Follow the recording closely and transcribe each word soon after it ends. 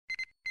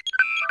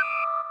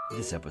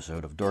This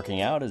episode of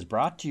Dorking Out is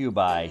brought to you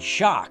by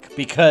Shock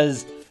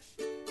because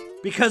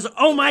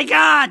oh my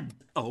god!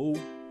 Oh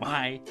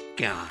my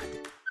god.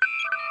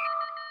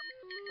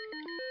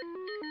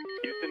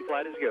 Houston,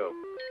 flight is go.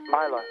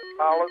 Mila,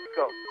 let's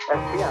go.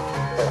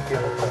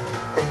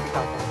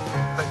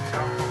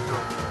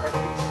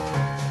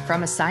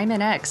 From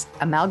Assignment X,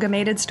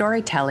 Amalgamated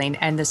Storytelling,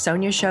 and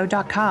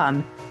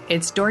thesoniashow.com,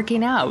 it's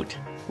Dorking Out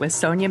with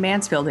Sonia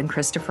Mansfield and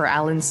Christopher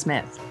Allen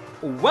Smith.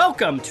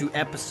 Welcome to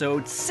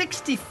episode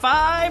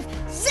 65 of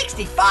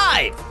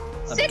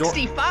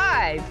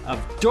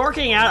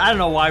Dorking Out. I don't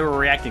know why we're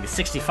reacting to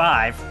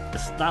 65.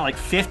 It's not like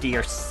 50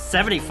 or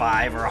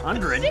 75 or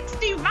 100.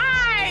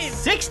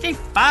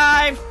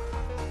 65!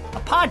 A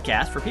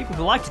podcast for people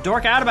who like to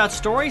dork out about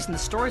stories and the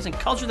stories and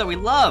culture that we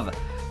love.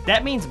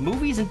 That means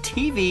movies and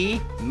TV,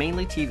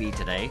 mainly TV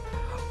today,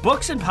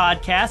 books and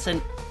podcasts,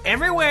 and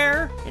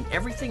everywhere and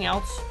everything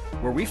else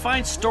where we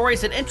find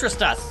stories that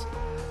interest us.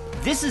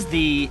 This is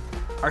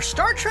Are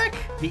Star Trek,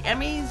 the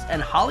Emmys,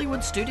 and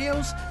Hollywood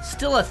studios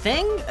still a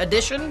thing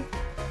edition?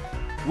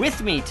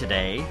 With me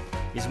today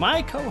is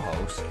my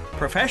co-host,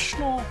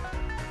 professional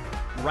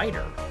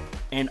writer,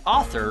 and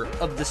author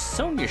of the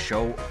Sonia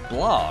Show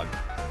blog.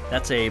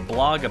 That's a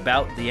blog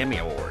about the Emmy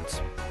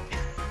Awards.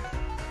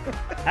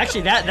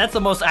 Actually, that's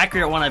the most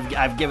accurate one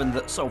I've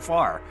given so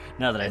far,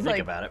 now that I think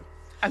about it.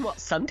 Well,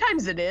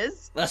 sometimes it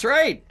is. That's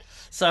right.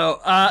 So,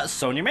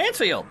 Sonia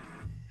Mansfield.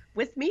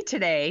 With me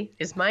today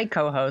is my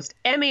co-host,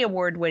 Emmy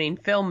Award-winning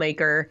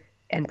filmmaker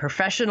and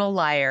professional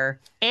liar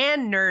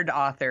and nerd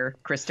author,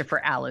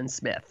 Christopher Allen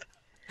Smith.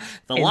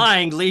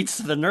 Lying leads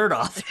to the nerd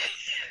author.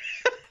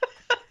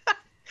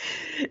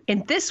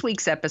 In this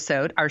week's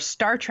episode, our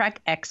Star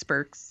Trek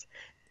experts,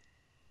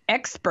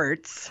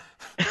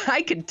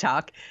 I can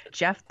talk,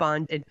 Jeff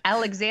Bond and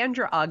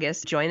Alexandra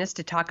August join us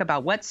to talk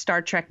about what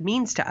Star Trek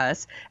means to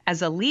us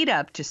as a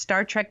lead-up to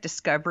Star Trek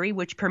Discovery,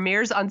 which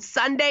premieres on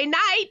Sunday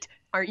night.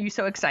 Aren't you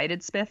so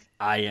excited, Smith?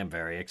 I am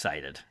very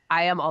excited.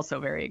 I am also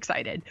very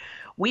excited.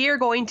 We are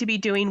going to be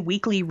doing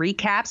weekly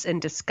recaps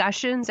and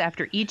discussions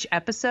after each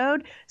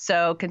episode,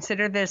 so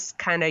consider this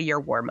kind of your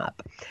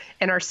warm-up.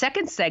 In our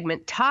second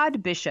segment,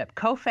 Todd Bishop,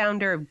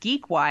 co-founder of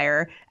Geek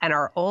Wire and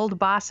our old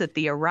boss at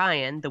the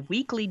Orion, the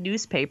weekly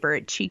newspaper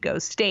at Chico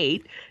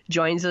State,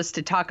 joins us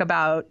to talk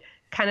about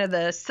kind of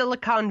the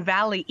Silicon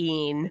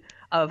Valley-ing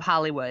of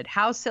Hollywood,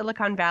 how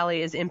Silicon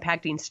Valley is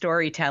impacting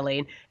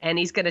storytelling, and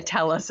he's going to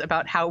tell us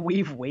about how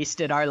we've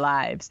wasted our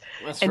lives.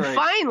 That's and right.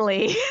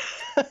 Finally,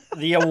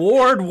 the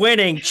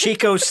award-winning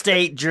Chico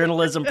State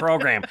journalism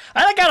program.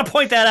 I got to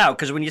point that out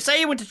because when you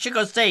say you went to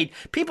Chico State,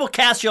 people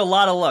cast you a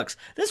lot of looks.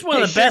 This is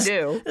one of the best.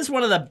 This is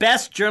one of the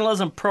best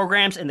journalism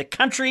programs in the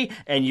country,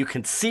 and you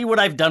can see what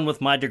I've done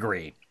with my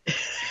degree.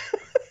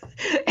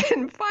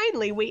 And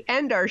finally, we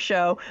end our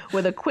show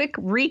with a quick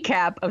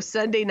recap of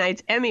Sunday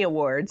night's Emmy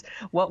Awards.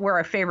 What were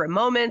our favorite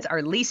moments,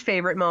 our least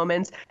favorite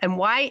moments, and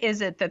why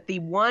is it that the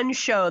one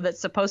show that's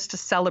supposed to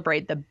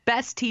celebrate the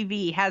best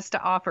TV has to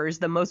offer is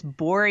the most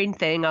boring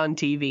thing on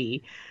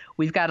TV?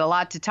 We've got a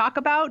lot to talk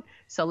about,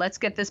 so let's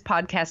get this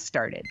podcast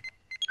started.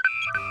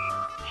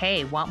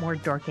 Hey, want more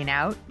Dorking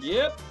Out?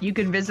 Yep. You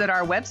can visit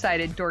our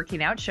website at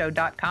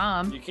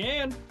dorkingoutshow.com. You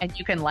can. And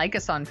you can like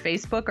us on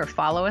Facebook or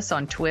follow us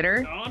on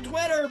Twitter. On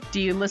Twitter.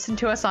 Do you listen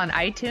to us on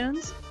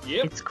iTunes?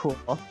 Yep. It's cool.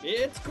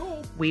 It's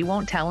cool. We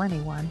won't tell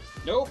anyone.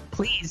 Nope.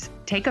 Please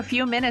take a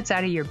few minutes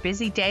out of your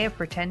busy day of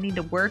pretending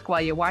to work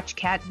while you watch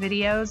cat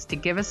videos to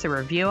give us a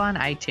review on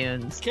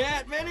iTunes.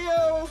 Cat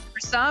videos. For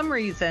some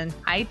reason,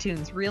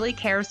 iTunes really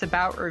cares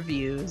about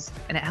reviews,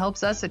 and it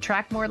helps us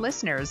attract more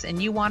listeners,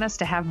 and you want us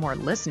to have more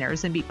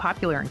listeners and be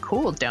popular and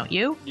cool, don't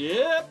you?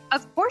 Yep.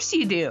 Of course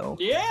you do.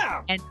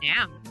 Yeah. And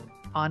now,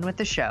 on with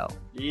the show.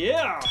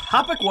 Yeah.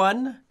 Topic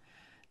 1,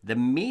 the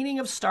meaning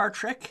of Star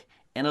Trek,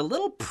 and a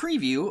little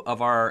preview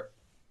of our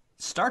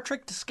Star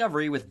Trek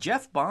Discovery with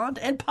Jeff Bond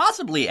and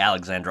possibly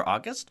Alexandra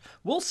August.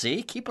 We'll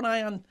see. Keep an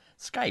eye on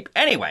Skype.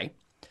 Anyway,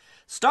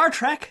 Star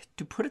Trek,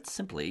 to put it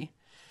simply,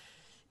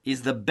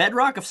 is the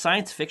bedrock of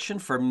science fiction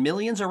for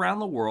millions around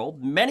the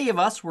world. Many of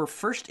us were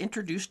first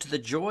introduced to the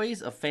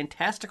joys of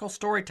fantastical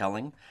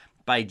storytelling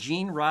by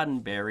Gene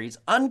Roddenberry's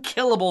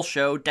Unkillable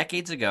show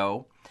decades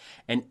ago.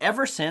 And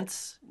ever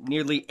since,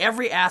 nearly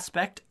every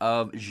aspect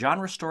of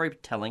genre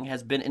storytelling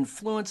has been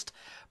influenced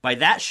by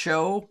that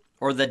show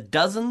or the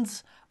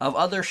dozens of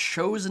other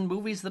shows and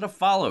movies that have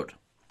followed.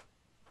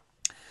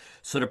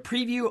 So to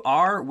preview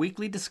our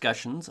weekly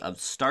discussions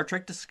of Star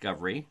Trek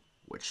Discovery,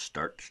 which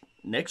starts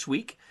next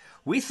week,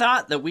 we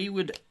thought that we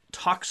would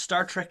talk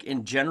Star Trek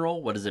in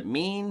general. What does it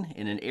mean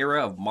in an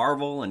era of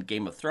Marvel and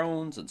Game of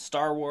Thrones and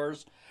Star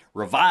Wars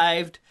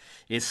revived?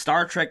 Is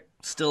Star Trek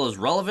still as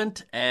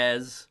relevant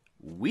as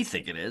we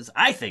think it is?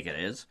 I think it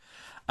is.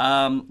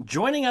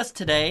 Joining us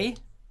today,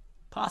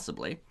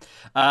 possibly,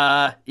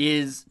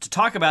 is to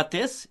talk about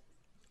this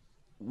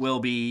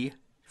will be,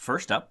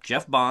 first up,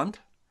 Jeff Bond.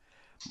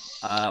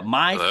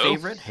 My Hello.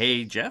 favorite,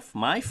 hey Jeff,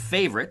 my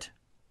favorite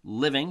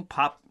living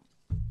pop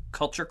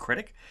culture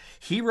critic.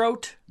 He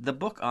wrote the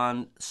book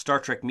on Star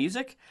Trek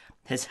music,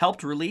 has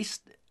helped release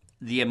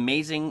the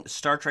amazing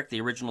Star Trek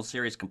The Original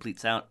Series complete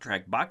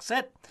soundtrack box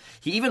set.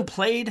 He even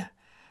played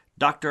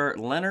Dr.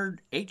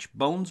 Leonard H.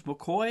 Bones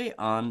McCoy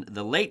on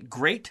the late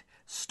great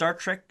Star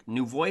Trek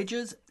New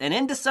Voyages. And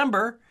in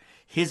December,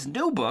 his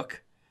new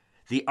book,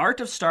 The Art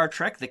of Star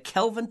Trek, The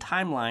Kelvin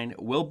Timeline,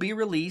 will be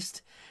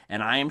released,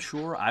 and I am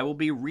sure I will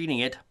be reading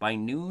it by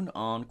noon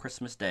on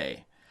Christmas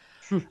Day.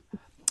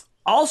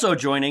 Also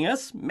joining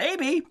us,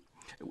 maybe,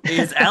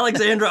 is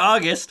Alexandra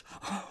August,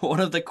 one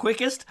of the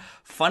quickest,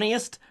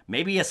 funniest,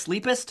 maybe a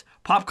sleepest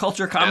pop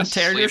culture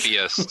commentators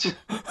sleepiest.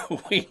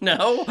 we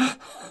know.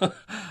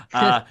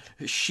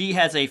 She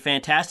has a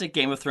fantastic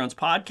Game of Thrones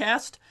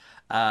podcast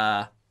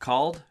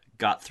called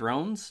Got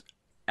Thrones,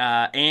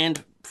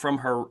 and from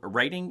her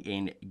writing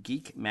in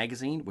Geek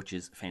magazine, which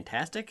is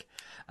fantastic.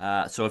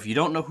 So if you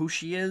don't know who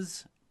she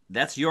is,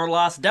 that's your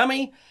lost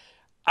dummy.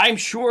 I'm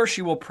sure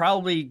she will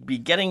probably be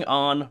getting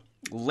on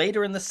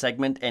later in the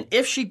segment, and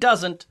if she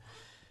doesn't,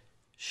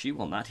 she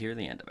will not hear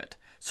the end of it.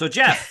 So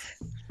Jeff,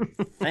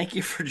 thank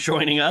you for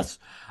joining us.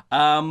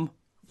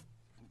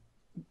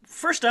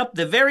 First up,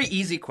 the very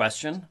easy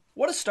question.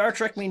 What does Star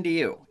Trek mean to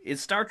you?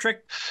 Is Star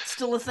Trek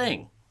still a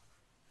thing?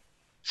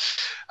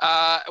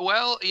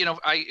 Well,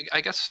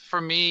 I guess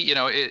for me,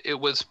 it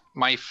was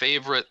my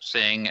favorite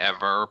thing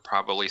ever,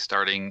 probably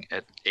starting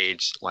at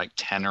age like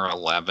 10 or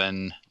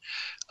 11.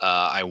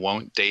 I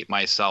won't date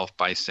myself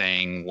by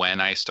saying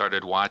when I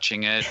started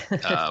watching it,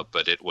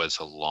 but it was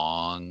a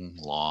long,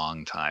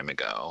 long time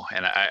ago.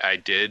 And I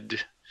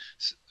did,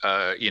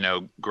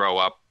 grow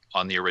up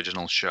on the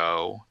original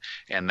show.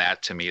 And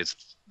that to me is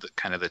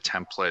kind of the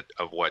template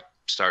of what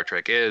Star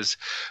Trek is.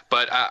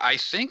 But I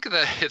think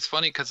that it's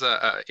funny because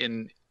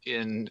in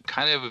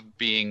kind of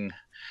being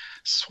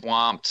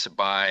swamped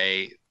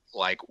by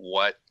like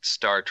what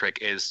Star Trek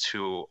is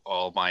to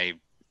all my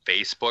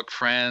Facebook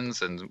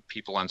friends and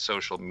people on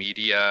social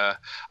media,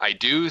 I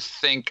do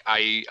think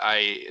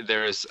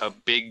there's a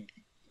big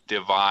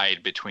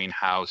divide between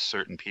how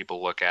certain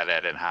people look at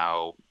it and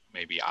how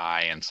maybe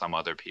I and some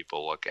other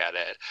people look at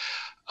it.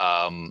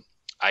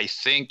 I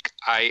think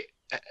I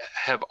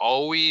have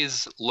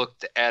always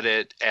looked at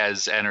it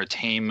as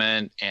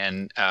entertainment,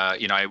 and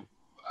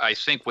I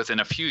think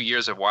within a few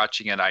years of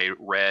watching it, I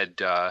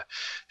read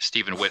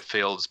Stephen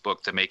Whitfield's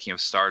book, The Making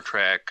of Star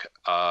Trek,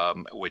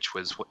 which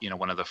was,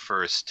 one of the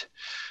first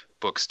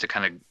books to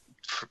kind of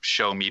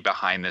show me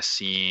behind the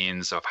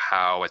scenes of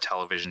how a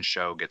television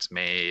show gets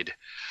made.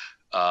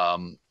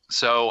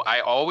 So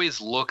I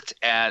always looked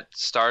at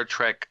Star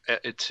Trek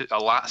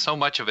so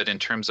much of it in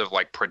terms of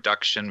like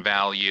production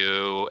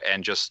value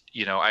and just,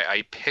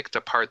 I picked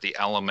apart the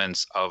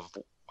elements of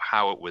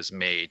how it was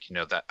made,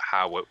 the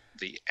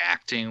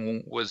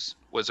acting was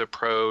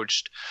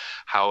approached,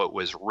 how it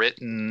was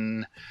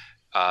written,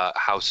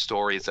 how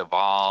stories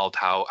evolved,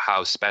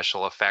 how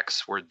special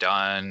effects were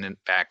done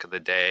back in the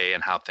day,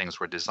 and how things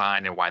were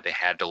designed and why they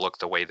had to look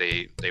the way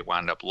they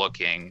wound up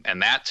looking.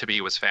 And that to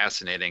me was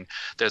fascinating.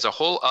 There's a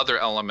whole other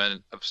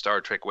element of Star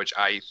Trek which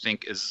I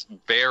think is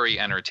very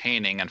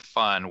entertaining and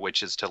fun,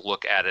 which is to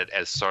look at it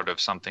as sort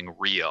of something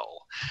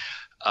real.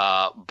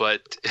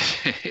 But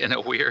in a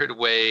weird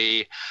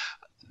way,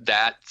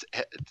 that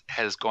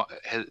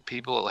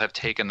people have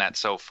taken that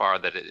so far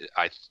that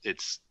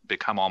it's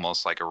become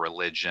almost like a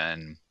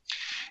religion,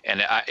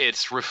 and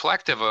it's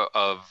reflective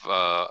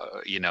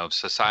of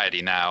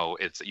society now.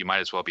 You might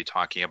as well be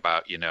talking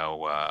about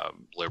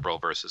liberal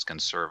versus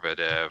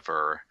conservative,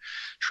 or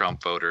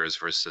Trump voters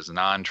versus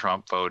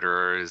non-Trump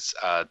voters.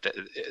 I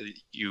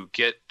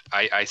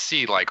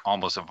see like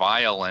almost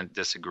violent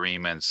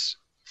disagreements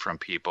from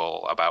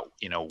people about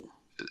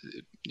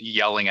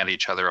yelling at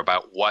each other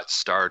about what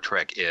Star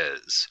Trek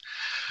is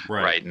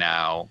right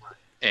now.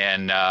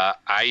 And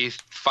I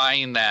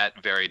find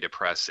that very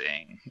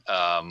depressing,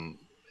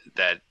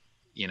 that,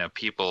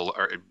 people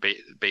are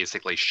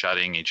basically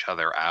shutting each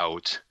other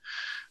out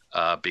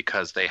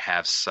because they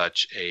have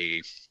such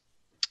a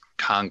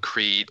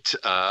concrete,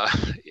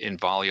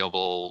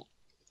 inviolable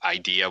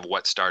idea of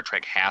what Star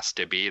Trek has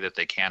to be, that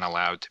they can't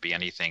allow it to be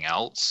anything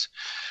else.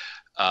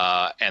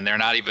 And they're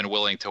not even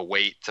willing to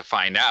wait to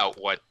find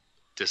out what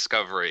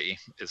Discovery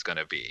is going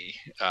to be.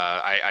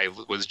 I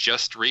was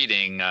just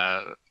reading,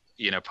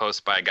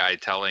 post by a guy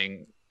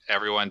telling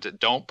everyone to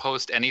don't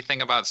post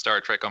anything about Star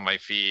Trek on my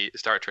feed,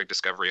 Star Trek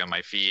Discovery on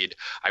my feed.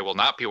 I will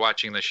not be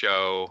watching the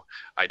show.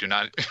 I do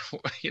not,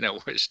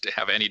 wish to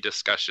have any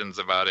discussions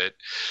about it.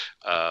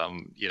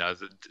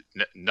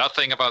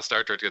 Nothing about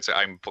Star Trek.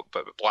 I'm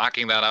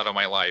blocking that out of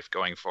my life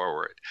going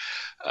forward.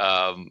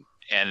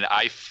 And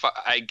I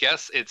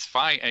guess it's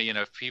fine.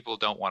 If people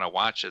don't want to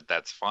watch it,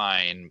 that's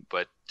fine.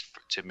 But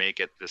to make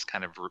it this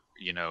kind of,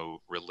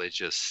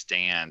 religious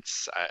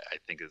stance, I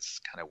think is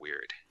kind of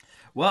weird.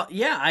 Well,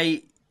 yeah,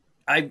 I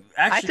actually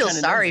I feel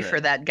sorry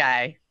for that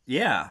guy.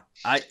 Yeah,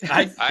 I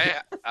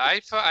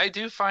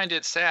do find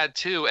it sad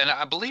too,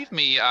 and believe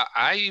me,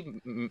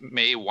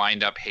 may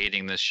wind up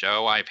hating this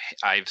show.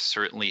 I've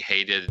certainly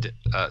hated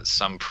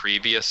some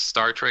previous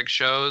Star Trek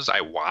shows. I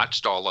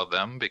watched all of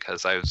them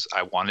because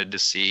I wanted to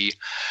see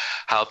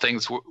how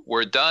things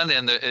were done,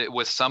 and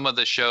with some of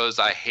the shows,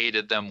 I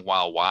hated them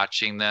while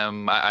watching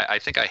them. I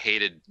think I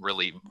hated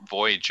really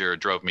Voyager.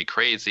 Drove me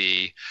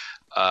crazy.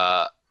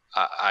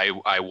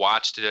 I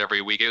watched it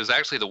every week. It was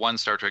actually the one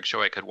Star Trek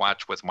show I could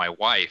watch with my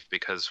wife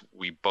because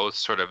we both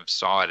sort of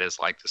saw it as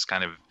like this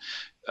kind of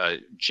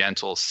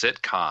gentle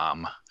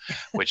sitcom,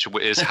 which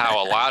is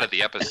how a lot of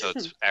the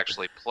episodes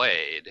actually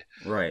played.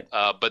 right.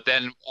 But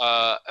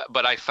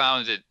I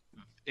found it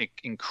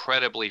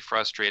incredibly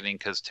frustrating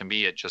because to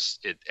me,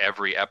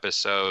 every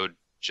episode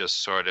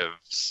just sort of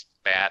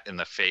spat in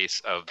the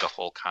face of the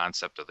whole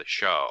concept of the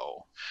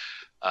show.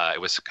 It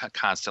was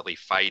constantly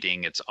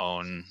fighting its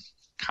own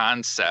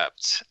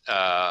concept,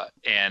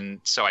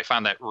 and so I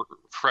found that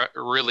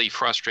really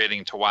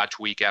frustrating to watch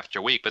week after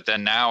week. But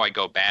then now I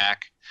go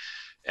back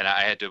and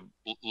I had to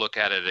look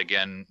at it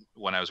again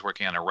when I was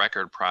working on a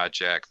record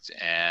project,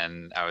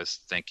 and I was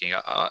thinking,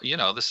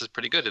 this is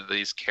pretty good.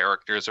 These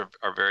characters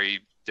are very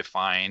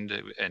defined,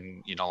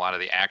 and a lot of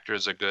the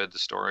actors are good. The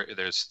story,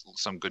 there's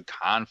some good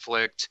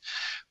conflict,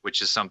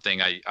 which is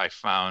something I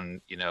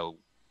found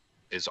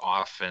is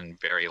often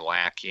very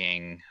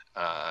lacking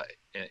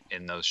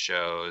in those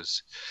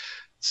shows.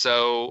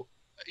 So,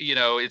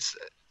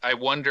 I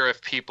wonder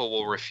if people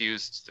will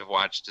refuse to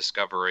watch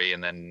Discovery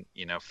and then,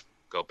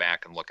 go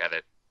back and look at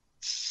it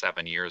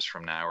 7 years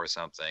from now or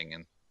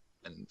something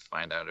and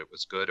find out it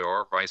was good,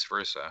 or vice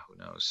versa. Who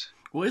knows?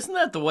 Well, isn't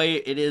that the way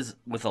it is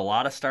with a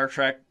lot of Star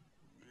Trek?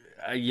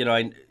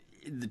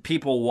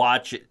 People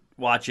watch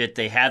it.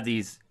 They have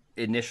these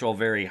initial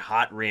very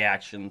hot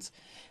reactions,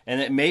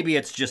 and maybe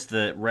it's just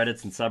the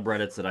Reddits and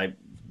subreddits that I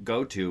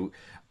go to.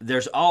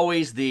 There's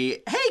always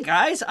the, hey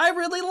guys, I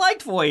really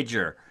liked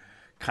Voyager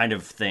kind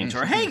of things,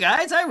 or hey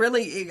guys, I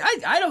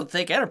don't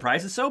think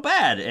Enterprise is so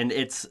bad. And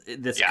it's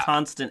this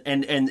constant,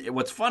 and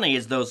what's funny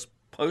is those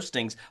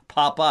postings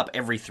pop up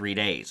every 3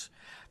 days.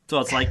 So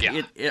it's like,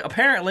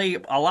 apparently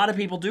a lot of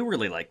people do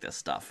really like this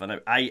stuff. And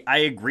I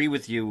agree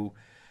with you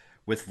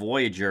with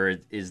Voyager,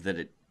 is that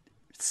it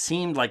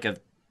seemed like a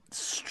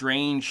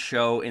strange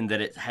show in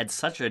that it had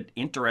such an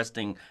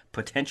interesting,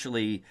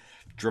 potentially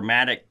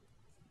dramatic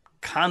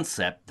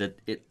concept that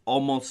it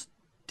almost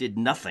did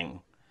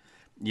nothing,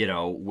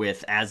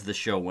 with as the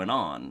show went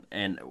on,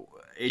 and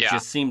it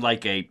just seemed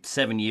like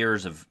 7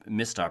 years of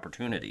missed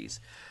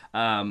opportunities.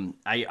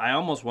 I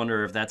almost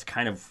wonder if that's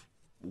kind of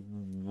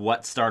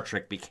what Star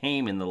Trek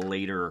became in the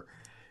later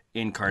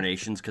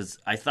incarnations, because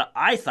I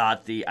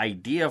thought the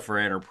idea for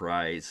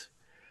Enterprise,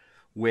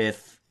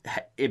 with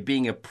it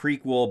being a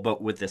prequel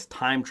but with this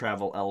time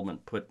travel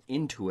element put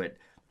into it,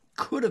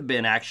 could have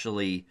been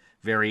actually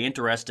very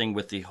interesting.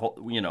 With the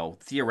whole,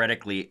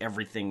 theoretically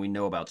everything we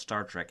know about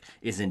Star Trek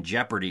is in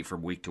jeopardy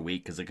from week to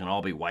week because it can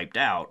all be wiped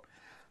out.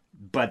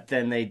 But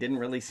then they didn't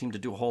really seem to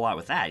do a whole lot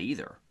with that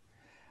either.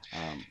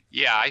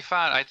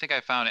 I think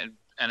I found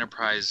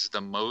Enterprise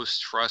the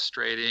most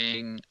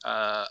frustrating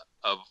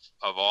of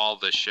all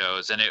the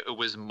shows, and it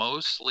was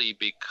mostly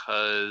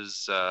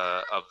because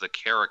of the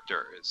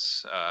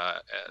characters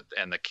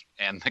and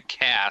the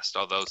cast.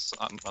 Although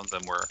some of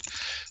them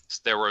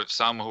there were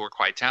some who were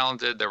quite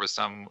talented. There was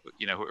some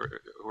who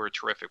were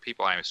terrific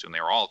people. I assume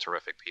they were all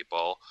terrific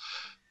people,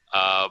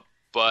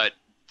 but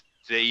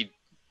they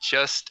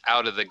just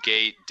out of the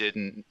gate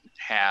didn't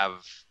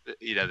have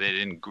they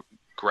didn't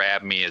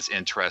grab me as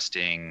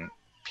interesting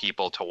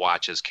people to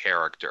watch as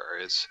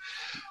characters.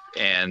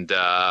 And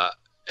the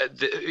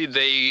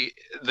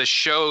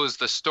shows,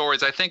 the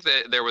stories, I think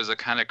that there was a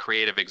kind of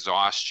creative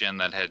exhaustion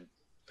that had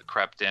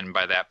crept in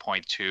by that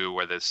point too,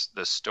 where the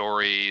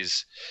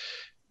stories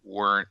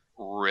weren't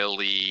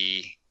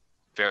really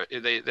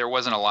there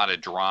wasn't a lot of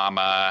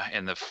drama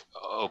in the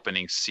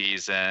opening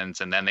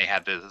seasons, and then they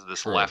had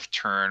this left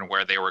turn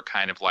where they were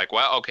kind of like,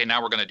 well, okay,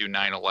 now we're going to do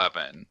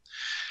 9/11.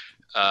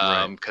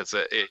 Because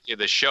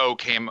the show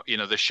came,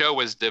 the show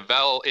was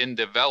in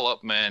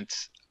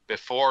development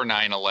before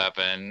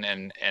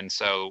 9/11, and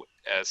so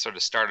sort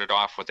of started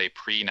off with a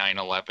pre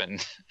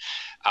 9/11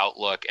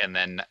 outlook, and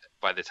then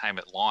by the time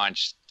it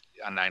launched,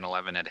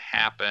 9/11 had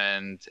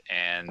happened,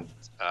 and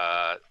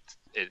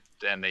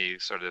then they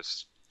sort of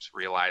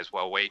realized,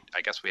 well, wait,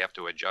 I guess we have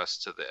to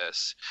adjust to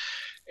this.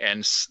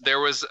 And there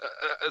was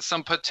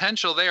some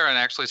potential there, and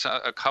actually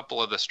a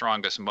couple of the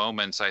strongest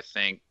moments, I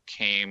think,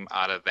 came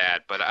out of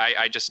that. But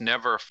I just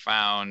never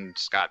found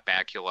Scott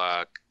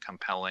Bakula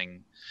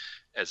compelling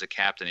as a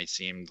captain. He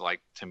seemed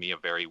like, to me, a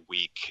very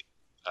weak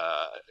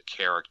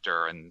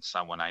character, and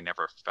someone I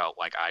never felt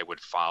like I would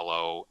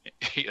follow,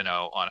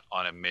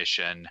 on a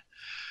mission.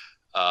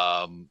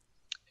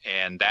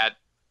 And that,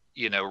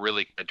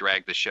 really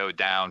dragged the show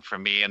down for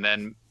me. And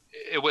then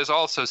it was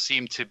also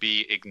seemed to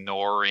be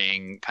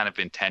kind of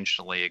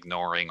intentionally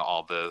ignoring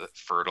all the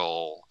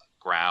fertile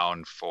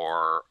ground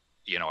for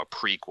a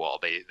prequel.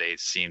 They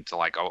seem to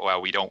like, oh,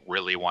 well, we don't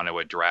really want to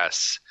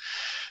address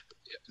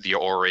the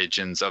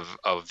origins of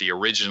the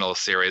original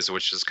series,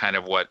 which is kind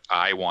of what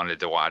I wanted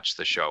to watch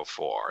the show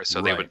for.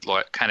 So they would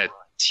kind of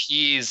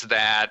tease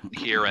that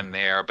here and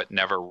there, but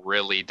never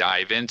really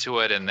dive into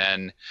it. And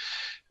then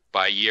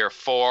by year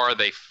 4,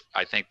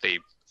 I think they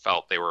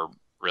felt they were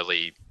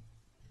really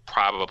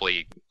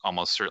probably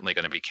almost certainly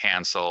going to be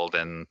canceled,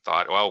 and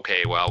thought, well,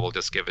 okay, well, we'll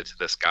just give it to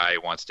this guy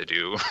who wants to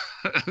do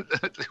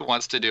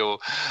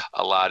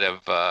a lot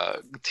of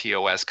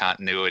TOS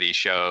continuity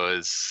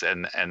shows,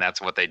 and that's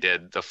what they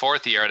did the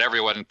 4th year,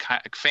 and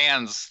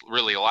fans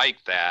really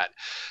liked that.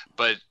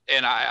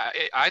 And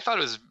I thought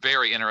it was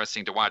very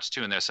interesting to watch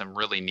too, and there's some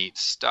really neat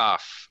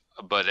stuff.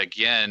 But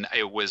again,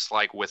 it was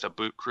like with a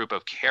group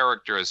of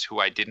characters who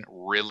I didn't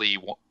really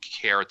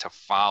care to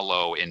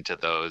follow into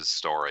those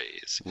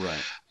stories.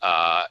 Right.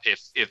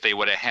 If they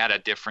would have had a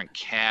different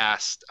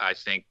cast, I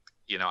think,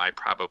 I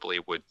probably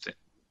would,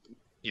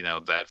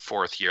 that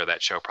 4th year,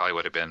 that show probably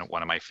would have been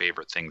one of my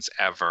favorite things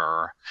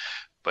ever.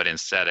 But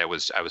instead, I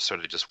was sort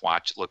of just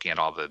looking at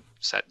all the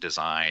set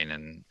design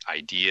and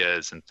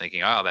ideas and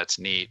thinking, oh, that's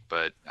neat,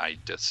 but I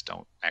just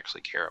don't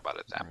actually care about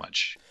it that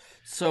much.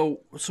 So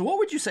what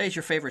would you say is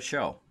your favorite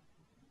show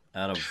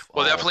out of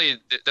all? Definitely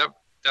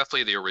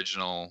the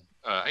original.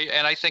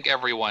 And I think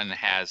everyone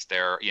has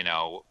their,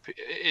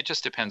 it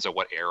just depends on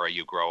what era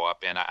you grow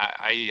up in.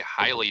 I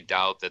highly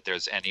doubt that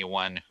there's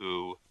anyone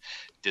who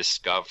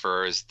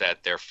discovers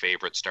that their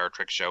favorite Star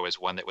Trek show is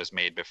one that was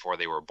made before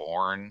they were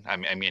born.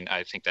 I mean,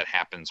 I think that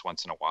happens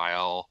once in a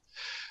while.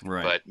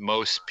 Right. But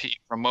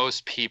for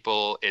most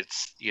people,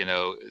 it's,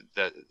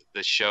 the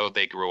show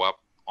they grew up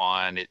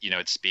on,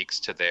 it speaks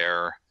to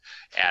their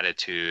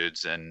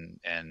attitudes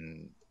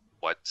and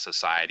what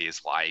society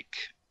is like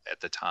at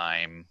the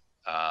time.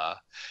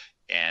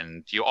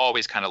 And you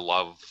always kind of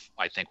love,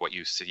 I think, what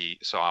you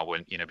saw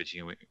when,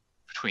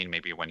 between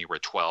maybe when you were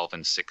 12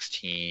 and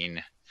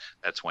 16.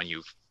 That's when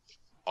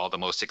all the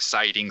most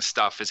exciting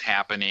stuff is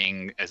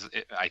happening, as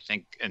I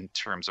think, in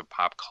terms of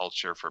pop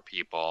culture for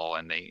people,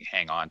 and they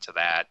hang on to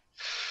that.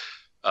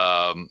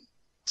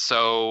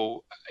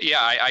 So yeah,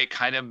 I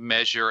kind of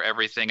measure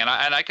everything, and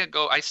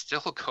I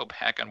still go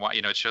back and watch,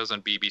 it shows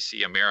on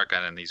BBC America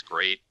and these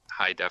great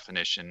high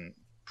definition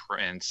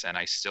prints, and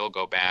I still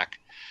go back,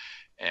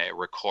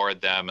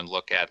 record them and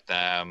look at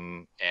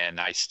them, and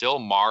I still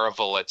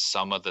marvel at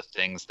some of the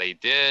things they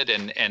did.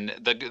 And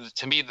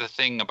to me, the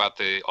thing about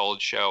the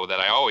old show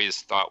that I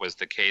always thought was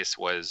the case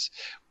was,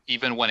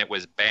 even when it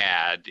was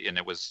bad, and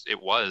it was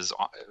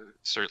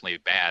certainly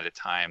bad at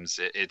times,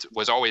 it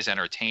was always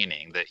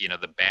entertaining. That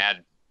the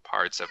bad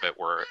parts of it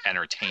were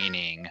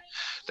entertaining,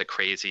 the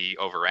crazy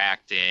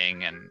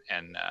overacting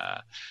and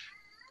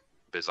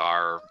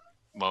bizarre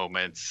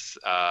moments,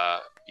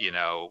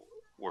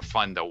 were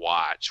fun to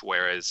watch.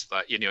 Whereas,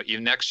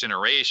 even Next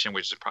Generation,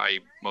 which is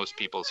probably most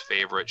people's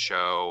favorite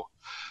show,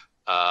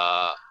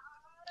 that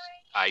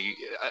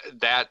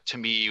to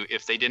me,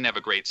 if they didn't have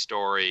a great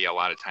story, a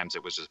lot of times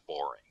it was just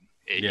boring.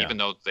 Even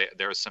though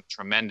there are some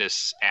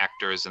tremendous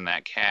actors in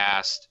that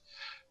cast,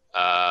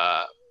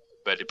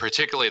 but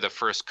particularly the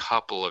first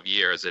couple of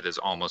years, it is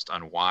almost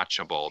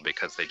unwatchable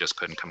because they just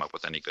couldn't come up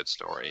with any good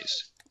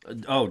stories.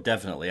 Oh,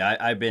 definitely.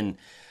 I've been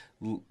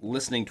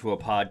listening to a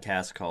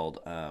podcast called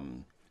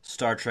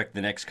Star Trek: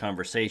 The Next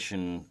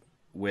Conversation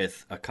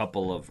with a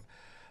couple of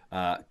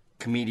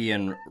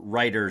comedian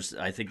writers.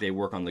 I think they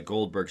work on the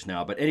Goldbergs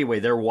now. But anyway,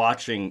 they're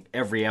watching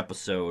every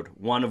episode,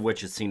 one of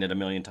which has seen it a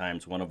million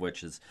times, one of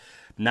which has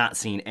not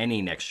seen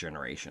any Next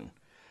Generation.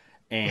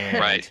 And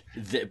right.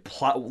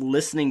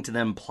 Listening to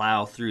them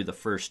plow through the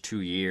first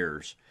 2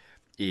 years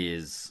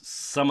is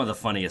some of the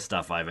funniest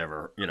stuff I've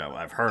ever,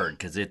 I've heard,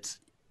 because it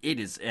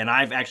is, and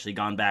I've actually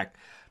gone back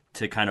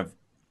to kind of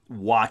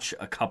watch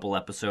a couple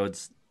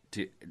episodes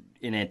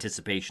in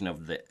anticipation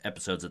of the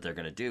episodes that they're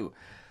going to do.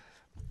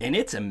 And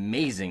it's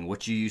amazing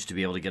what you used to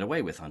be able to get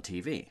away with on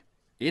TV.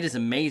 It is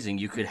amazing.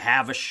 You could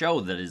have a show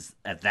that is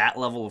at that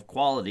level of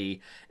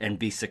quality and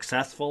be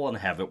successful and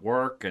have it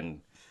work.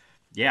 And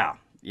yeah,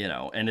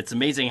 and it's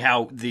amazing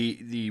how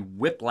the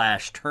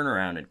whiplash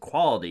turnaround in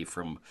quality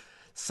from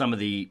some of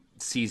the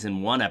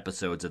season 1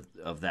 episodes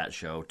of that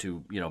show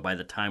to, by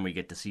the time we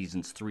get to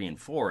seasons 3 and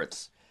 4,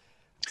 it's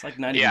like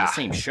not even the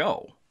same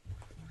show.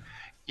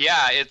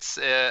 Yeah, it's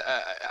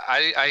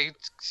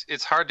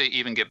it's hard to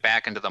even get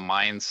back into the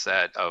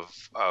mindset of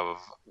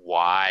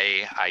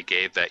why I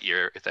gave that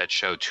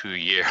show 2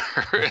 years.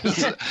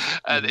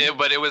 But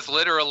it was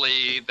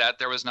literally that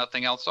there was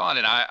nothing else on,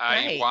 and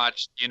I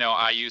watched.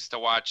 I used to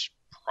watch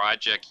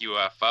Project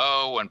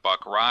UFO and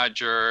Buck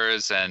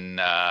Rogers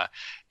and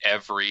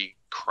every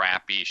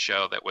crappy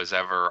show that was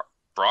ever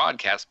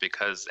broadcast,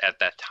 because at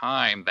that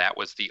time that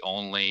was the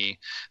only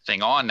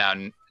thing on.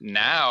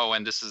 Now,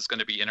 and this is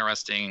going to be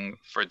interesting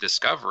for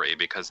Discovery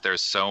because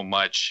there's so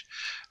much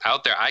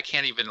out there. I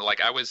can't even,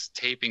 I was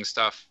taping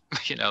stuff,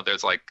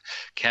 there's like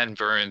Ken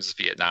Burns'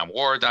 Vietnam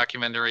War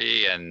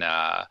documentary and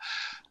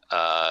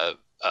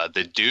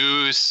The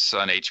Deuce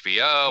on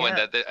HBO, and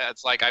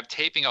it's like I'm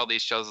taping all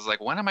these shows. It's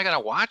like, when am I going to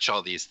watch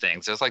all these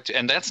things? There's like,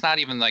 and that's not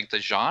even like the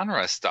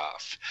genre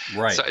stuff,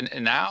 right? So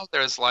and now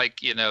there's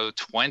like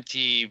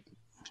 20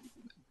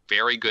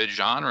 very good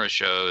genre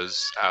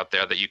shows out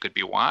there that you could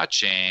be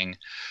watching.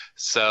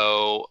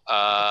 So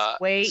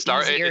it's way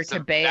easier to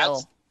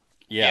bail.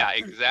 Yeah,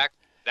 exactly.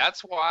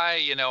 That's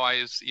why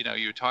I was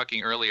you were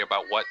talking earlier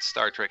about what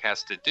Star Trek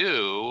has to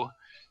do.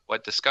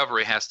 What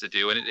Discovery has to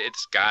do, and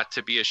it's got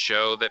to be a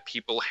show that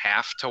people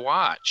have to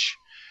watch.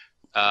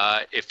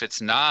 If it's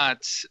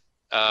not,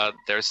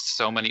 there's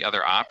so many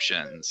other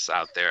options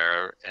out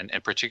there, and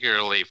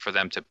particularly for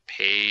them to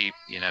pay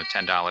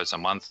 $10 a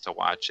month to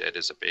watch it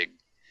is a big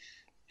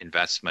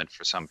investment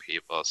for some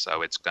people.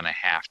 So it's going to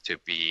have to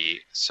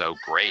be so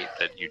great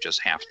that you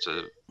just have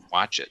to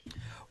watch it.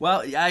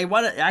 Well, I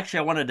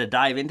wanted to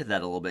dive into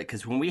that a little bit,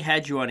 because when we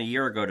had you on a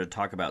year ago to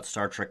talk about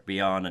Star Trek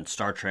Beyond and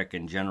Star Trek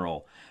in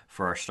general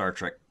for our Star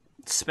Trek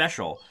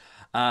special,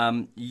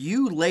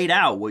 you laid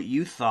out what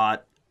you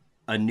thought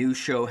a new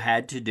show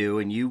had to do,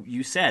 and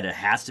you said it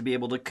has to be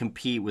able to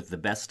compete with the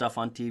best stuff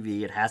on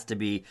TV. It has to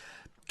be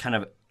kind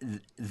of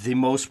the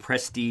most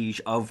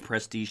prestige of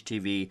prestige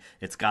TV.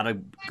 It's got to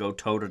go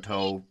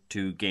toe-to-toe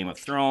to Game of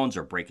Thrones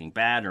or Breaking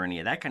Bad or any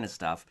of that kind of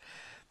stuff.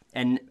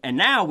 And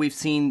now we've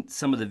seen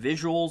some of the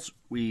visuals,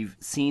 we've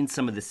seen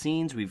some of the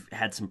scenes, we've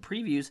had some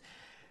previews,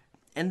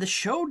 and the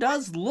show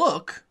does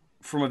look,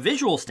 from a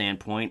visual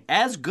standpoint,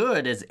 as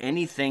good as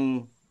any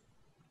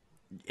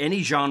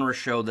genre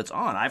show that's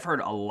on. I've heard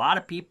a lot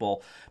of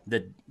people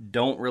that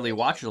don't really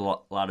watch a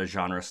lot of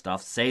genre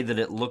stuff say that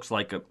it looks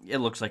like a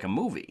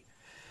movie.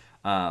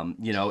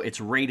 It's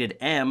rated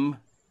M.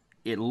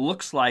 It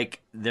looks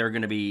like they're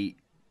going to be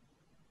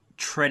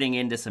treading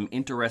into some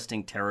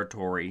interesting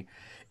territory.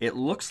 It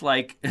looks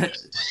like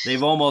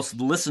they've almost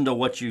listened to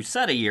what you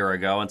said a year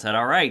ago and said,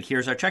 all right,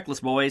 here's our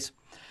checklist, boys.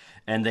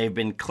 And they've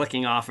been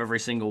clicking off every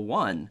single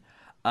one.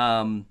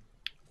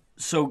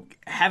 So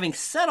having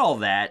said all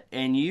that,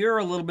 and you're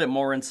a little bit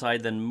more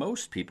inside than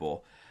most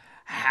people,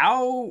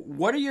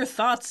 what are your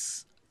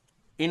thoughts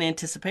in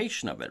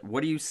anticipation of it?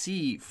 What do you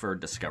see for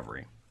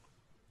Discovery?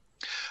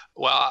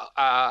 Well,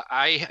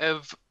 I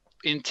have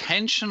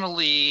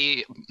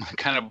intentionally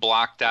kind of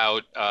blocked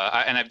out,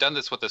 and I've done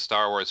this with the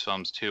Star Wars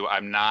films too.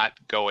 I'm not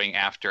going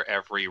after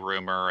every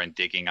rumor and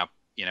digging up,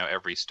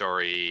 every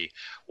story,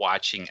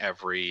 watching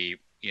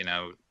every,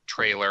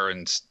 trailer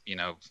and,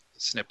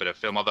 snippet of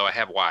film, although I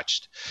have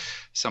watched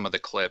some of the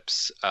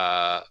clips.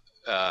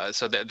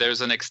 So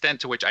there's an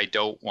extent to which I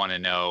don't want to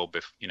know,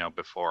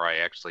 before I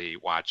actually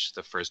watch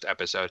the first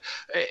episode.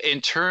 In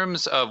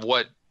terms of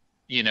what,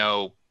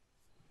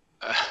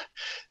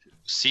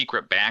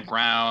 secret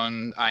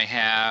background I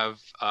have,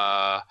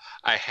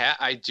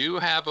 I do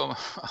have a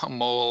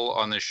mole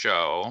on the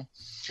show,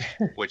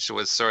 which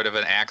was sort of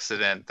an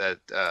accident that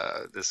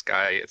this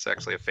guy, it's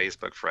actually a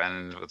Facebook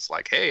friend, was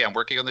like, hey, I'm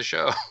working on the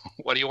show.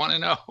 What do you want to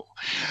know?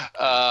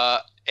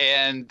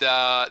 And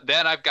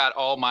then I've got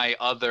all my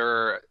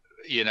other,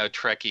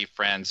 Trekkie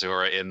friends who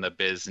are in the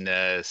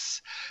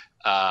business.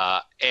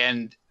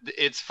 And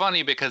it's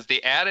funny because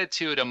the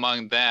attitude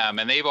among them,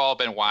 and they've all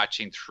been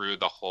watching through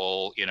the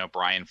whole,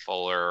 Brian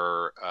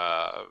Fuller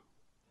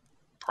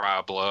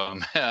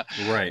problem.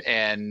 Right.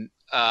 And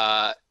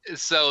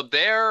so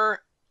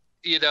they're,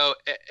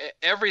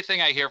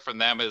 everything I hear from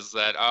them is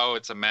that, oh,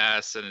 it's a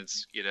mess, and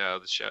it's,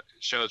 the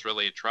show's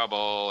really in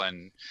trouble,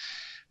 and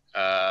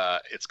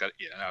it's got,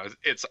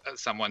 it's,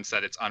 someone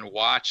said it's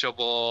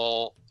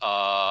unwatchable.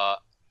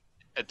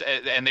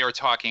 And they were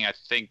talking, I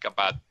think,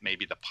 about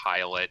maybe the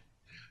pilot,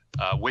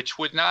 which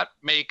would not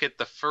make it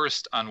the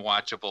first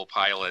unwatchable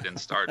pilot in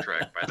Star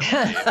Trek, by the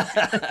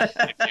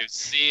way. If you've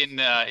seen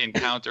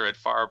Encounter at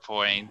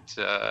Farpoint,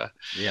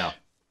 yeah,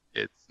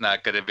 it's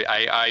not going to be.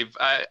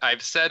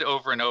 I've said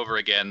over and over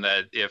again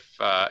that if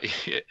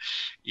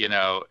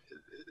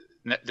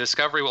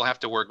Discovery will have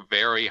to work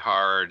very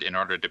hard in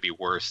order to be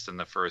worse than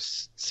the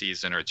first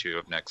season or two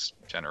of Next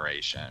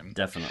Generation.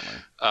 Definitely.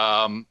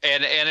 And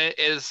it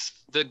is,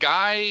 the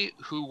guy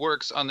who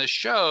works on the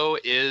show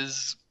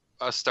is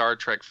a Star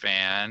Trek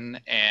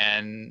fan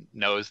and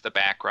knows the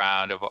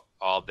background of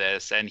all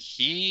this, and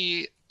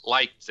he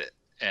likes it,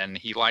 and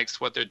he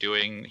likes what they're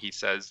doing. He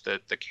says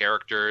that the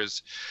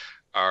characters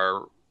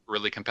are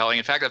really compelling.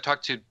 In fact, I've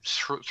talked to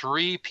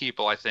three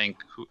people, I think,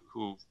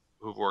 who've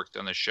worked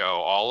on the show.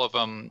 All of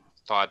them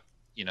thought,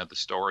 the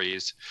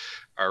stories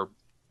are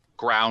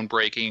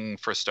groundbreaking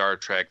for Star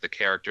Trek. The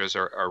characters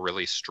are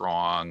really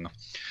strong.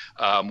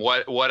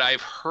 What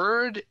I've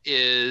heard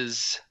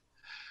is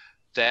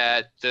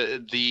that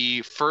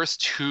the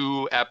first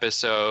two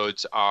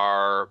episodes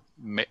are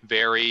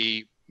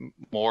very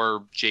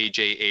more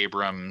J.J.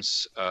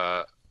 Abrams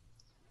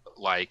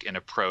like an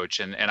approach,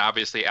 and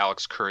obviously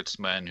Alex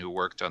Kurtzman, who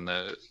worked on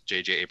the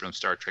J.J. Abrams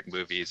Star Trek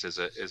movies, is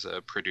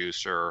a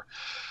producer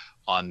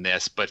on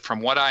this. But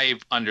from what I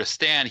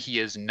understand, he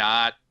is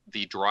not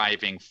the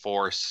driving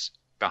force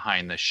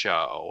behind the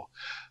show.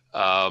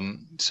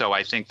 So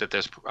I think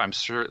that I'm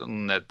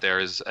certain that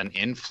there's an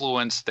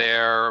influence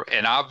there,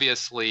 and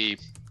obviously,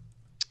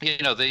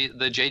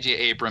 the J.J.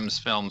 Abrams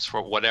films,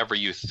 for whatever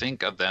you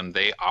think of them,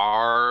 they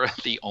are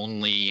the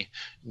only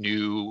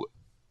new,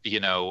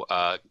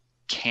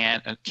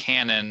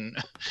 canon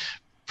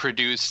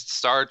produced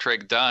Star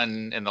Trek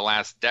done in the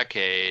last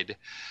decade.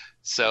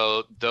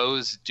 So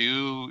those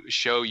do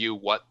show you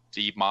what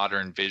the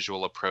modern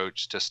visual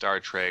approach to Star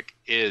Trek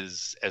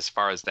is, as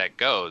far as that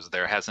goes.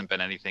 There hasn't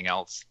been anything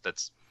else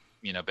that's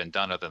been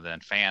done other than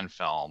fan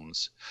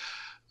films.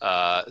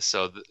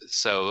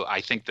 So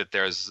I think that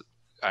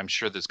I'm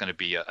sure there's going to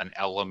be an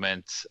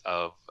element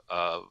of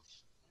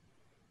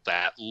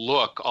that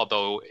look,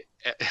 although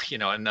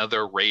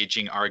another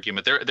raging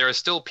argument. There are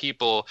still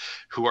people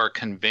who are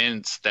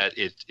convinced that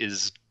it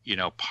is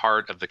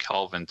part of the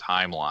Kelvin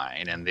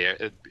timeline, and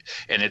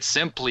it's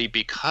simply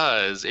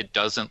because it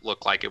doesn't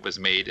look like it was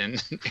made in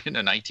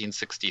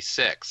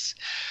 1966.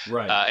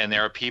 Right. And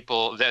there are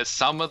people that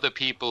some of the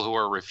people who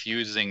are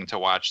refusing to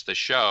watch the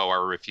show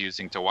are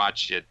refusing to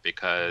watch it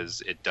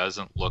because it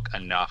doesn't look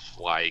enough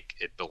like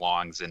it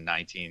belongs in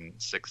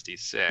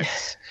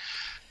 1966.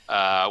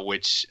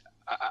 Which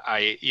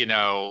I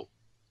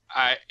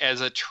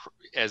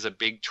as a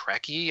big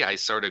Trekkie, I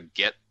sort of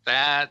get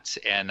that,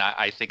 and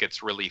I think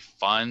it's really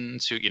fun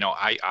to,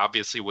 I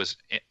obviously was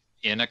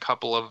in a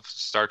couple of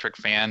Star Trek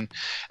fan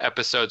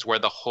episodes where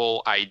the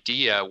whole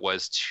idea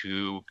was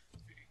to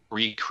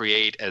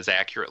recreate as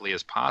accurately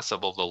as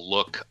possible the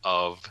look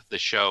of the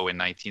show in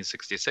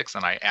 1966,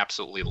 and I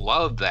absolutely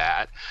love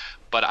that,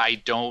 but I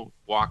don't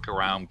walk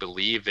around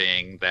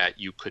believing that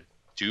you could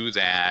do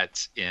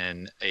that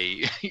in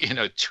a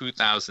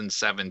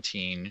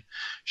 2017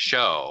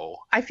 show.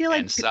 I feel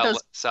like and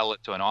sell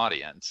it to an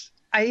audience.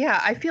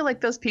 I feel like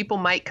those people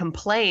might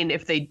complain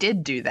if they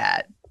did do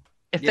that.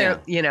 If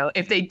they're,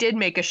 if they did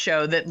make a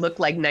show that looked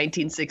like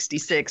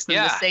 1966, then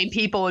the same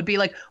people would be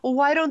like, well,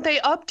 why don't they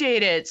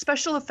update it?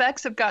 Special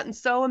effects have gotten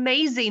so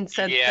amazing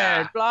since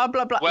then, blah,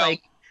 blah, blah. Well,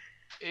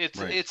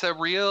 it's a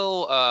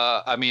real,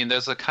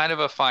 there's a kind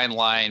of a fine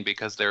line,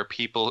 because there are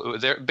people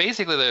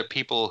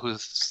who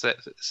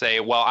say,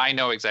 well, I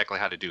know exactly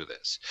how to do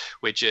this,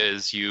 which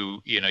is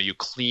you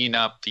clean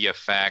up the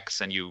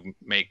effects and you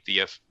make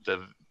the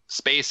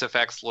space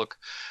effects look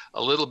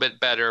a little bit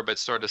better, but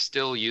sort of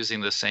still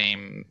using the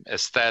same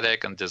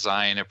aesthetic and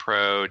design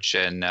approach.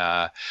 And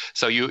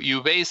so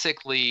you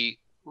basically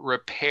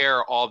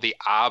repair all the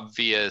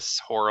obvious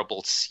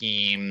horrible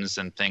seams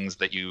and things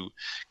that you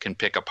can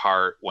pick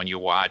apart when you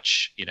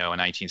watch, a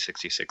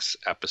 1966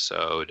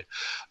 episode,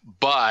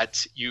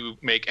 but you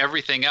make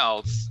everything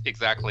else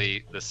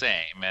exactly the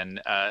same.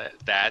 And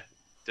that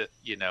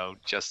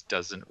just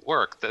doesn't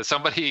work.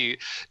 Somebody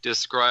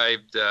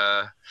described,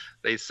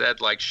 they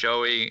said, like,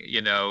 showing,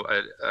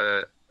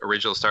 a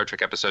original Star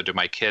Trek episode to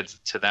my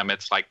kids, to them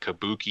it's like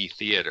kabuki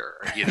theater.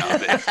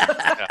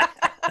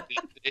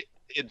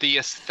 The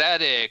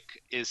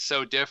aesthetic is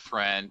so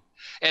different,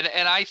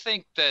 and I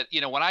think that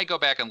when I go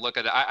back and look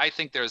at it, I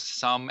think there's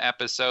some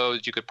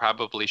episodes you could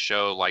probably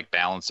show, like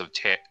Balance of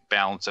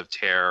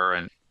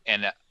Terror,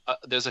 and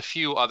there's a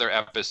few other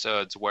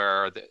episodes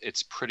where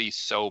it's pretty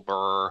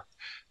sober,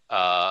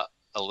 a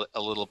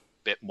little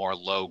bit more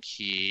low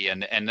key,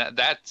 and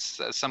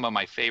that's some of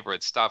my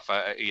favorite stuff.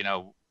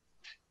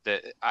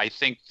 That I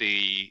think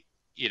the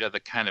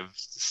kind of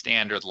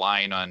standard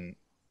line on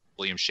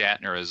William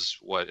Shatner is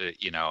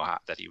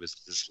that he was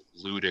this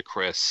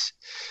ludicrous,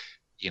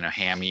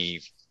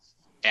 hammy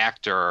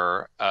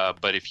actor.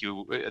 But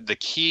the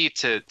key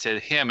to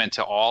him and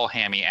to all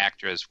hammy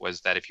actors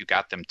was that if you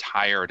got them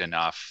tired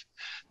enough,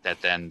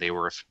 that then they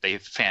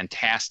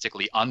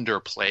fantastically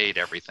underplayed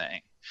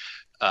everything.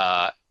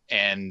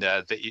 And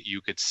that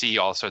you could see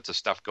all sorts of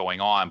stuff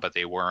going on, but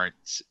they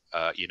weren't,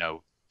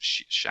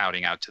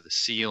 shouting out to the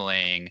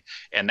ceiling.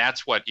 And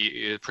that's what,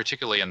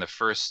 particularly in the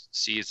first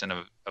season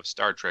of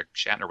Star Trek,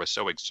 Shatner was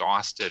so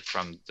exhausted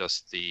from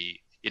just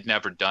he'd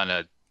never done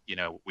a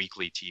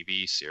weekly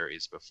TV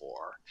series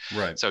before.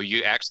 Right. So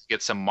you actually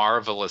get some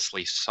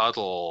marvelously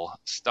subtle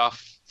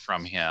stuff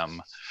from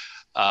him.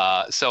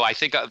 So I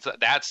think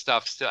that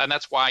stuff still, and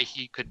that's why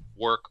he could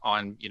work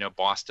on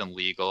Boston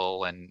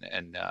Legal and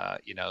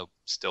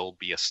still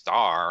be a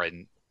star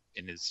in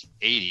his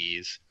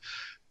 80s.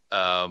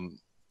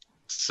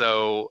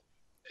 So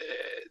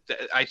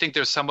I think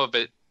there's some of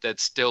it that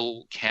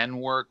still can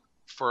work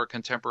for a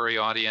contemporary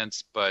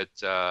audience, but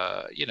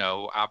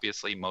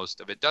obviously most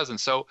of it doesn't.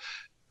 So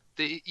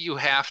you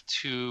have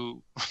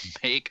to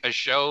make a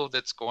show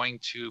that's going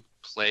to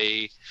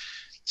play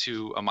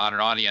to a modern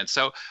audience.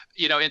 So,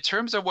 in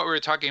terms of what we were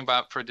talking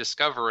about for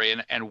Discovery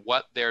and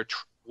what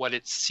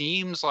it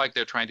seems like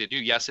they're trying to do,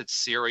 yes, it's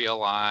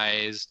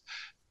serialized.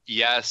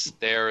 Yes,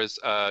 there's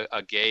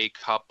a gay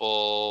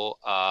couple.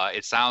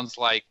 It sounds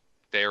like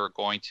they're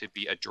going to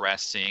be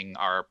addressing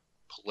our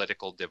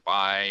political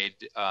divide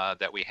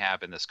that we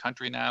have in this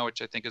country now,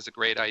 which I think is a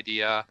great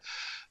idea.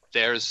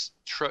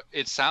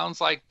 It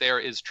sounds like there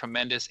is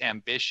tremendous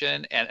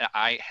ambition, and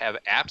I have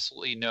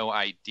absolutely no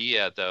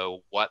idea,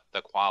 though, what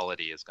the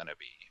quality is going to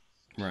be.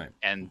 Right.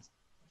 And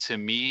to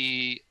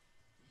me,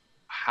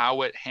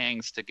 how it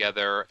hangs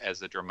together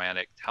as a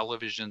dramatic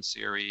television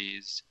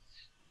series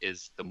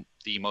is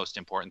the most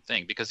important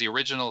thing, because the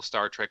original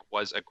Star Trek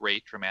was a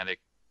great dramatic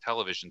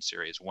television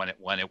series when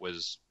it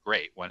was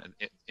great,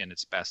 in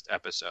its best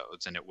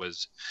episodes, and it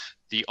was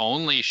the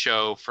only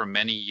show for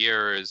many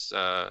years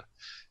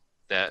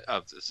that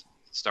of the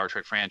Star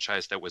Trek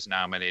franchise that was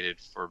nominated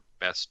for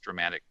best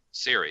dramatic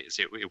series.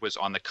 It was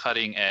on the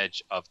cutting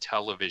edge of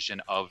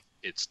television of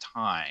its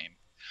time,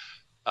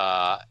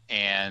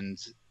 and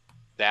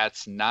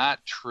that's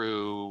not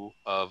true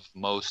of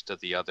most of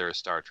the other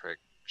Star Trek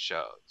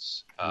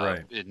shows.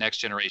 Right. Next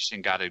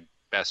Generation got a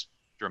best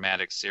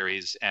dramatic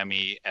series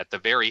Emmy at the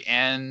very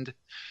end,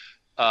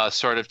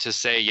 sort of to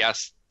say,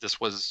 yes, this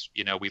was,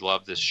 we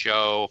love this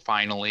show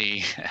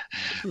finally.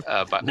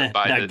 Now get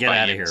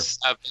out of here.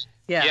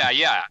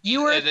 Yeah.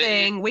 You were a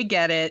thing. We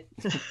get it.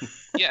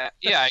 yeah,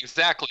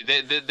 exactly.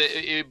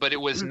 But it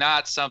was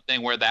not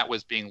something where that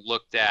was being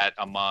looked at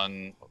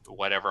among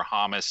whatever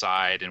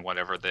Homicide and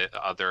whatever the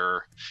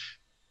other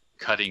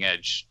cutting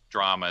edge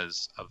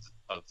dramas of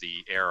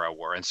the era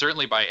were. And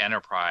certainly by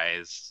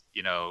Enterprise,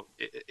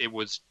 it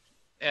was,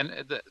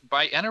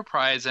 by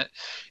Enterprise,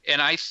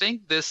 and I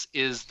think this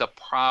is the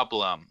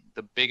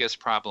biggest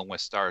problem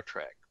with Star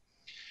Trek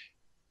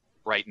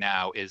right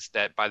now, is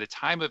that by the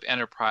time of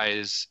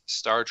Enterprise,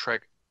 Star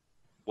Trek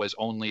was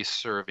only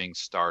serving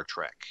Star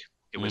Trek.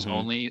 It was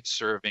only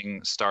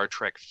serving Star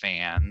Trek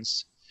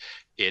fans.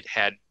 It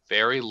had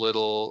very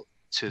little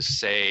to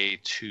say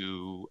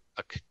to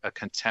a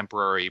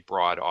contemporary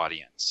broad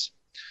audience.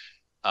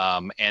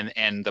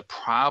 And the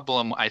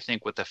problem, I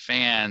think, with the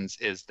fans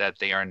is that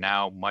they are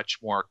now much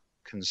more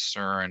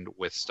concerned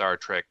with Star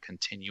Trek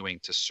continuing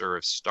to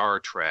serve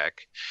Star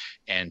Trek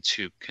and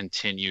to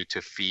continue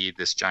to feed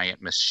this giant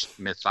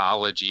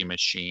mythology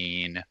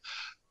machine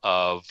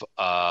of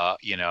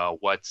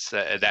what's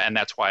that, and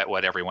that's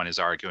what everyone is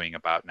arguing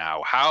about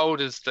now. How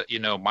does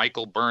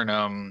Michael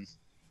Burnham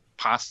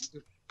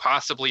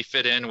possibly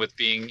fit in with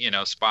being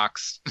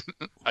Spock's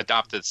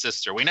adopted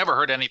sister? We never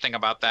heard anything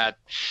about that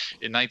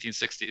in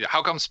 1960.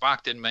 How come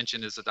Spock didn't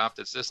mention his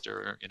adopted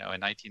sister in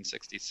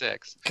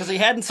 1966? Because he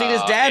hadn't seen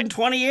his dad in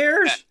 20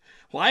 years.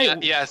 Why?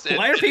 Yes.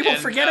 Why are people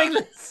forgetting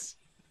this?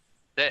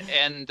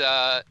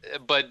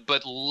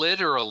 But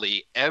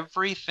literally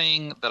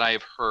everything that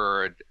I've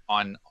heard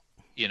on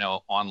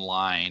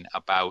online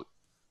about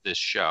this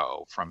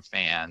show from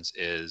fans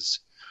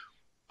is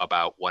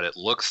about what it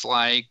looks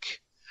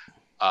like,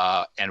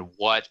 and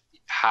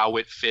how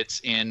it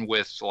fits in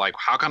with, like,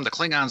 how come the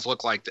Klingons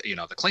look like the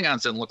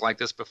Klingons didn't look like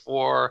this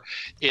before.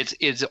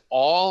 It's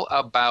all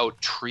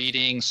about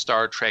treating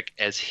Star Trek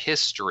as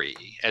history,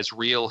 as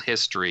real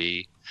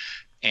history.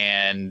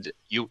 And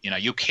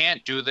you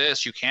can't do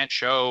this. You can't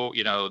show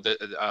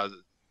the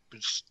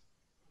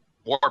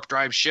warp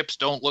drive ships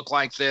don't look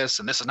like this,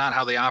 and this is not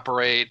how they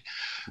operate.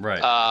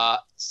 Right.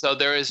 So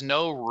there is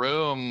no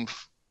room.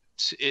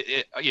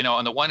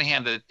 On the one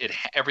hand, that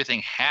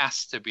everything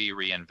has to be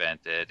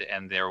reinvented,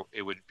 and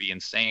it would be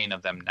insane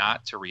of them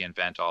not to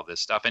reinvent all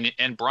this stuff.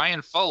 And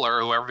Brian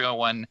Fuller, who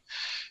everyone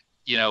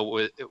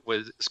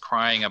was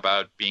crying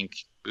about being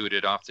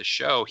booted off the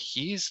show,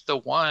 he's the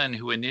one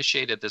who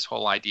initiated this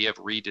whole idea of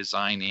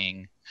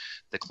redesigning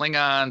the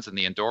Klingons and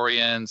the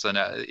Andorians, and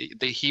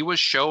he was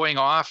showing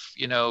off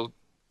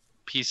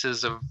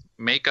pieces of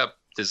makeup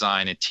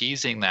design and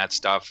teasing that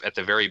stuff at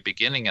the very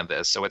beginning of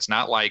this. So it's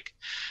not like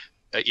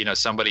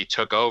somebody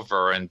took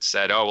over and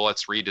said, oh, well,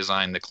 let's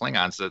redesign the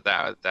Klingons.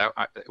 That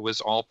it was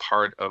all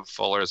part of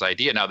Fuller's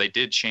idea. Now, they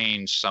did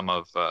change some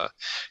of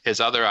his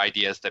other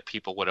ideas that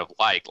people would have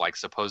liked. Like,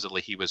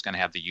 supposedly he was going to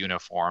have the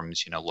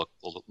uniforms, look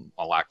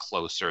a lot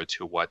closer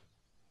to what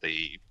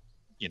the,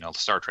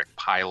 Star Trek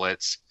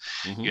pilots'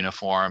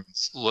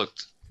 uniforms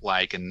looked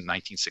like in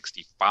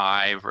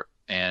 1965.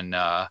 And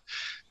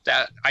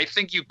that, I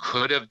think you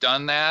could have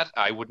done that.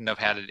 I wouldn't have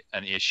had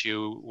an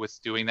issue with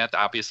doing that.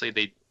 Obviously,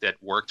 that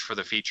worked for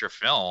the feature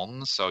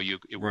film, so you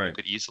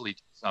could easily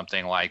do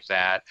something like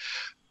that.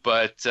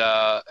 But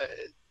I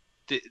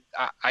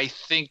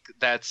think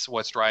that's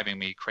what's driving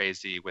me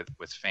crazy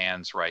with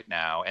fans right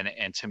now.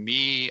 And to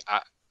me,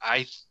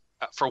 I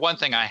for one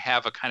thing, I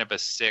have a kind of a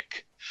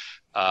sick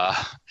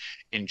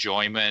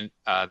enjoyment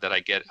that I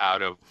get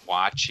out of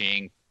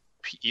watching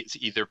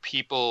either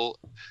people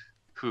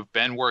who've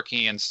been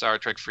working in Star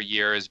Trek for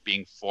years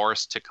being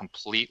forced to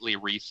completely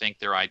rethink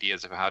their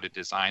ideas of how to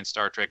design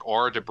Star Trek,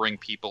 or to bring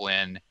people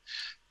in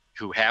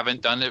who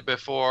haven't done it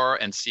before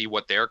and see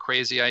what their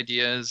crazy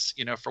ideas,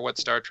 for what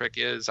Star Trek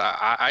is.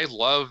 I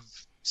love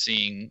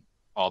seeing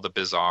all the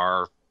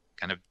bizarre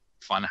kind of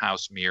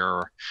funhouse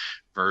mirror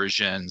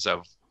versions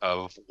of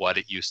what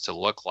it used to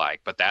look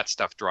like. But that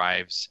stuff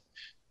drives,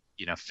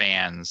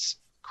 fans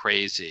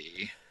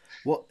crazy.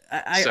 Well,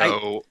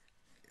 I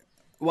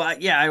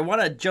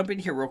want to jump in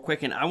here real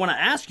quick, and I want to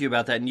ask you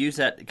about that and use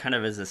that kind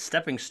of as a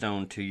stepping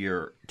stone to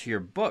your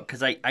book,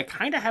 because I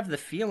kind of have the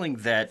feeling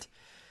that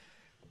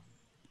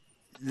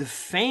the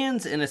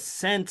fans, in a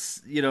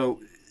sense,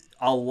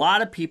 a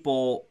lot of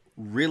people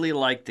really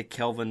liked the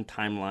Kelvin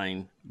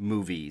timeline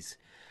movies,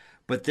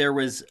 but there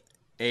was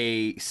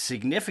a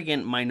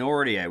significant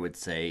minority, I would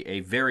say, a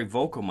very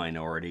vocal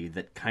minority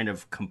that kind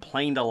of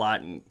complained a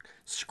lot and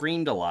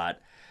screamed a lot.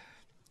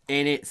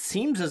 And it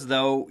seems as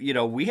though,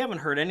 we haven't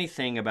heard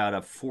anything about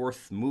a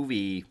fourth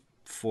movie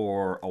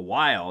for a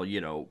while.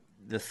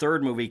 The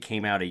third movie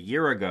came out a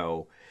year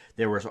ago.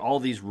 There was all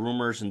these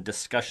rumors and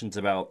discussions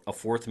about a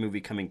fourth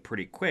movie coming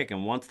pretty quick.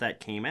 And once that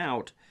came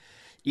out,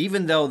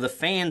 even though the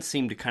fans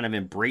seemed to kind of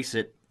embrace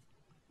it,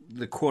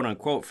 the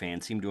quote-unquote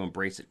fans seemed to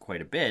embrace it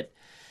quite a bit,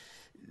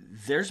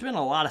 there's been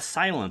a lot of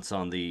silence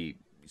on the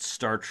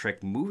Star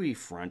Trek movie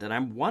front. And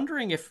I'm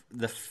wondering if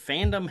the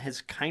fandom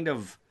has kind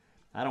of,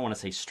 I don't want to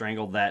say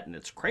strangled that in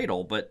its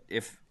cradle, but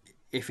if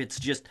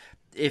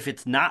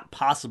it's not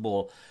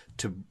possible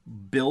to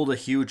build a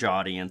huge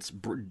audience,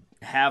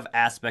 have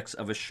aspects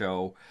of a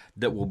show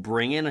that will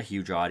bring in a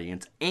huge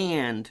audience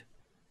and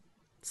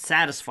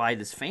satisfy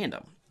this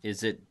fandom,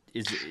 is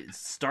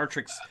Star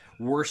Trek's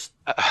worst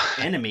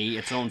enemy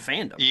its own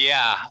fandom?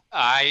 Yeah,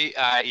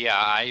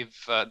 I've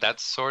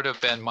that's sort of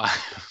been my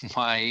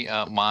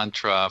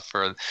mantra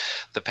for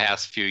the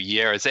past few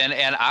years, and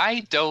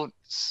I don't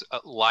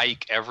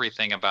like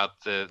everything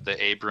about the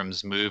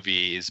Abrams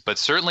movies, but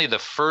certainly the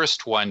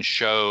first one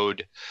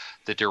showed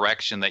the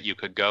direction that you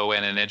could go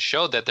in, and it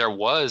showed that there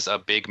was a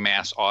big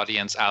mass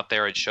audience out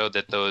there. It showed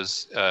that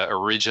those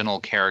original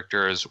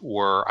characters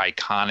were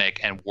iconic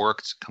and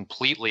worked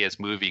completely as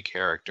movie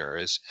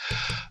characters.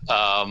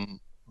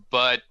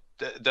 But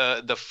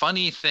the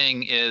funny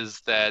thing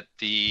is that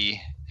the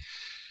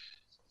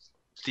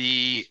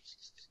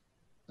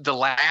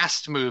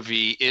last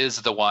movie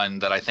is the one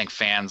that I think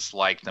fans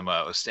like the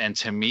most. And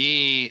to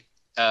me,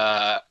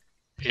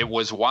 it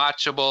was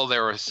watchable.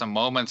 There were some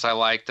moments I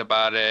liked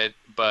about it,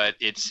 but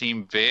it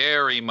seemed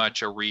very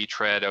much a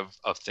retread of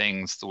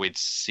things that we'd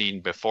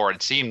seen before.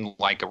 It seemed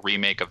like a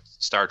remake of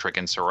Star Trek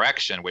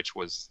Insurrection, which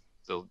was,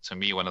 to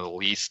me, one of the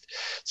least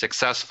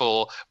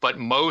successful, but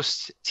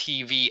most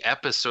TV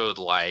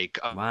episode-like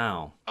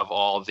of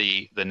all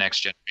the Next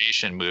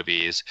Generation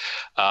movies.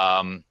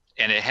 And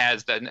it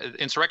has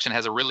Insurrection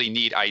has a really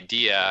neat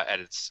idea at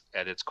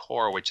its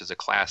core, which is a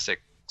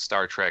classic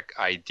Star Trek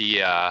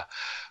idea.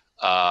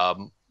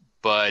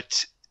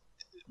 But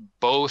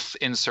both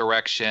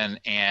Insurrection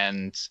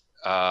and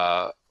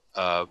Star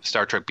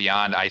Trek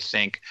Beyond, I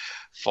think,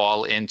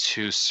 fall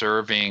into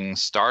serving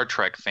Star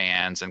Trek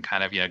fans and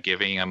kind of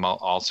giving them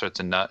all sorts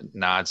of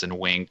nods and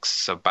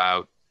winks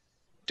about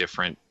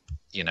different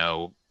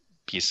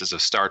pieces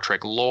of Star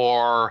Trek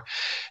lore,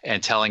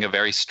 and telling a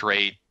very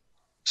straight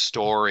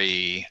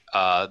story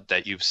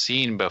that you've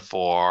seen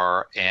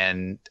before.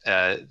 And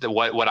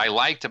what I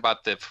liked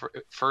about the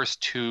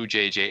first two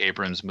J.J.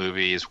 Abrams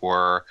movies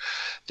were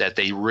that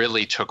they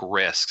really took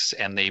risks,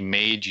 and they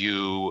made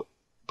you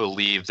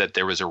believe that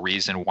there was a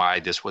reason why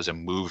this was a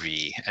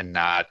movie and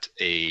not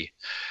a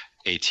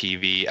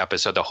TV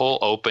episode. The whole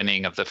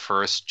opening of the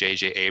first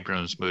J.J.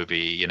 Abrams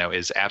movie,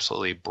 is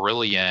absolutely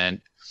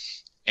brilliant.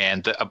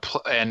 And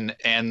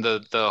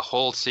the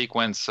whole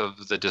sequence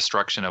of the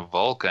destruction of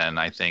Vulcan,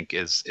 I think,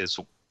 is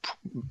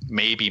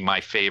maybe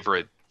my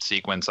favorite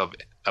sequence of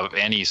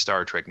any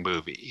Star Trek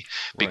movie,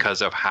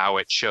 because of how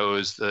it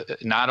shows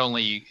not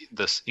only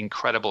this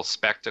incredible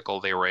spectacle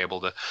they were able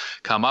to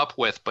come up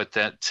with, but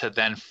to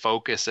then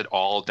focus it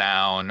all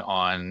down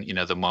on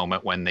the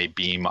moment when they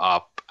beam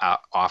up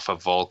off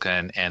of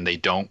Vulcan and they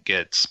don't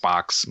get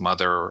Spock's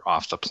mother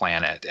off the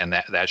planet, and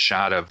that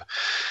shot of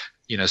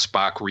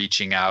Spock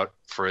reaching out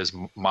for his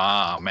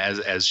mom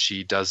as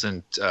she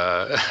doesn't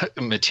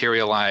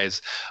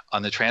materialize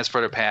on the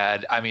transporter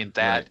pad. I mean,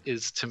 that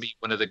is, to me,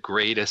 one of the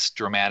greatest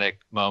dramatic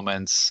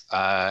moments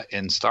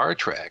in Star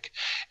Trek.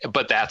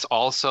 But that's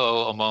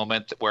also a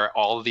moment where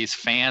all of these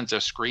fans are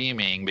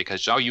screaming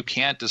because, you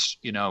can't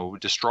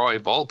destroy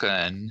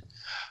Vulcan.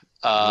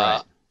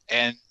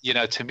 And,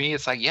 to me,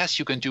 it's like, yes,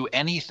 you can do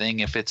anything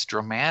if it's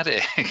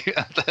dramatic.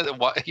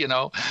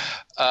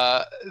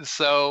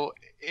 So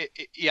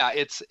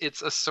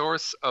it's a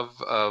source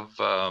of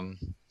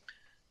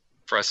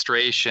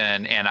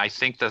frustration, and I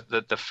think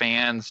that the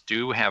fans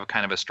do have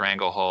kind of a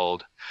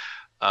stranglehold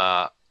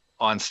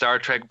on Star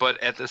Trek. But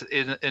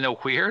in a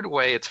weird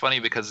way, it's funny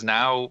because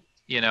now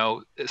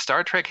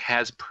Star Trek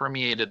has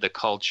permeated the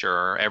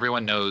culture.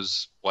 Everyone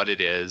knows what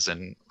it is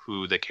and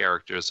who the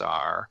characters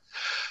are.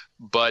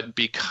 But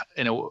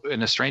in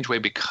a strange way,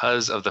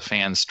 because of the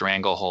fans'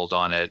 stranglehold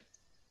on it,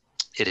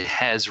 it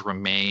has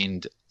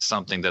remained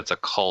something that's a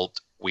cult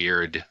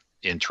weird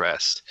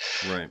interest.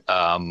 Right.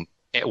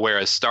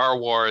 Whereas Star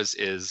Wars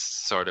is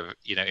sort of,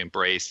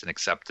 embraced and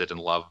accepted and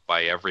loved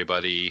by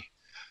everybody.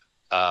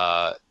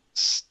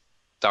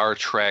 Star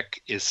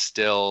Trek is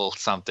still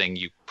something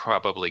you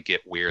probably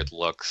get weird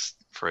looks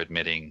for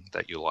admitting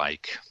that you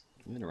like.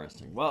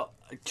 Interesting. Well,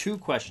 two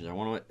questions. I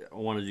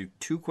want to do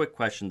two quick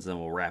questions, then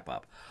we'll wrap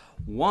up.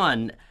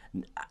 One,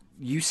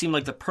 you seem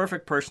like the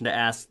perfect person to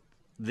ask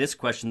this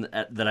question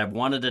that I've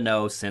wanted to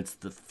know since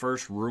the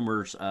first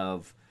rumors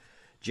of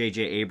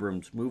J.J.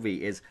 Abrams'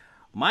 movie is,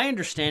 My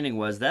understanding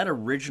was that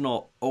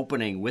original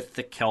opening with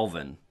the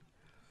Kelvin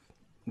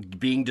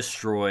being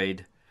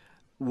destroyed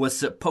was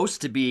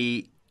supposed to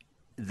be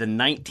the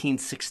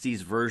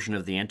 1960s version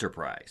of the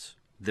Enterprise.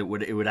 It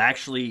would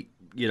actually,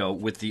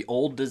 with the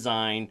old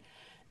design,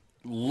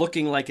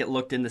 looking like it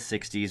looked in the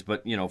 60s,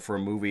 but, for a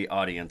movie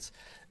audience.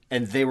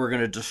 And they were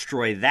going to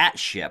destroy that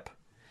ship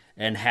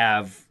and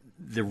have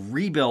the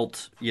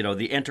rebuilt,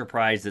 the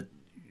Enterprise that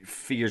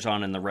figures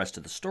on in the rest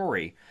of the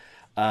story,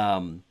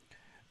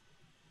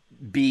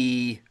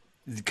 be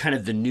kind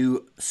of the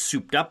new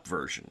souped up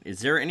version. Is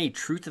there any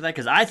truth to that?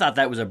 Because I thought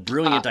that was a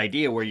brilliant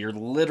idea where you're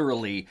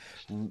literally,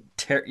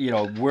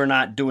 we're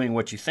not doing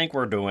what you think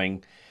we're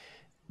doing.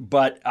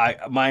 But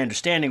my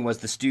understanding was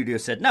the studio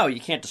said, no,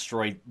 you can't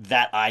destroy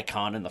that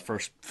icon in the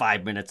first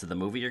 5 minutes of the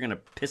movie. You're going to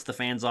piss the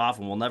fans off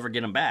and we'll never get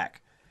them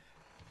back.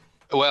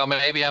 Well,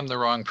 maybe I'm the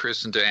wrong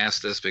person to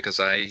ask this because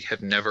I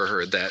have never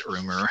heard that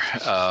rumor.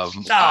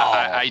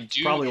 I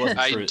do. Probably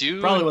wasn't true.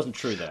 Probably wasn't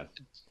true then.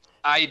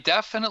 I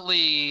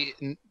definitely,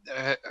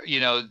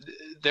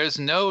 there's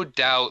no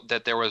doubt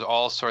that there was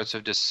all sorts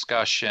of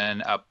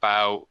discussion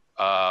about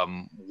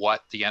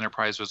what the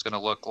Enterprise was going to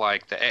look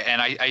like.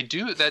 And I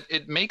do that.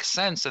 It makes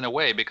sense in a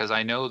way because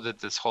I know that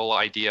this whole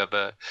idea of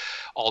a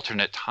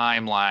alternate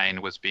timeline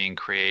was being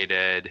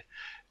created.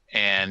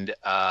 And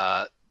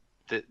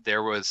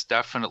there was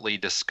definitely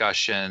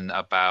discussion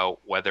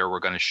about whether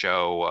we're going to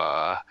show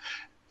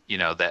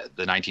that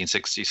the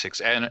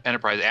 1966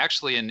 Enterprise.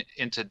 Actually, in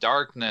Into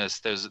Darkness,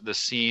 there's the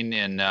scene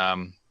in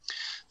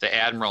the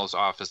Admiral's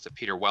office that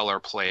Peter Weller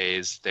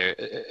plays.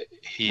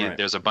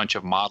 There's a bunch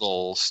of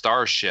model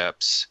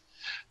starships,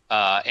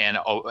 and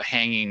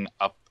hanging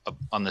up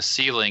on the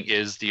ceiling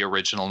is the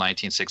original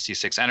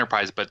 1966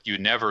 Enterprise, but you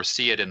never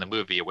see it in the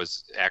movie. It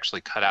was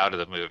actually cut out of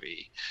the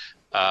movie.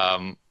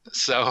 And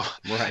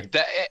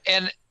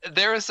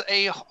there's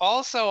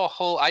also a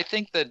whole. I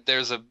think that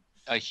there's a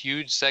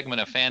huge segment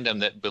of fandom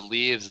that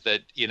believes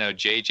that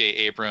J.J.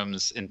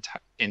 Abrams'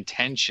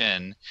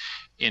 intention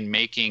in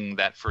making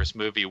that first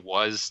movie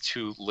was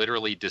to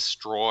literally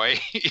destroy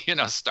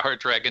Star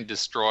Trek and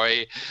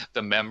destroy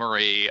the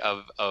memory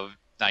of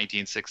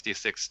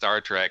 1966 Star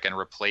Trek and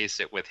replace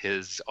it with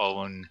his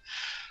own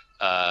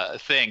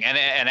thing.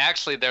 And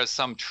actually there's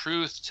some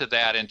truth to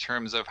that in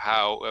terms of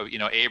how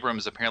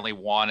Abrams apparently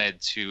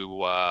wanted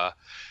to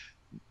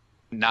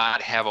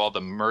not have all the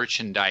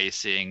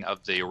merchandising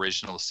of the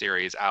original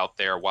series out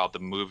there while the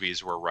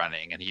movies were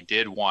running, and he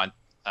did want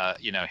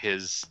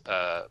his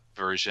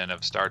version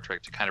of Star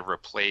Trek to kind of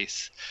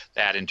replace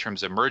that in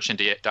terms of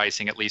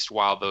merchandising, at least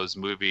while those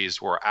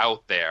movies were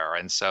out there.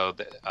 And so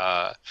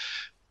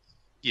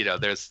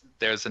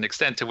there's an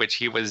extent to which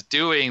he was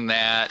doing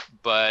that,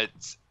 but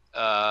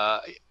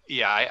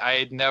I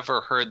had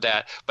never heard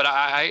that. But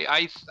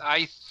I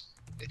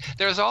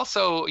there's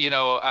also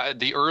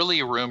the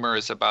early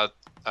rumors about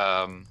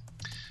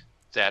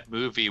that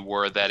movie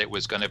were that it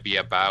was going to be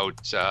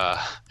about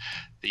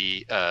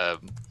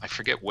I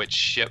forget which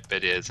ship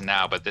it is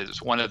now, but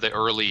there's one of the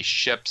early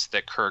ships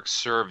that Kirk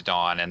served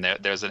on, and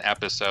there's an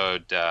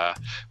episode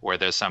where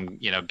there's some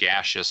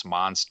gaseous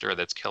monster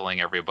that's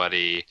killing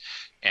everybody,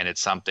 and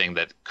it's something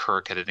that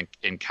Kirk had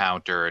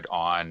encountered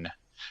on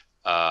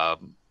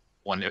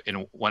one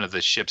of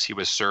the ships he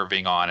was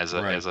serving on as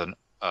a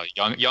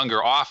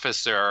younger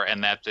officer,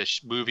 and that the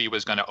movie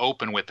was going to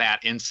open with that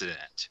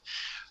incident.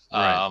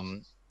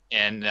 Right.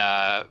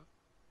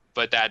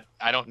 But that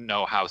I don't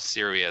know how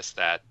serious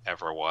that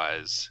ever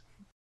was.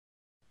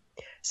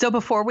 So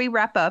before we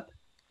wrap up,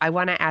 I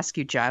want to ask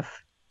you,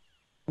 Jeff,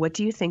 what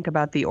do you think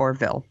about the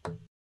Orville?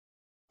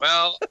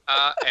 Well,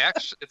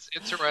 actually, it's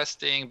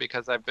interesting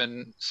because I've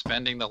been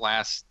spending the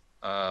last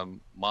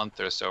month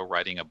or so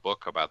writing a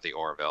book about the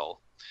Orville,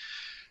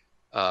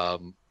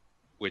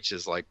 which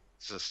is like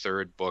the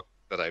third book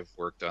that I've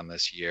worked on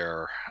this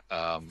year.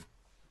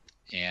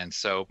 And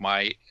so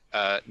my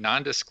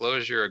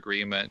non-disclosure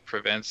agreement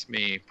prevents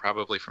me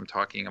probably from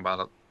talking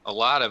about a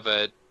lot of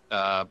it,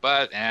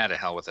 but to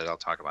hell with it, I'll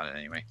talk about it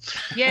anyway.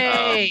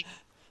 Yay!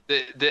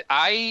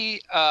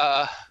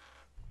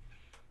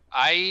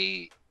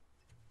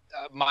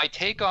 My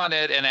take on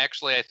it, and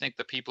actually I think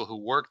the people who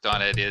worked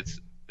on it, is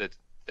that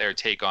their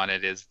take on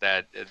it is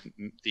that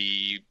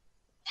the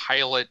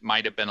pilot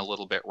might have been a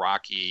little bit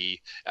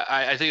rocky.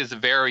 I think it's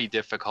very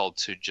difficult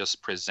to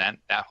just present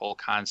that whole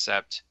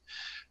concept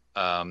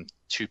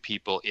to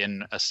people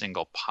in a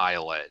single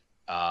pilot,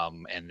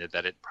 and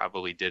that it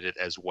probably did it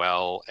as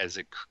well as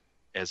it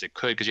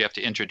could, because you have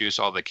to introduce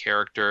all the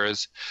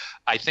characters.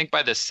 I think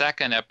by the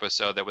second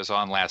episode that was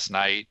on last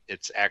night,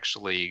 it's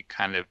actually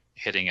kind of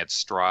hitting its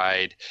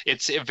stride.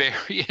 It's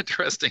very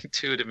interesting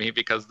too to me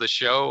because the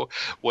show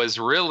was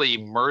really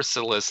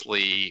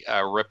mercilessly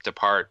ripped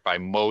apart by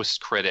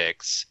most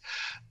critics.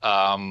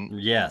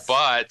 Yes.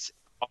 But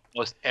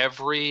almost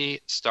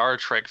every Star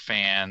Trek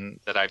fan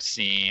that I've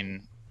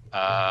seen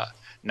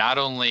not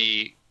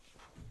only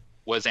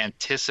was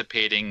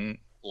anticipating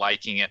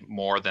liking it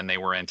more than they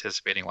were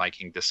anticipating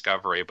liking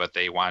Discovery, but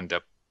they wound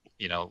up,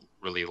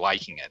 really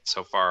liking it.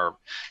 So far,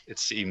 it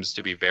seems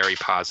to be very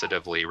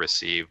positively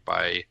received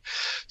by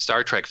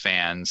Star Trek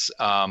fans.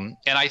 And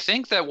I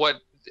think that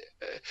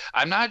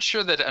I'm not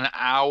sure that an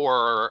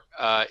hour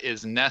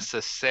is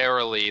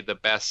necessarily the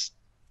best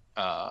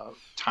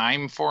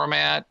time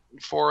format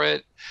for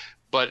it.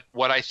 But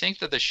what I think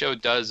that the show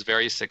does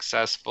very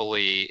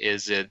successfully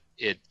is it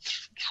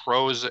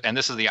throws, and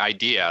this is the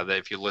idea, that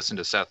if you listen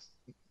to Seth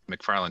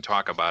MacFarlane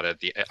talk about it,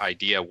 the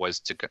idea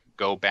was to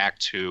go back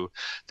to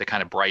the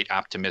kind of bright,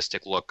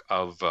 optimistic look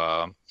of,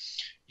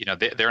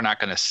 they're not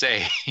going to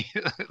say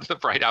the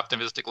bright,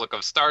 optimistic look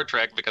of Star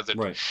Trek because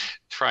they're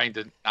trying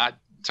to not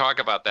talk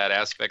about that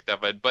aspect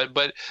of it,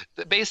 but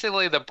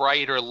basically the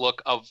brighter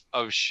look of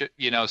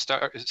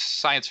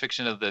science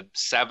fiction of the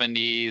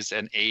 70s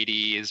and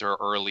 80s or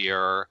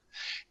earlier,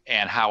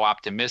 and how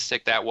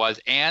optimistic that was,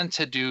 and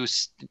to do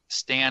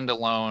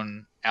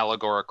standalone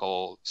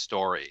allegorical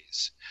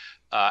stories.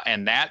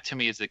 And that, to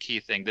me, is the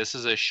key thing. This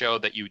is a show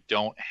that you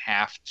don't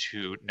have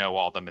to know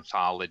all the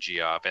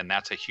mythology of, and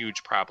that's a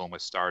huge problem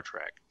with Star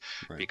Trek,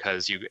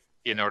 because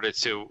in order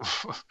to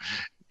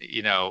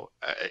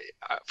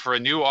for a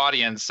new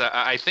audience,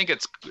 I think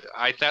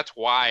that's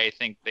why I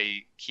think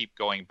they keep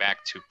going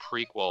back to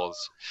prequels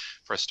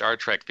for Star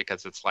Trek,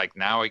 because it's like,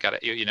 now we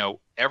got to,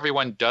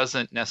 everyone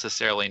doesn't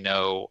necessarily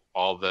know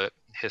all the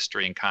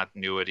history and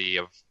continuity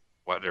of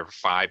whatever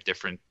 5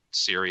 different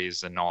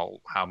series and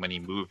how many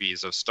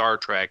movies of Star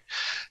Trek.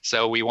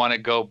 So we want to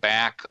go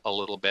back a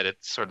little bit at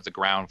sort of the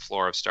ground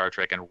floor of Star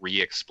Trek and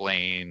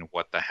re-explain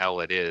what the hell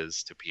it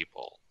is to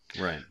people.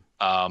 Right.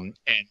 And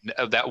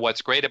that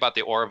what's great about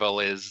the Orville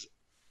is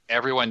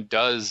everyone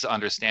does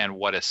understand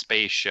what a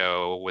space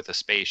show with a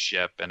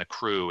spaceship and a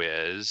crew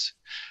is.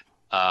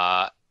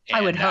 I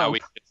would hope.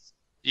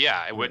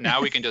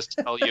 Now we can just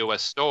tell you a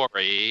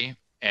story,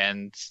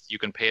 and you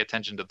can pay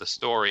attention to the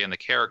story and the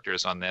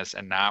characters on this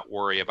and not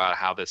worry about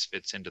how this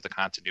fits into the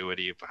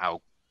continuity of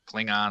how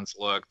Klingons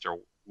looked or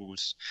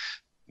who's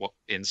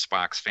in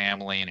Spock's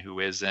family and who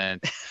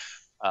isn't.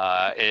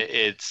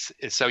 It's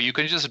so you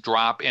can just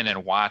drop in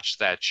and watch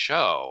that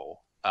show,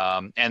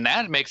 and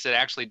that makes it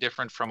actually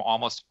different from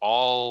almost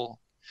all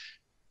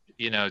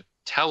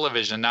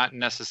television, not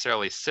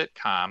necessarily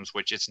sitcoms,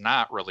 which it's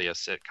not really a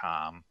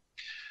sitcom,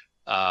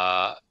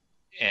 but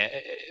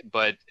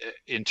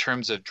in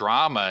terms of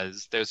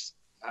dramas,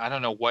 I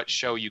don't know what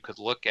show you could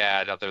look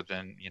at other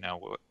than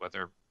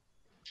whether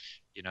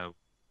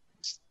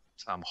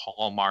some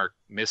Hallmark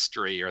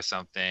mystery or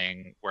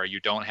something where you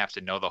don't have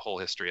to know the whole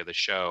history of the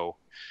show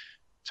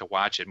to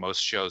watch it.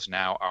 Most shows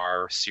now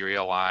are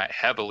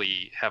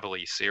heavily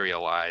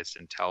serialized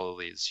and tell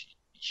these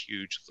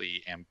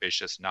hugely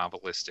ambitious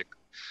novelistic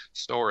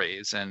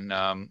stories. And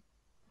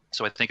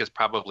so I think it's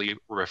probably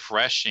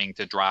refreshing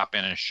to drop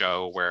in a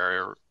show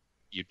where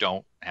you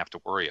don't have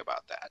to worry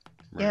about that.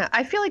 Yeah,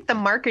 I feel like the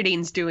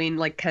marketing's doing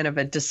like kind of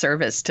a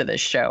disservice to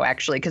this show,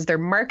 actually, because they're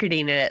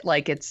marketing it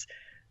like it's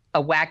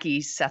a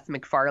wacky Seth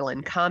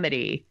MacFarlane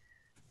comedy.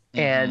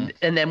 And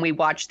then we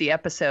watched the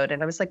episode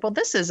and I was like, well,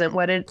 this isn't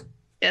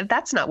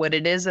that's not what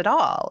it is at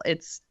all.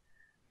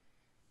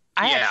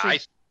 I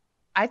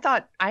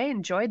thought I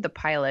enjoyed the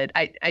pilot.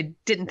 I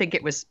didn't think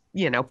it was,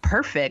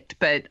 perfect,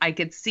 but I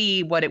could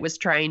see what it was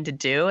trying to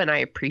do and I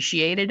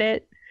appreciated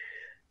it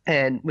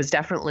and was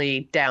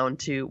definitely down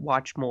to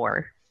watch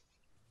more.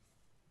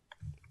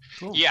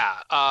 Cool.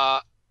 Yeah.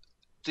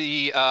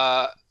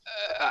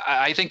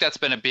 I think that's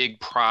been a big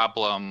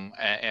problem,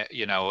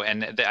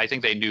 and I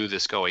think they knew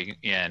this going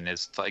in,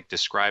 is like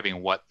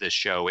describing what this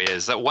show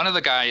is. One of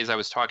the guys I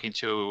was talking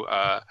to,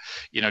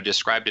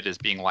 described it as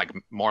being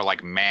more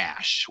like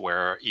MASH,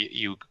 where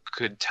you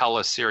could tell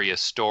a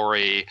serious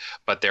story,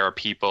 but there are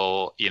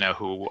people,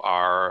 who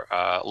are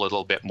a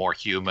little bit more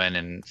human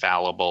and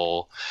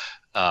fallible,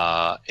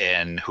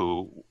 and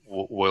who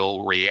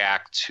will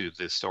react to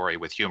the story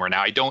with humor.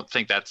 Now, I don't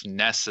think that's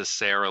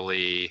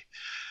necessarily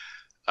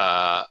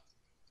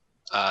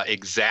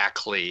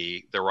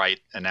exactly the right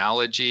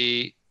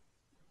analogy,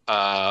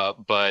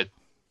 but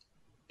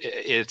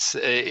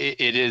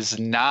it is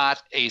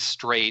not a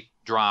straight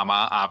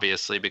drama,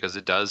 obviously, because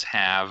it does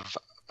have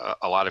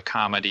a lot of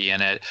comedy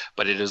in it,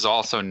 but it is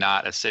also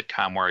not a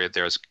sitcom where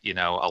there's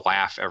a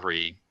laugh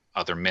every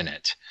other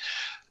minute.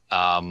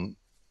 And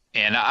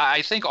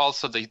I think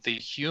also the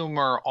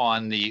humor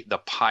on the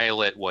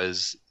pilot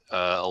was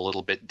a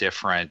little bit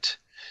different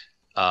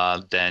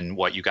than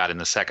what you got in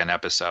the second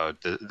episode.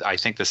 I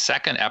think the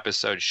second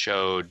episode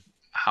showed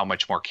how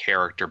much more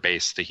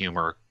character-based the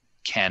humor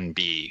can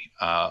be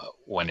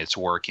when it's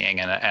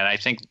working. And I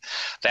think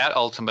that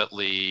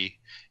ultimately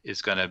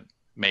is going to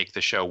make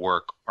the show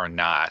work or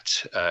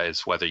not,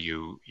 is whether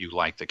you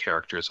like the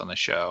characters on the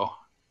show.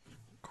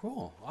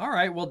 Cool. All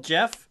right. Well,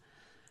 Jeff,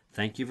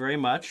 thank you very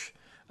much.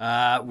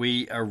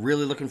 We are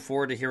really looking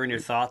forward to hearing your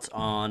thoughts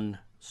on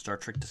Star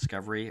Trek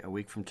Discovery a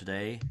week from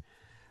today.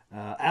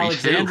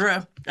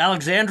 Alexandra,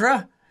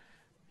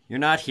 you're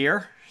not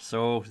here,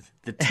 so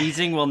the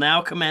teasing will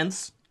now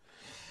commence.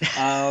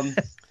 And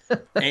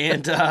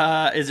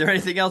is there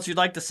anything else you'd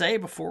like to say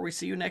before we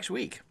see you next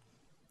week?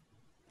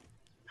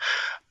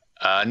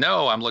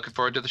 No, I'm looking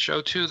forward to the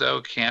show too,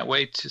 though. Can't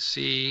wait to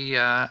see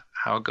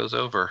how it goes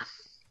over.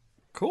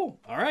 Cool.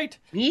 All right.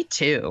 Me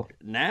too.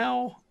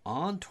 Now,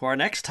 on to our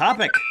next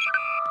topic.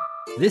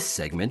 This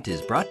segment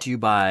is brought to you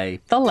by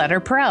The letter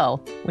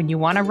Prel. When you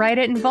want to write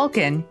it in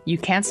Vulcan, you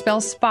can't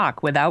spell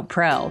Spock without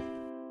Prel.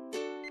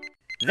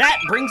 That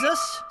brings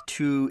us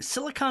to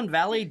Silicon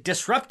Valley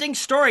disrupting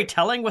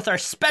storytelling with our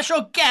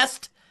special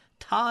guest,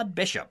 Todd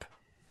Bishop.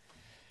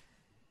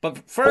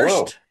 But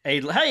first,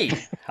 hey,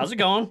 how's it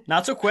going?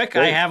 Not so quick.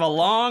 I have a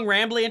long,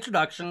 rambly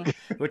introduction,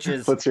 which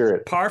is Let's hear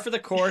it. par for the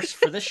course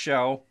for this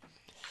show.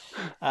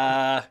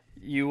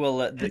 You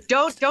will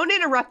Don't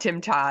interrupt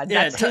him, Todd.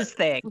 That's his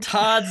thing.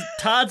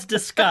 Todd's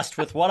disgust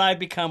with what I've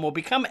become will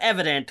become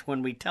evident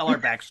when we tell our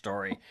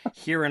backstory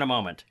here in a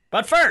moment.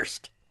 But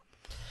first,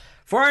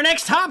 for our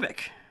next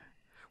topic,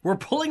 we're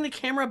pulling the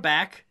camera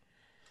back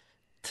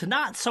to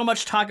not so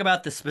much talk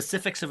about the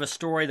specifics of a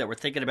story that we're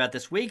thinking about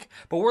this week,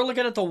 but we're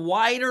looking at the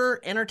wider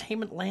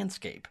entertainment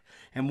landscape.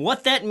 And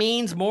what that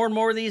means more and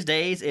more these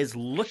days is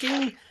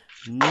looking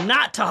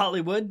not to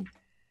Hollywood,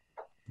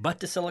 but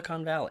to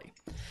Silicon Valley.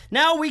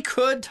 Now, we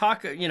could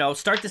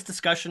start this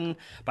discussion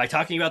by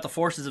talking about the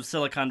forces of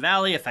Silicon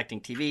Valley affecting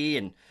TV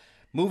and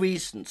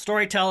movies and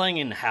storytelling,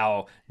 and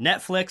how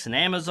Netflix and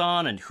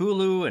Amazon and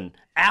Hulu and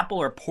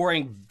Apple are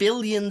pouring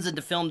billions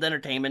into filmed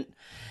entertainment,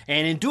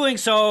 and in doing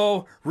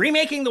so,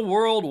 remaking the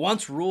world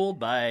once ruled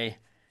by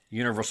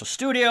Universal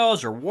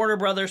Studios or Warner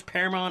Brothers,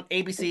 Paramount,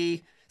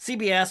 ABC,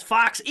 CBS,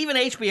 Fox, even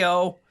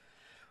HBO.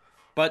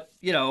 But,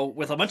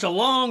 with a bunch of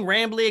long,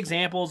 rambly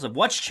examples of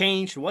what's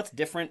changed and what's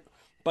different.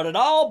 But it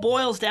all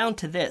boils down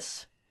to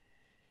this.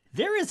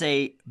 There is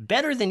a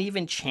better than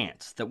even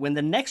chance that when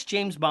the next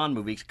James Bond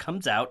movie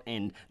comes out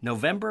in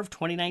November of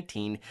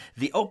 2019,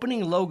 the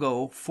opening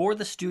logo for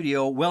the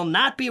studio will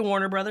not be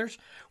Warner Brothers,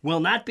 will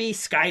not be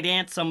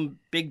Skydance, some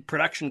big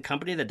production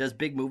company that does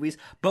big movies,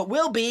 but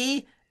will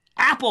be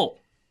Apple.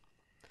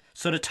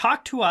 So to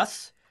talk to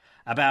us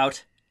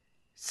about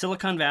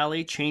Silicon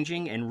Valley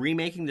changing and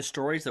remaking the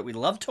stories that we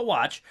love to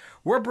watch,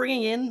 we're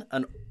bringing in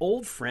an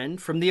old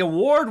friend from the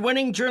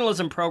award-winning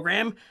journalism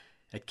program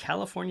at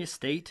California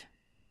State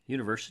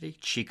University,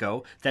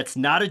 Chico. That's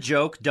not a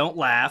joke. Don't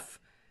laugh.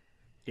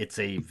 It's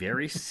a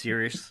very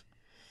serious...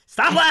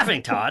 Stop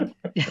laughing, Todd.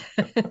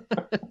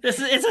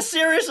 It's a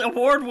serious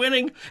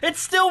award-winning... It's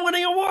still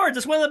winning awards.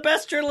 It's one of the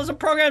best journalism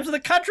programs in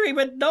the country,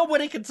 but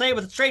nobody can say it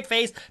with a straight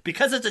face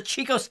because it's a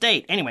Chico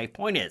State. Anyway,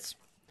 point is,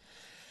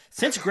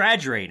 since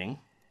graduating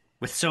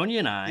with Sonia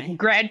and I...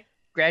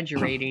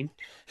 Graduating.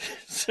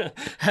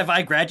 Have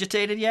I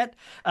graduated yet?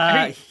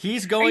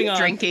 He's going on...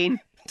 Drinking.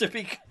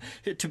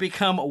 To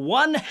become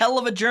one hell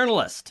of a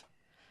journalist.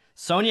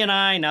 Sonia and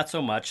I, not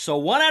so much. So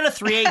 1 out of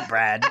 3 ain't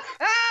Brad.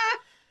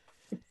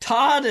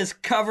 Todd has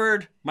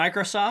covered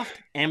Microsoft,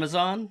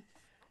 Amazon,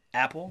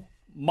 Apple,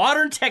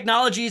 modern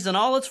technologies in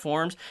all its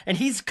forms, and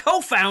he's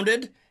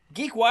co-founded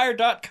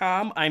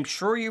GeekWire.com. I'm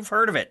sure you've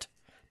heard of it.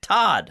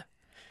 Todd,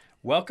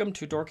 welcome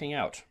to Dorking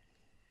Out.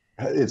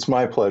 It's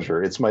my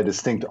pleasure. It's my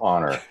distinct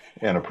honor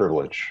and a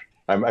privilege.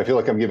 I feel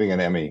like I'm giving an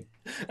Emmy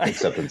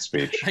acceptance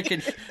speech. I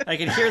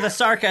can hear the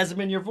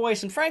sarcasm in your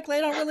voice, and frankly,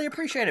 I don't really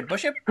appreciate it,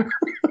 Bishop.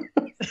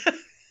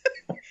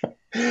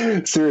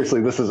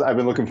 Seriously, I've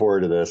been looking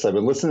forward to this. I've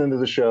been listening to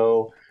the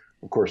show.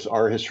 Of course,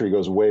 our history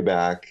goes way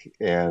back,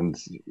 and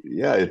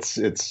yeah,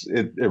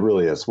 it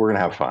really is. We're gonna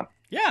have fun.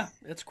 Yeah,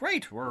 it's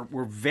great.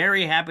 We're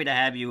very happy to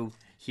have you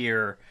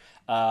here,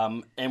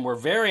 and we're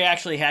very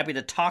actually happy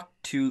to talk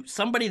to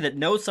somebody that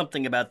knows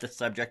something about this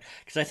subject,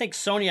 because I think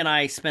Sonia and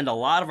I spend a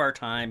lot of our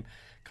time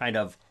kind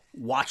of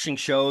watching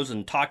shows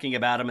and talking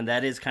about them, and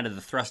that is kind of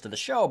the thrust of the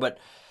show. But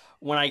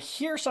when I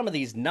hear some of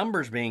these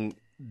numbers being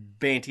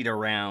bantied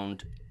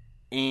around,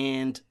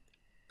 and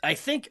I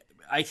think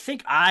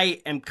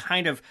I am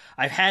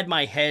I've had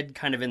my head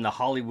kind of in the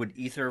Hollywood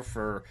ether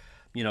for,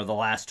 the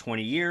last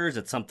 20 years.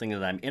 It's something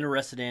that I'm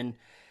interested in.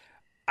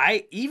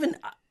 Even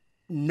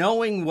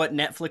knowing what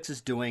Netflix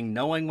is doing,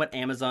 knowing what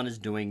Amazon is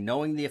doing,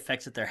 knowing the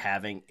effects that they're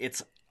having,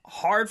 it's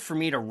hard for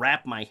me to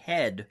wrap my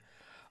head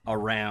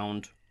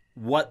around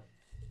what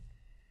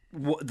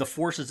the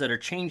forces that are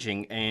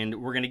changing.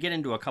 And we're going to get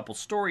into a couple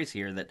stories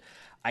here that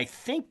I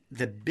think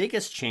the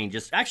biggest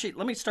changes... Actually,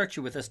 let me start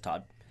you with this,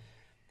 Todd.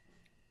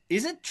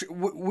 Is it?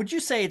 Would you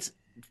say it's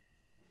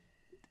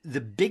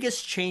the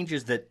biggest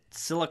changes that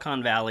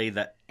Silicon Valley,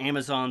 that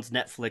Amazon's,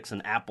 Netflix,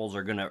 and Apple's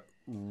are going to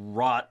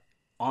wrought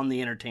on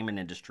the entertainment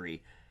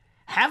industry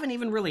haven't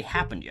even really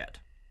happened yet?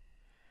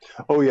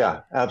 Oh,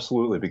 yeah,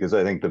 absolutely. Because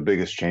I think the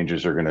biggest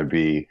changes are going to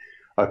be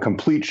a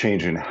complete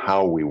change in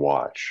how we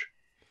watch.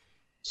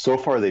 So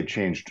far, they've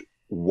changed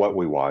what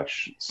we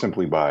watch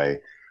simply by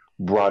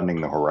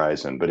broadening the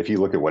horizon. But if you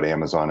look at what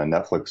Amazon and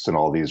Netflix and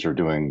all these are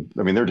doing,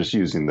 I mean, they're just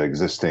using the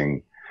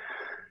existing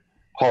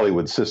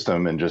Hollywood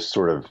system and just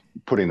sort of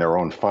putting their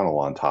own funnel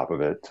on top of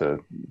it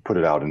to put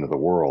it out into the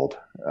world.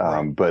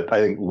 Right. But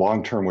I think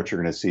long-term, what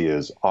you're going to see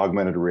is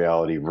augmented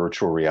reality,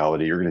 virtual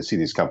reality. You're going to see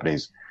these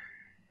companies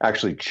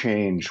actually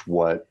change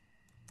what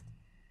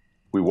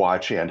we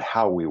watch and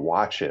how we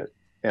watch it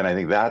And I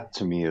think that,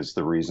 to me, is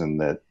the reason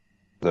that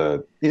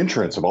the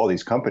entrance of all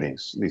these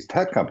companies, these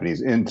tech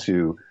companies,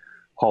 into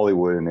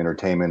Hollywood and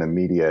entertainment and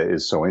media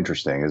is so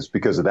interesting, is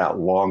because of that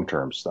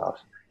long-term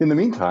stuff. In the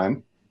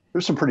meantime,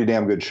 there's some pretty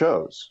damn good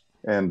shows,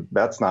 and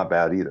that's not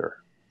bad either.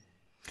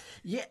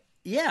 Yeah.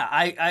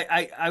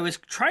 I was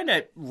trying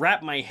to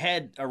wrap my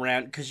head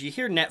around, because you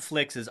hear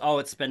Netflix is,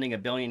 it's spending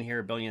 $1 billion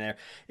here, $1 billion there.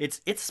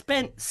 It's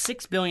spent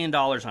 $6 billion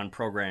on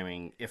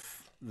programming,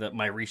 if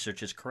my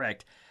research is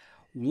correct.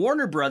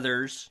 Warner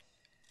Brothers,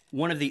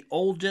 one of the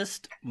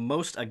oldest,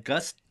 most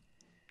august,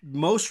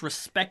 most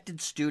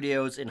respected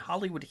studios in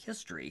Hollywood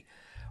history,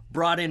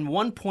 brought in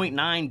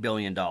 $1.9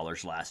 billion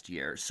last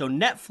year. So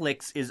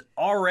Netflix is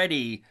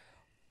already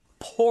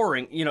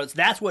pouring,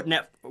 that's what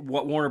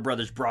Warner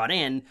Brothers brought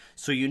in.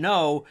 So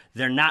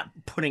they're not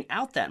putting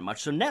out that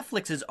much. So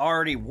Netflix is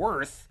already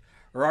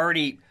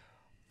already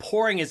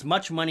pouring as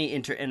much money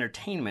into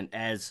entertainment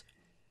as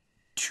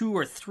 2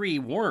 or 3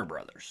 Warner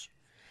Brothers.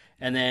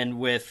 And then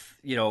with,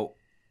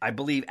 I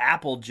believe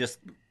Apple just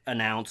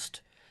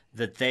announced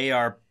that they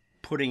are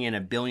putting in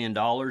 $1 billion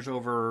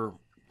over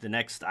the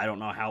next, I don't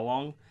know how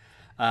long.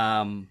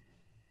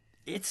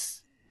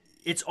 It's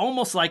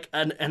almost like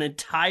an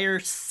entire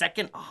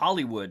second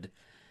Hollywood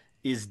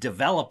is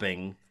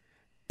developing,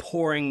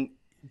 pouring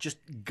just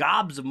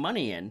gobs of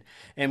money in.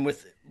 And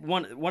with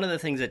one of the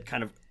things that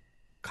kind of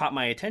caught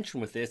my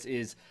attention with this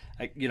is,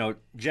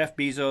 Jeff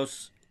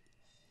Bezos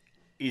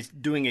is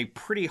doing a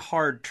pretty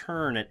hard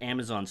turn at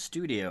Amazon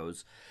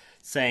Studios,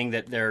 saying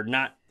that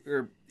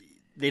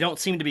they don't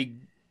seem to be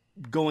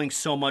going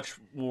so much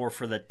more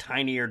for the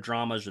tinier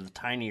dramas or the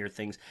tinier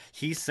things.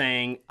 He's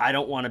saying, I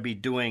don't want to be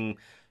doing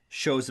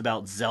shows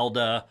about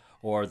Zelda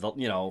or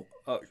a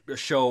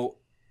show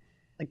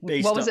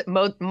based what was it,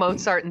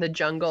 Mozart in the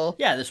Jungle?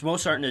 Yeah, this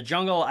Mozart in the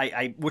Jungle,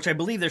 which I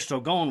believe they're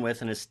still going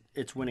with, and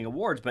it's winning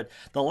awards. But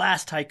The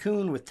Last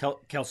Tycoon with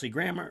Kelsey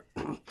Grammer,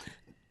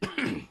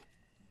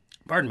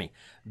 pardon me,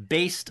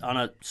 based on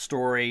a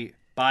story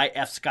by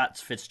F. Scott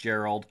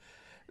Fitzgerald.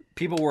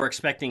 People were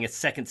expecting a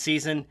second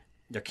season.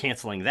 They're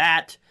canceling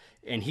that.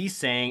 And he's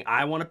saying,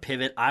 I want to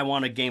pivot. I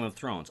want a Game of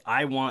Thrones.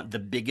 I want the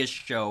biggest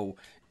show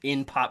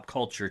in pop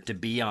culture to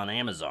be on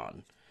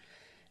Amazon.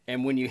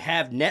 And when you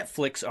have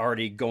Netflix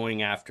already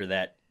going after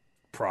that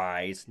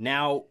prize,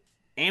 now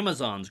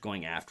Amazon's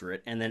going after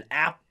it. And then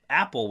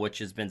Apple, which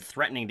has been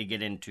threatening to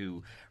get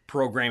into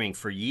programming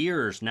for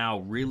years, now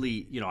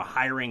really,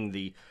 hiring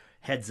the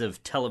heads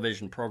of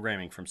television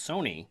programming from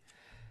Sony.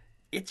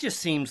 It just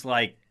seems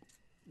like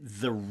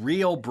the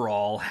real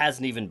brawl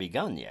hasn't even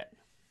begun yet.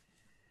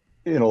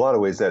 In a lot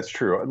of ways, that's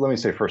true. Let me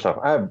say first off,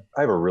 I have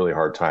a really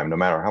hard time, no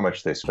matter how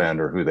much they spend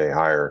or who they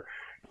hire,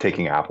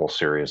 taking Apple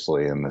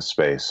seriously in this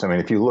space. I mean,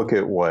 if you look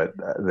at what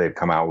they've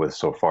come out with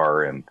so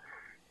far, and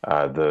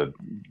the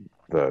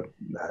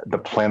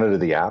Planet of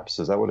the Apps,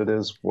 is that what it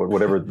is?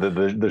 Whatever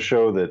the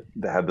show that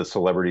had the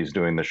celebrities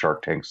doing the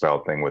Shark Tank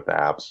style thing with the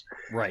apps,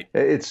 right?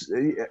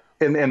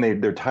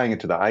 They're tying it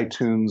to the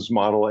iTunes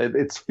model.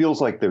 It feels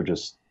like they're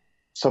just,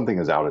 something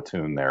is out of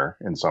tune there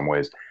in some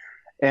ways.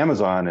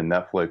 Amazon and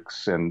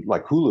Netflix and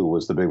like Hulu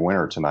was the big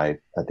winner tonight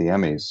at the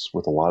Emmys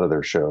with a lot of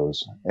their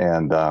shows.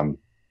 And the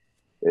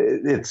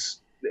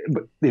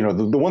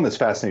one that's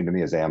fascinating to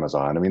me is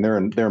Amazon. I mean, they're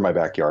in my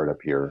backyard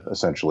up here,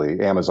 essentially.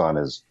 Amazon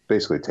has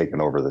basically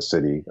taken over the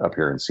city up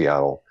here in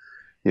Seattle.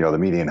 The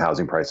median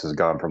housing price has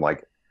gone from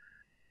like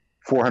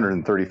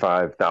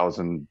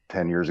 $435,000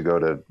 10 years ago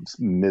to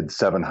mid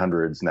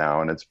 700s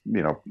now. And it's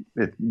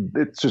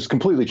just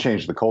completely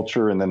changed the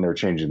culture, and then they're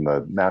changing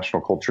the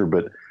national culture.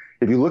 But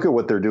if you look at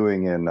what they're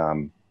doing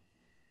in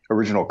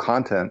original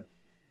content,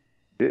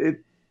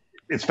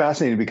 it's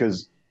fascinating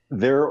because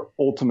their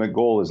ultimate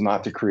goal is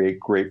not to create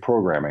great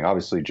programming.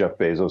 Obviously, Jeff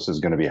Bezos is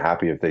going to be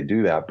happy if they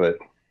do that. But,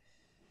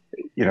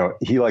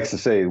 he likes to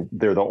say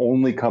they're the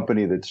only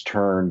company that's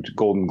turned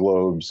Golden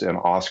Globes and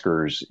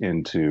Oscars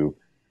into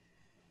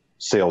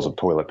sales of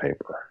toilet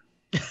paper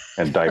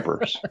and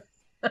diapers.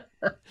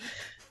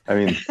 I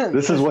mean,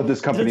 this is what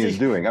this company is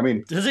doing. I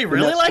mean, does he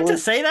really like to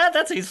say that?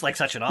 That seems like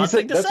such an odd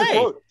thing to say. A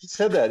quote. He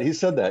said that.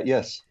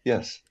 Yes,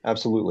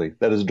 absolutely.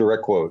 That is a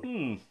direct quote.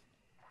 They're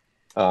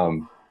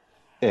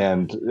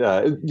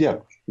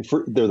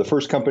the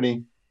first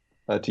company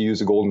to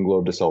use a Golden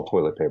Globe to sell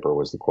toilet paper,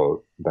 was the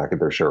quote back at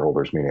their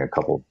shareholders meeting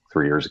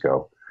 3 years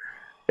ago.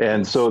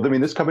 And so, I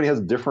mean, this company has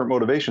different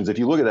motivations. If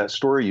you look at that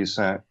story you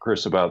sent,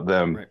 Chris, about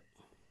them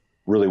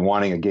really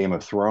wanting a Game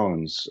of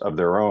Thrones of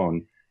their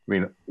own, I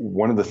mean,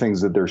 one of the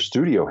things that their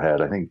studio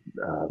head, I think,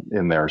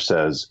 in there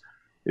says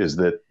is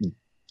that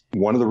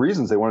one of the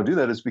reasons they want to do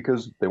that is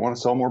because they want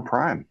to sell more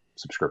Prime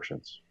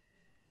subscriptions.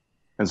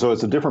 And so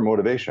it's a different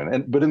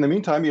motivation. But in the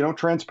meantime,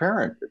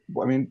 Transparent.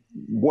 I mean,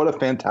 what a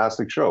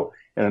fantastic show,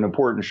 and an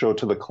important show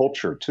to the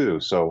culture too.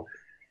 So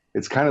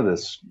it's kind of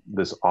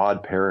this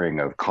odd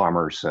pairing of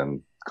commerce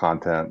and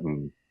content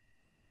and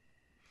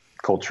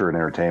culture and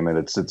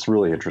entertainment. It's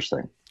really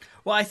interesting.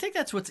 Well, I think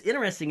that's what's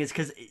interesting is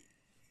because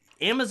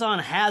Amazon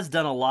has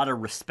done a lot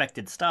of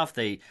respected stuff.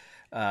 They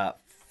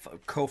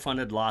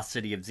co-funded Lost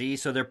City of Z.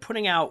 So they're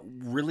putting out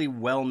really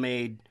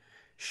well-made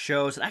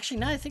shows. Actually,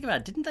 now that I think about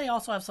it, didn't they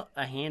also have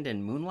a hand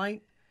in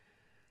Moonlight?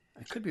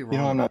 I could be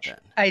wrong about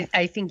that.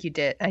 I think you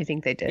did. I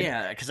think they did.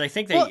 Yeah, because I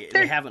think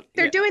they haven't.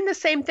 They're doing the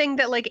same thing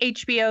that like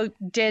HBO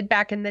did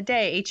back in the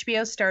day.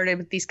 HBO started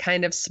with these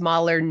kind of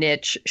smaller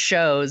niche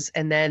shows,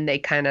 and then they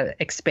kind of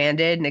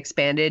expanded and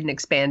expanded and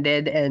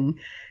expanded, and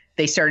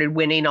they started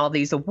winning all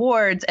these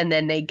awards, and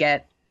then they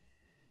get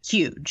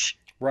huge.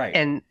 Right.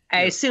 And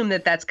I assume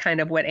that that's kind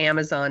of what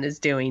Amazon is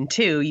doing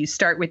too. You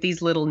start with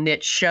these little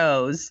niche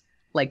shows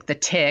like The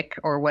Tick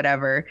or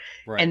whatever,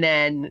 and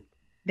then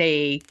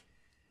they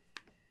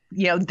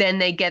then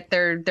they get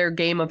their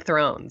Game of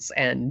Thrones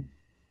and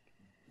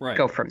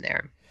go from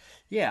there.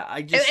 Yeah,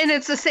 and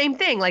it's the same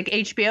thing. Like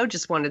HBO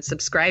just wanted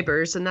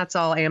subscribers, and that's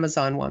all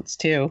Amazon wants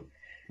too.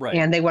 Right.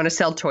 And they want to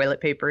sell toilet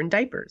paper and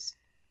diapers.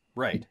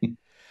 Right.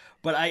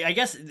 But I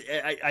guess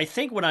I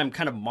think what I'm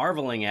kind of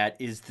marveling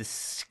at is the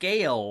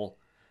scale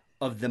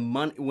of the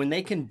money when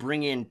they can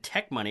bring in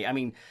tech money. I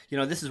mean,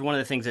 this is one of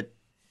the things that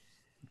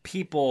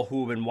people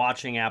who have been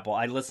watching Apple.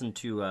 I listen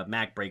to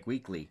Mac Break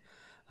Weekly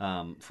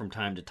from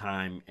time to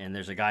time, and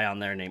there's a guy on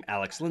there named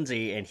Alex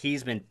Lindsay, and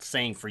he's been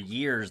saying for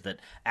years that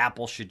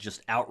Apple should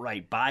just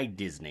outright buy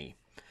Disney,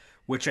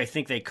 which I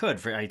think they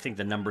could. I think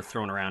the number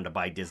thrown around to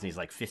buy Disney is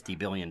like $50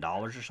 billion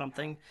or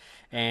something,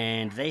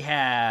 and they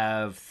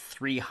have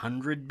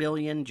 $300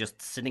 billion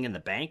just sitting in the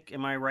bank.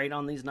 Am I right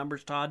on these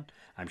numbers, Todd?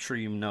 I'm sure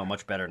you know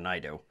much better than I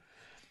do.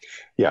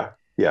 Yeah.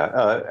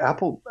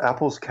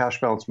 Apple's cash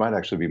balance might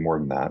actually be more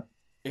than that.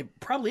 It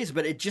probably is,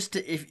 but it just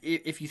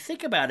if you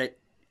think about it,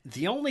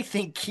 the only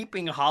thing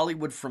keeping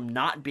Hollywood from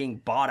not being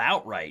bought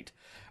outright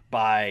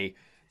by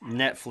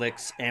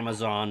Netflix,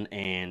 Amazon,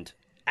 and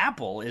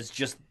Apple is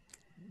just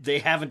they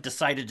haven't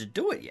decided to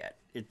do it yet.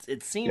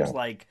 It seems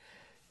like,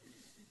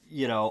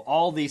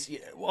 all these...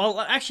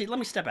 Well, actually, let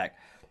me step back.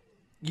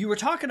 You were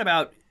talking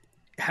about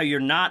how you're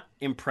not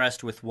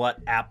impressed with what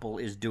Apple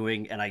is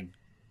doing, and I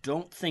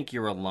don't think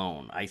you're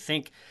alone. I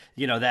think,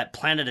 that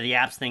Planet of the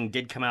Apps thing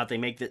did come out. They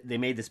made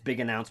this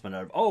big announcement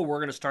of, we're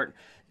going to start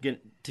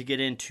to get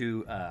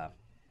into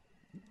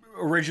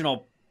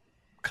original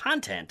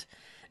content,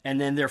 and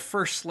then their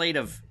first slate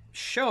of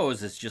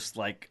shows is just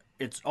like,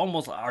 it's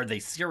almost, are they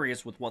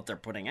serious with what they're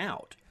putting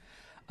out?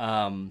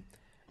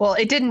 Well,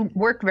 it didn't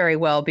work very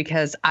well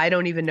because I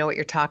don't even know what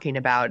you're talking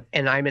about,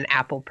 and I'm an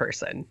Apple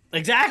person.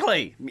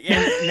 Exactly.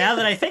 And now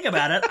that I think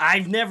about it,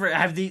 I've never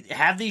have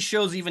these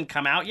shows even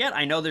come out yet.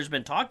 I know there's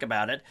been talk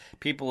about it.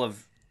 People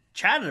have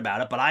chatted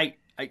about it,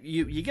 but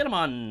you get them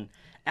on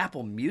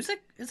Apple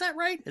Music. Is that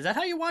right? Is that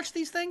how you watch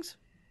these things?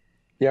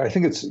 Yeah, I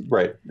think it's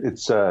right.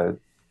 It's something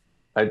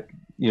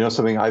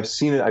I've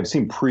seen it. I've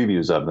seen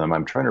previews of them.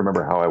 I'm trying to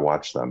remember how I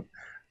watched them.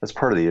 That's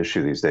part of the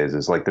issue these days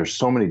is like there's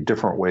so many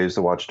different ways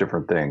to watch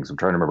different things. I'm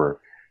trying to remember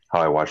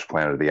how I watched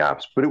Planet of the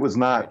Apps, but it was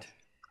not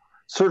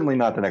certainly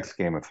not the next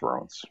Game of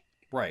Thrones.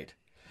 Right.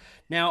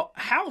 Now,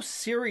 how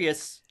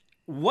serious?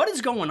 What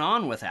is going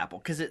on with Apple?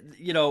 Because it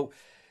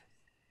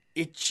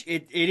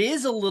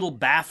is a little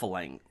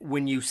baffling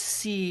when you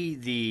see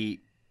the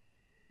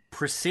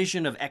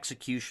precision of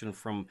execution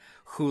from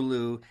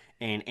Hulu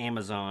and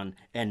Amazon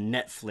and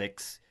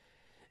Netflix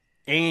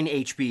and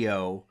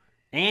HBO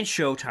and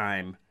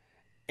Showtime.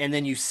 And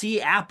then you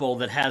see Apple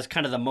that has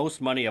kind of the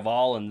most money of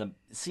all and it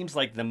seems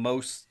like the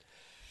most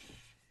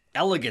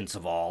elegance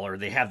of all, or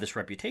they have this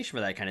reputation for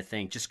that kind of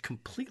thing, just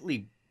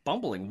completely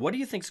bumbling. What do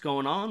you think's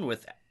going on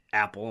with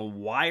Apple, and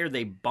why are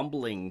they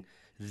bumbling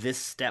this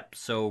step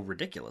so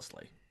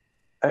ridiculously?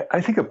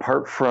 I think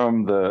apart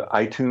from the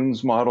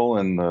iTunes model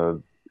and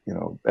the,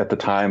 at the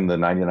time, the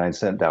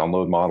 99-cent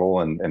download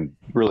model and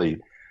really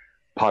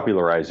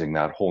popularizing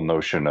that whole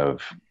notion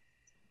of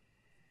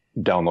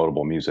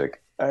downloadable music,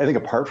 I think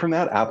apart from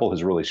that, Apple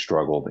has really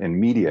struggled in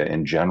media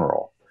in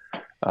general.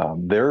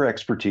 Their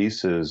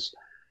expertise is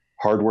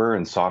hardware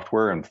and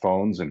software and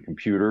phones and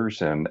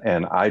computers, and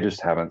I just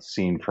haven't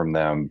seen from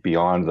them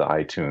beyond the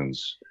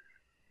iTunes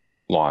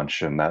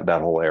launch and that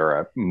whole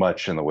era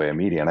much in the way of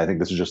media. And I think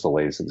this is just the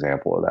latest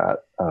example of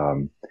that.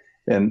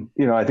 And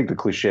I think the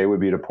cliche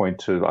would be to point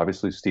to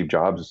obviously Steve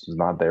Jobs is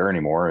not there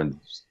anymore, and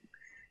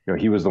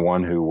he was the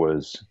one who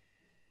was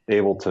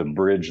able to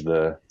bridge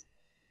the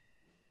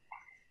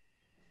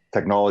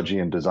technology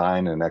and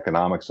design and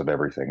economics of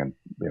everything and,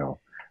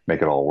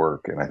 make it all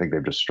work. And I think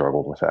they've just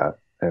struggled with that.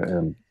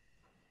 And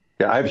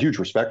yeah, I have huge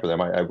respect for them.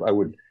 I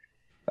would,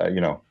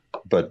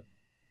 but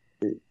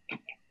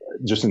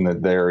just in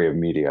the area of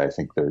media, I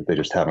think they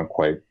just haven't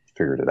quite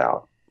figured it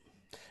out.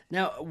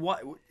 Now,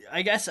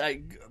 I guess I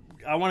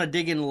want to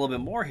dig in a little bit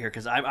more here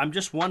because I'm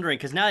just wondering,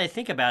 because now that I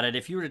think about it,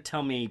 if you were to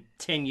tell me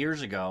 10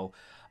 years ago,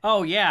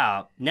 oh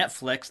yeah,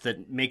 Netflix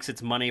that makes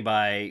its money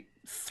by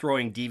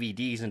throwing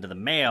DVDs into the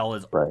mail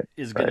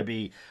is going to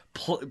be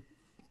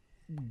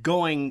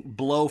going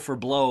blow for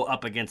blow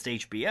up against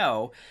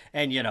HBO,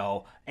 and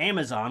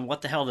Amazon,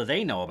 what the hell do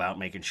they know about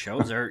making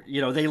shows? They're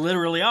they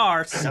literally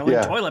are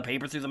selling toilet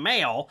paper through the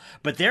mail,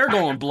 but they're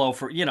going blow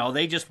for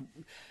they just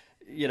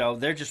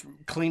they're just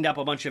cleaned up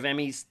a bunch of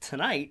Emmys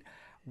tonight.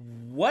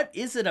 what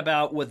is it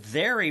about what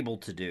they're able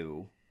to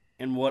do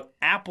and what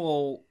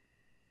Apple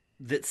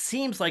that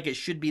seems like it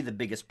should be the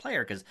biggest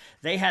player, because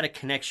they had a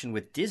connection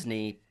with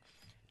Disney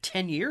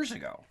 10 years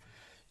ago.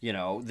 You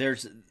know,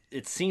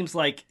 it seems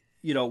like,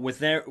 you know,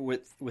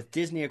 with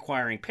Disney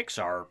acquiring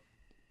Pixar,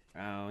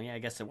 I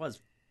guess it was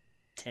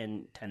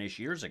 10-ish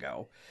years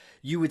ago,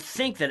 you would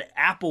think that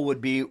Apple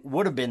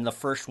would have been the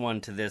first one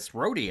to this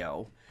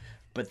rodeo,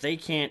 but they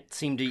can't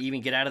seem to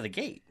even get out of the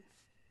gate.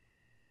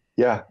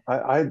 Yeah,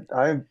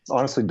 I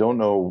honestly don't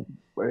know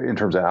in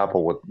terms of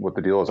Apple what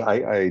the deal is.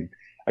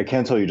 I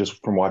can tell you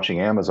just from watching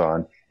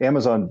Amazon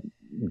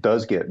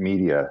does get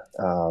media.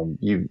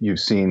 You've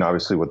seen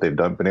obviously what they've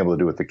been able to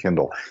do with the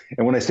Kindle.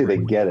 And when I say they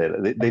get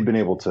it, they've been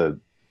able to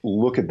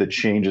look at the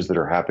changes that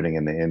are happening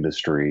in the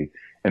industry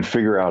and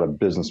figure out a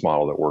business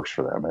model that works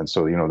for them. And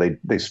so, you know,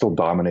 they still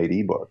dominate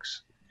ebooks.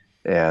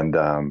 And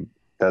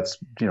that's,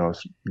 you know,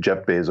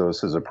 Jeff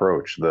Bezos'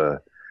 approach,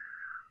 the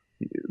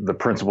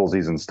principles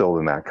he's instilled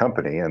in that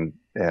company.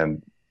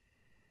 And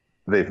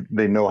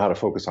they know how to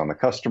focus on the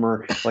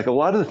customer. Like a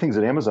lot of the things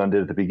that Amazon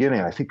did at the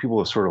beginning, I think people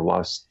have sort of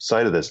lost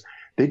sight of this.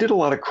 They did a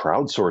lot of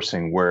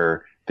crowdsourcing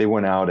where they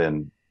went out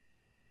and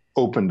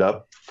opened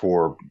up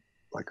for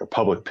like a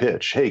public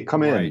pitch. Hey,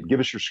 come in, give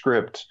us your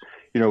script.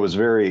 You know, it was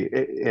very,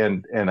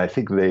 and I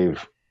think they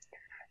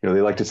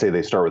like to say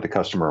they start with the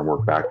customer and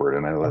work backward.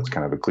 And I know that's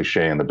kind of a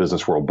cliche in the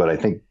business world, but I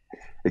think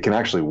it can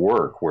actually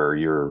work where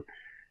you're,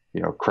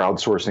 you know,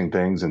 crowdsourcing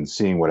things and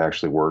seeing what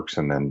actually works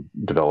and then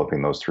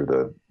developing those through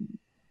the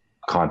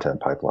content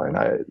pipeline.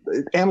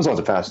 Amazon's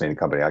a fascinating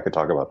company. I could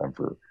talk about them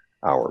for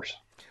hours.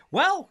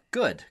 Well,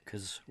 good,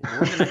 because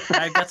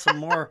I've got some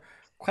more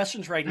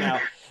questions right now.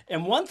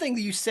 And one thing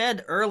that you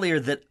said earlier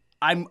that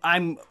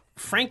I'm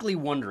frankly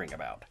wondering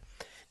about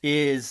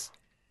is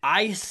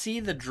I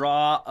see the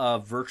draw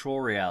of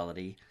virtual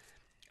reality.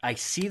 I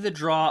see the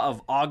draw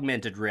of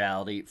augmented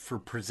reality for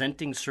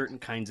presenting certain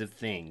kinds of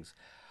things.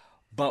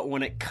 But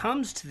when it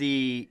comes to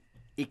the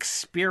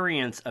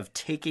experience of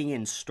taking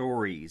in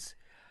stories,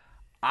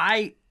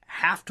 I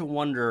have to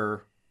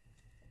wonder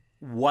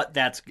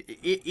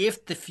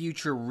if the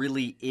future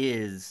really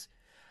is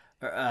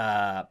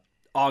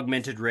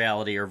augmented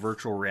reality or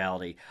virtual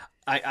reality.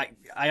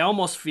 I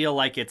almost feel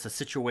like it's a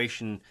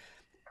situation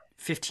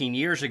 15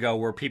 years ago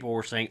where people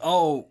were saying,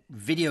 oh,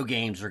 video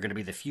games are going to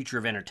be the future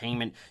of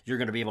entertainment. You're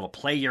going to be able to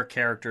play your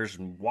characters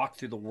and walk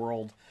through the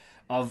world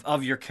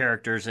of your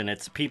characters, and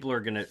people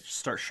are going to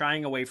start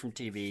shying away from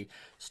TV,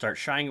 start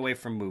shying away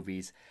from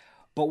movies.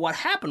 But what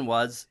happened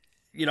was,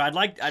 you know,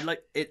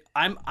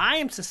 I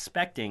am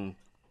suspecting,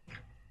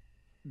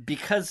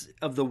 because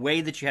of the way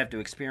that you have to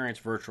experience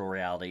virtual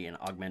reality and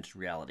augmented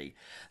reality,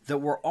 that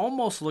we're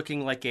almost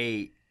looking like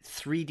a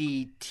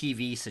 3D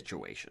TV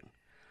situation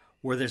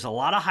where there's a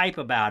lot of hype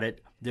about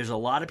it. There's a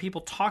lot of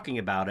people talking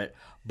about it.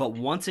 But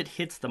once it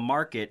hits the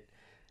market,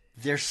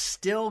 there's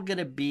still going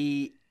to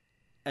be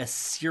a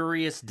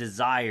serious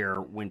desire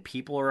when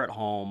people are at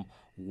home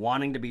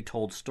wanting to be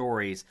told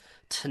stories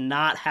to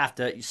not have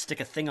to stick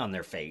a thing on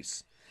their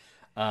face.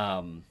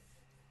 And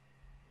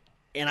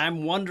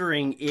I'm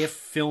wondering if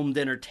filmed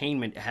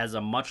entertainment has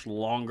a much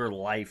longer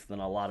life than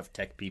a lot of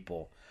tech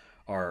people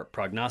are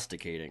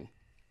prognosticating.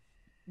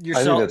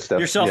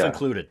 Yourself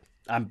included.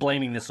 I'm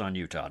blaming this on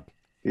you, Todd.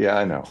 Yeah,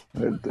 I know.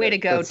 Way to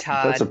go,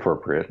 Todd. That's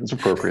appropriate. It's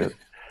appropriate.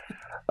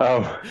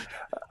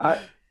 I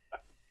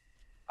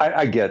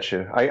get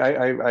you.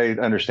 I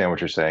understand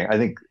what you're saying. I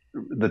think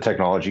the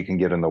technology can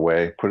get in the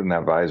way, putting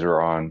that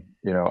visor on.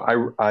 You know,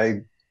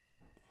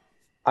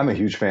 I'm a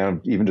huge fan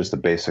of even just the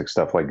basic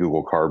stuff like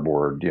Google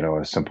Cardboard, you know,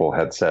 a simple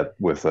headset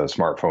with a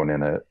smartphone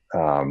in it.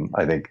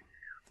 I think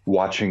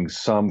watching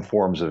some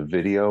forms of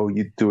video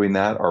doing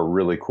that are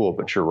really cool,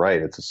 but you're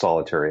right. It's a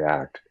solitary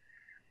act.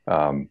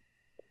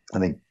 I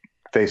think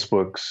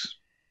Facebook's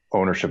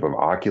ownership of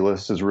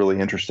Oculus is really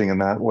interesting in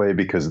that way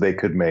because they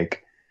could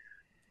make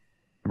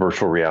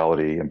virtual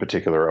reality in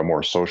particular a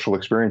more social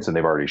experience. And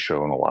they've already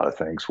shown a lot of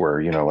things where,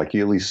 you know, like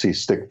you at least see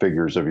stick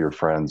figures of your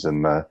friends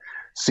in the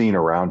scene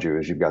around you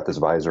as you've got this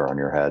visor on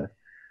your head.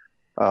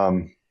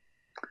 I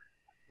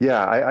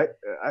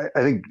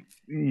think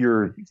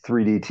your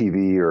 3D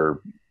TV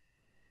or,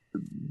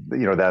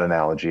 you know, that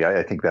analogy,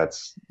 I think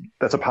that's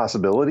a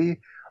possibility,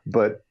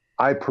 but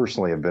I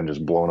personally have been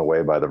just blown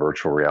away by the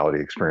virtual reality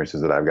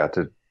experiences that I've got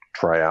to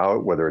try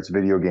out, whether it's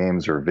video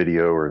games or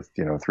video or,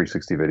 you know,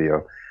 360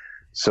 video.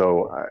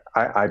 So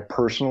I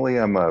personally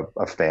am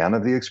a fan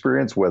of the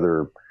experience.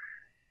 Whether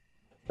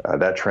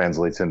that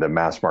translates into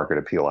mass market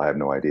appeal, I have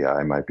no idea.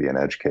 I might be an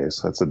edge case.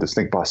 That's a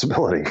distinct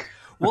possibility.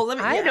 Well,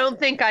 I don't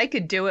think I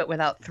could do it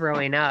without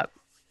throwing up.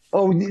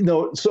 Oh,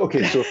 no. So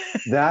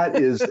that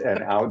is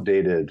an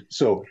outdated.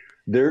 So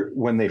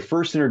when they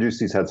first introduced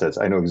these headsets,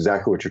 I know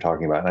exactly what you're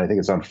talking about. And I think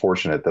it's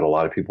unfortunate that a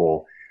lot of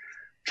people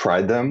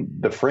tried them.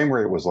 The frame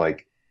rate was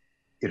like,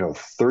 you know,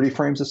 30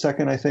 frames a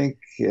second, I think.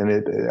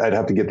 And I'd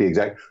have to get the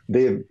exact,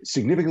 they have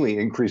significantly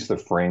increased the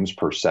frames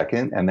per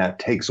second. And that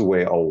takes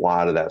away a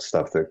lot of that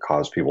stuff that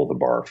caused people to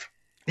barf.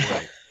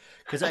 Right.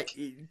 Because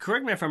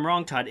correct me if I'm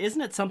wrong, Todd.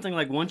 Isn't it something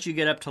like once you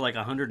get up to like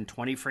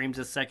 120 frames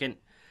a second,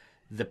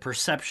 the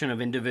perception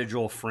of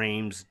individual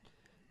frames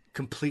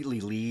completely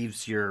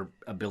leaves your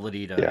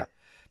ability to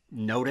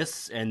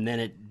notice, and then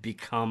it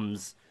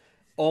becomes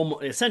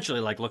almost essentially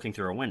like looking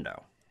through a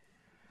window.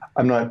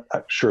 I'm not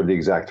sure of the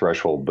exact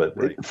threshold, but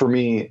Right. for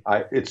me,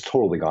 it's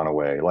totally gone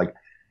away. Like,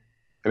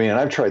 I mean,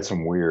 I've tried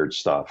some weird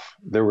stuff.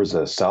 There was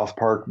a South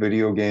Park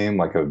video game,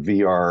 like a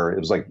VR. It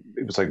was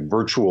like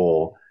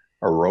virtual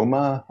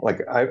aroma.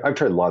 Like I've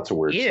tried lots of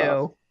weird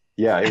stuff.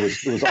 Yeah, it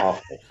was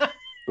awful.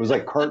 It was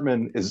like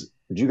Cartman is.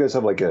 Did you guys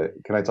have like a?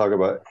 Can I talk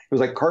about? It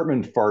was like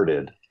Cartman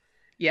farted.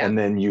 Yeah. And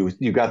then you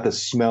got the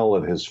smell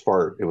of his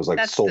fart. It was like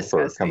That's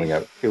sulfur disgusting. coming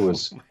out. It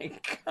was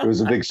Oh it was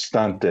a big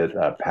stunt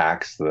at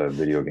PAX, the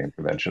video game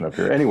convention up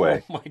here.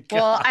 Anyway, my God.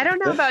 Well, I don't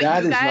know about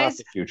that you is not guys.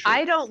 the future.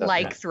 I don't That's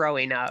like not-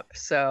 throwing up,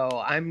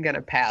 so I'm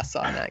gonna pass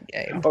on that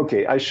game.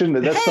 Okay, I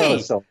shouldn't. That's Hey, not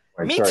a selling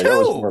point. me Sorry, that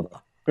was too. more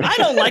about- I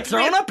don't like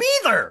throwing up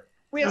either.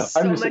 We have I'm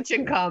so just- much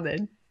in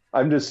common.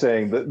 I'm just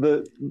saying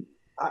that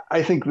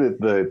I think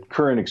that the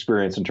current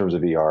experience in terms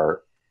of VR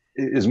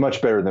is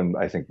much better than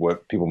I think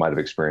what people might have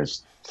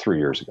experienced 3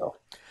 years ago.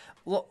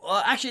 Well,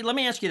 actually, let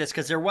me ask you this,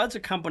 because there was a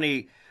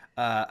company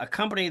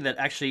that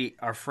actually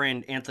our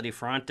friend Anthony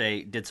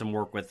Ferrante did some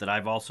work with that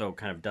I've also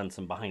kind of done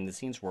some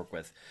behind-the-scenes work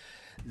with.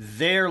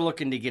 They're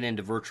looking to get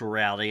into virtual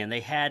reality, and they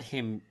had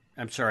him.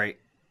 I'm sorry,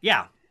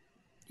 yeah,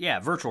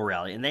 virtual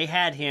reality, and they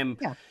had him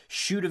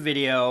shoot a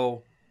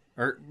video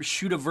or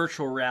shoot a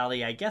virtual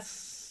reality. I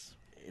guess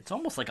it's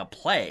almost like a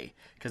play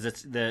because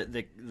it's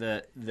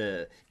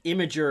the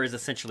imager is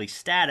essentially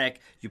static.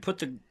 You put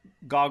the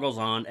goggles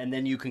on, and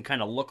then you can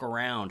kind of look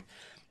around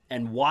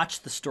and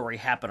watch the story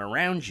happen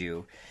around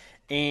you.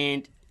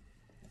 And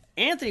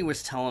Anthony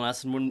was telling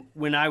us, and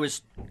when I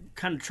was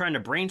kind of trying to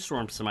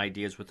brainstorm some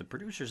ideas with the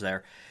producers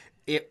there,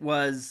 it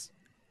was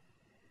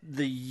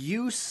the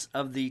use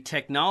of the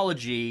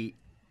technology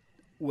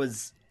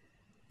was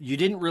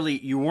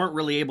you weren't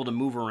really able to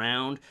move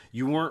around.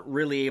 You weren't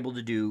really able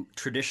to do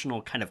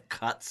traditional kind of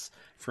cuts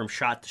from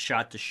shot to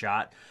shot to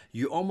shot.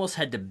 You almost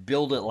had to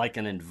build it like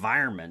an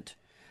environment,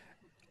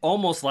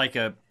 almost like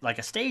a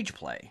stage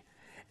play.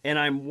 And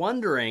I'm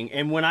wondering,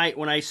 and when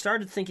I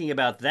started thinking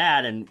about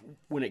that, and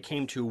when it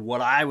came to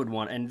what I would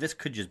want, and this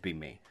could just be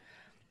me,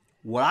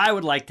 what I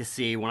would like to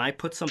see when I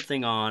put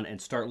something on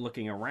and start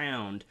looking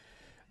around,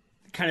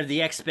 kind of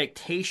the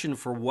expectation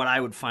for what I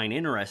would find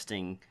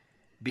interesting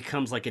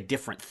becomes like a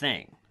different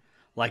thing.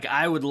 Like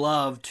I would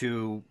love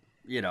to,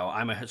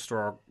 I'm a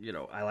historical,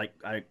 I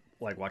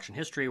like watching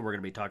history. We're going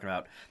to be talking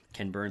about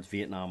Ken Burns'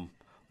 Vietnam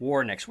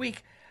War next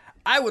week.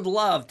 I would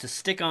love to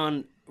stick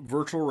on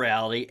virtual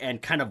reality and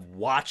kind of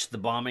watch the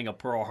bombing of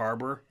Pearl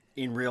Harbor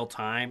in real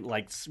time,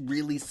 like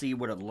really see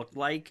what it looked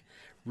like,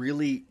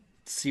 really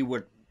see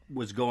what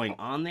was going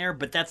on there.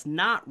 But that's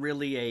not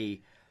really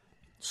a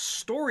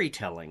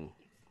storytelling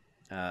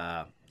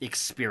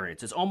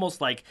experience. It's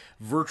almost like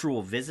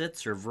virtual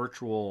visits or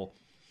virtual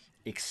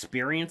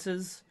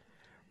experiences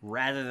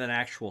rather than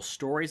actual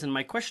stories. And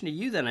my question to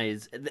you then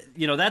is,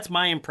 that's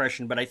my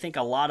impression, but I think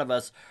a lot of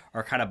us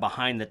are kind of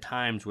behind the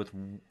times with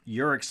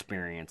your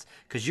experience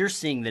because you're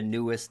seeing the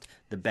newest,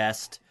 the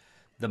best,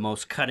 the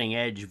most cutting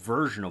edge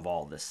version of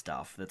all this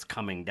stuff that's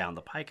coming down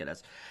the pike at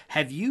us.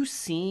 Have you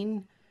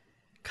seen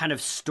kind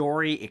of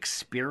story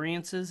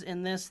experiences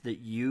in this that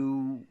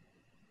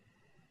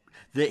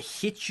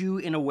hit you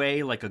in a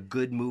way like a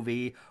good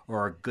movie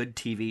or a good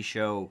TV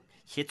show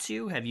hits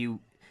you? Have you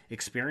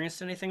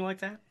experienced anything like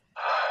that?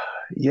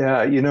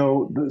 Yeah,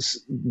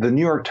 the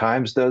New York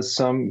Times does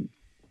some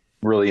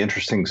really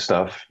interesting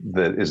stuff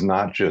that is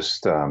not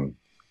just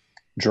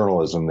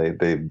journalism.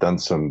 They've done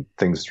some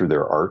things through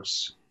their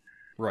arts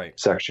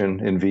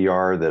section in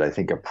VR that I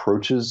think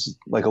approaches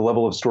like a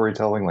level of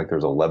storytelling. Like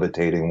there's a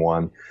levitating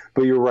one,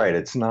 but you're right.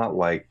 It's not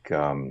like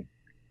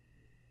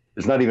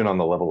it's not even on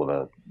the level of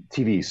a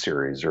TV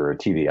series or a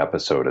TV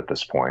episode at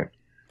this point.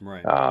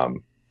 Right.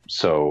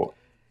 So,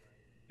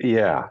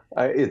 yeah,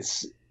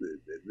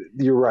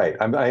 you're right.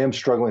 I am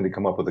struggling to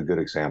come up with a good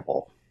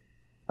example.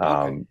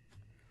 Okay.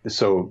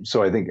 So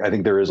I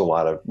think there is a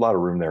lot of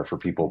room there for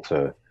people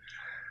to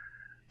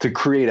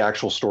create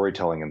actual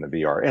storytelling in the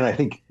VR, and I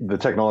think the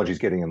technology is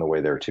getting in the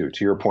way there too.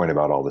 To your point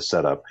about all the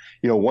setup,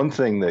 one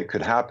thing that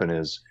could happen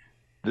is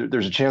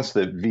there's a chance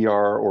that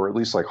VR or at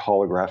least like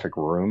holographic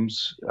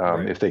rooms,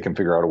 if they can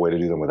figure out a way to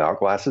do them without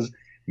glasses,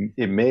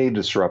 it may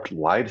disrupt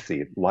live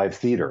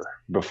theater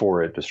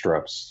before it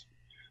disrupts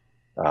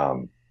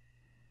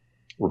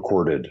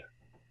recorded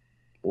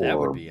or that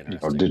would be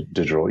interesting.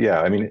 digital. Yeah,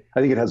 I mean,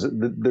 I think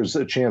there's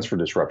a chance for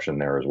disruption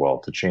there as well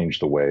to change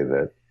the way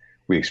that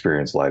we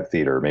experience live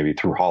theater, maybe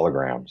through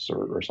holograms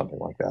or something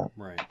like that.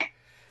 Right.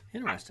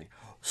 Interesting.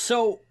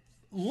 So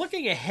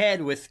looking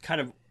ahead with kind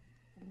of,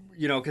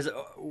 because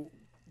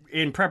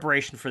in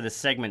preparation for this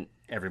segment,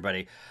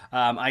 everybody,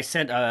 I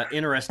sent an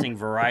interesting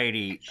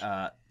Variety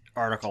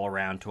article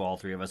around to all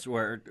three of us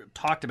where it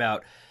talked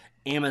about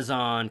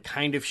Amazon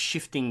kind of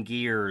shifting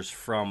gears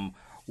from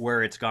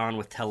where it's gone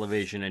with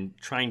television and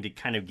trying to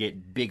kind of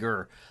get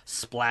bigger,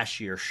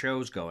 splashier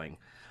shows going.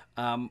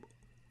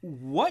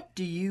 What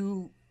do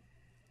you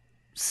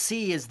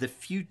see as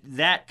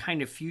that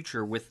kind of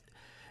future with,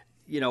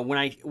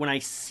 when I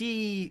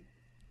see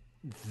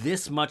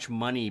this much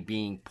money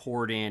being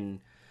poured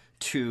in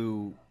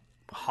to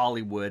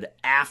Hollywood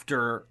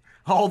after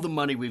all the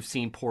money we've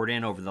seen poured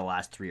in over the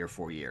last 3 or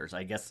 4 years?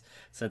 I guess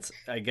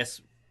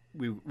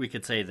we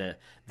could say that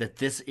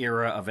this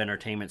era of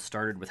entertainment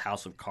started with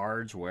House of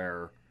Cards,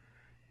 where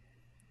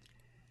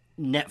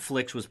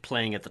Netflix was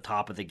playing at the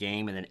top of the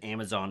game, and then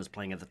Amazon is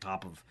playing at the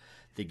top of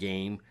the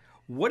game.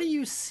 What do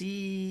you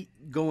see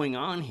going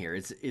on here?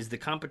 Is the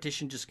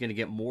competition just going to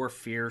get more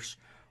fierce,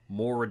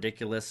 more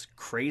ridiculous,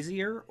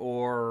 crazier,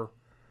 or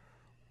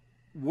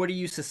what do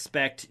you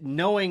suspect,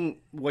 knowing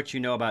what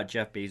you know about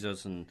Jeff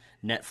Bezos and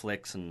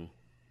Netflix, and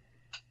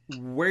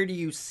where do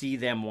you see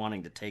them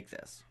wanting to take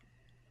this?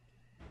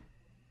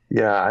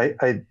 Yeah,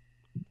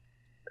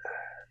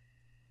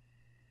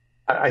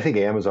 I think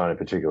Amazon in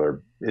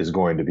particular is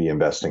going to be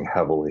investing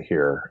heavily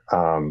here.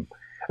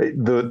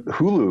 The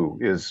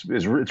Hulu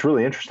it's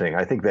really interesting.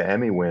 I think the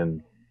Emmy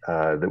win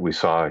that we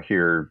saw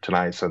here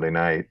tonight, Sunday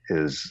night,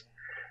 is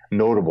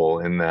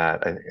notable in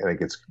that I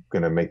think it's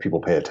going to make people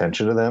pay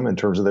attention to them in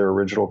terms of their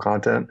original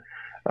content.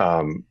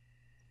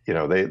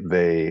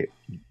 They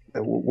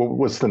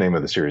what's the name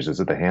of the series? Is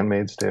it The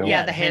Handmaid's Tale?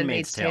 Yeah, The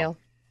Handmaid's Tale.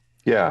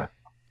 Yeah.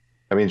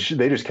 I mean,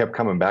 they just kept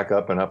coming back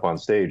up and up on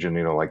stage, and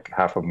like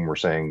half of them were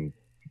saying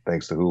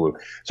thanks to Hulu.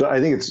 So I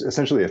think it's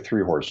essentially a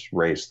 3-horse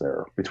race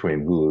there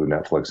between Hulu,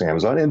 Netflix,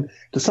 Amazon, and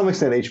to some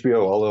extent HBO.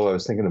 Although I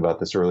was thinking about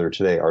this earlier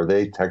today, are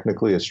they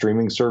technically a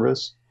streaming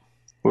service?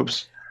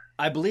 Whoops.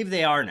 I believe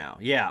they are now.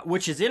 Yeah,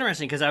 which is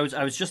interesting because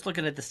I was just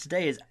looking at this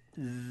today,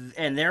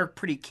 and they're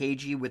pretty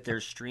cagey with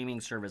their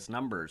streaming service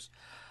numbers.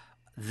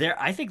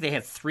 I think they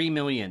have 3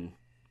 million.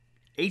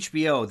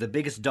 HBO, the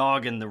biggest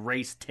dog in the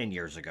race 10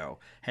 years ago,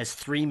 has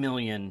 3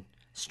 million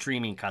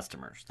streaming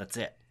customers. That's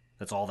it.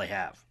 That's all they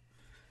have.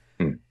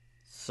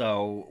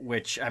 So,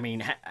 which, I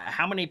mean,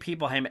 how many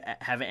people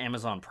have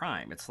Amazon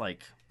Prime? It's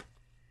like,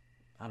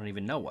 I don't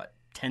even know what.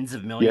 Tens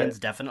of millions,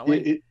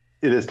 definitely.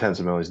 It is tens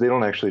of millions. They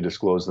don't actually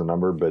disclose the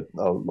number, but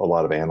a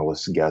lot of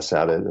analysts guess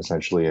at it,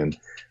 essentially. And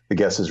the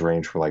guesses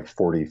range from like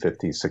 40,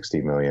 50,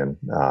 60 million.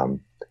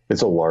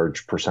 It's a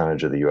large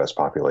percentage of the U.S.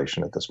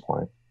 population at this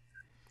point.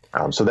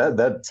 So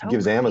that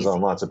gives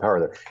Amazon lots of power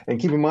there. And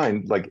keep in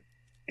mind, like,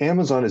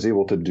 Amazon is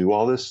able to do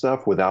all this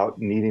stuff without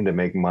needing to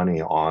make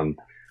money on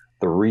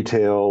the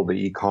retail, the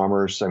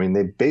e-commerce. I mean,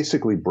 they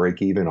basically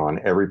break even on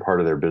every part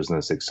of their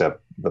business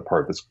except the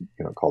part that's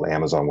called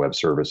Amazon Web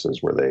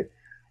Services, where they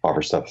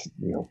offer stuff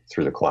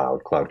through the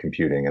cloud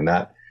computing, and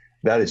that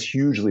is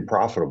hugely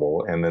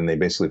profitable. And then they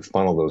basically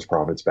funnel those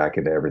profits back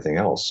into everything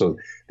else. So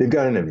they've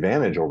got an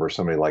advantage over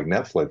somebody like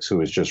Netflix, who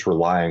is just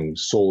relying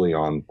solely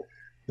on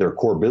their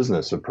core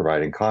business of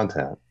providing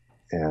content,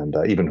 and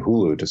even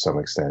Hulu to some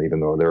extent, even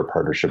though they're a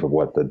partnership of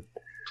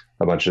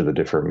a bunch of the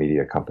different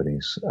media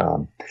companies.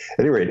 At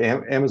any rate,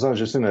 Amazon's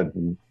just in a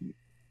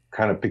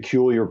kind of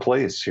peculiar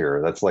place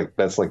here. That's like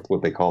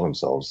what they call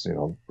themselves,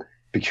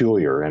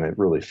 peculiar, and it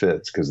really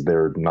fits because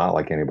they're not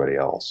like anybody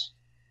else.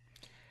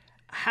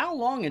 How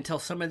long until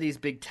some of these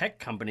big tech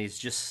companies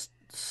just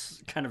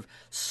kind of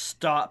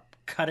stop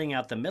cutting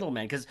out the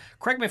middleman? Because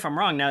correct me if I'm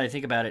wrong, now that I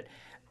think about it,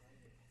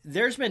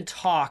 there's been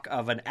talk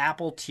of an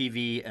Apple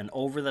TV, an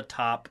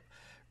over-the-top,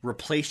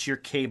 replace your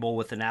cable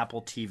with an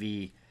Apple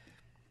TV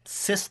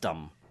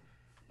system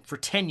for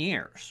 10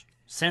 years,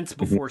 since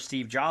before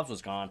Steve Jobs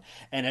was gone.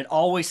 And it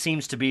always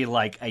seems to be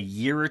like a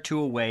year or two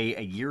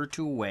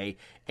away,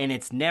 and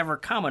it's never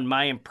come. And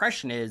my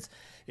impression is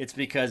it's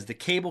because the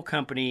cable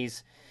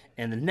companies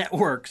and the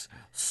networks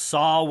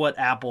saw what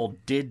Apple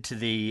did to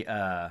the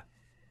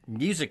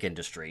music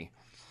industry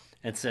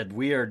and said,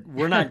 we're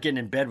not getting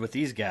in bed with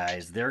these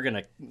guys. They're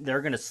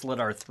gonna slit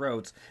our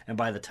throats, and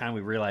by the time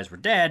we realize we're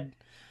dead,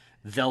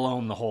 they'll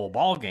own the whole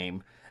ball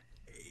game.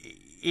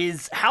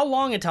 Is how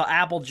long until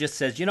Apple just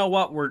says, you know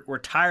what, we're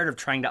tired of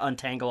trying to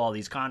untangle all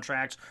these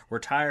contracts. We're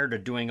tired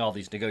of doing all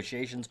these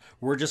negotiations.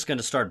 We're just going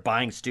to start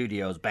buying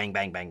studios, bang,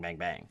 bang, bang, bang,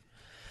 bang.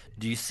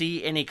 Do you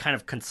see any kind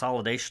of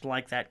consolidation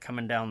like that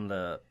coming down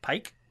the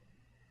pike?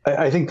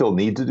 I think they'll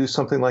need to do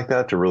something like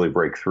that to really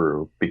break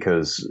through,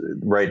 because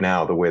right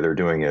now the way they're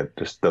doing it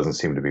just doesn't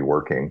seem to be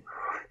working.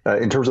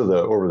 In terms of the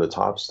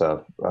over-the-top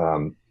stuff,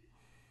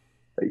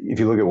 if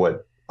you look at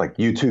what like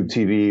YouTube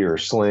TV or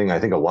Sling, I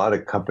think a lot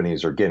of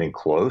companies are getting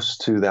close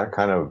to that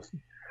kind of,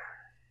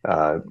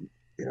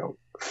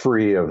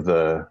 free of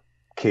the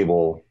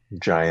cable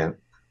giant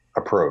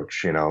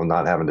approach,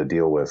 not having to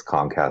deal with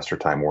Comcast or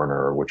Time Warner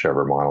or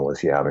whichever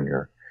monolith you have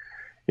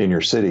in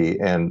your city.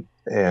 And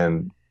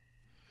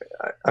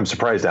I'm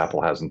surprised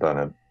Apple hasn't done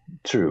it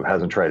too,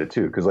 hasn't tried it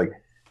too. Cause like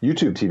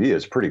YouTube TV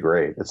is pretty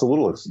great. It's a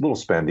little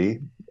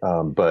spendy,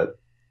 but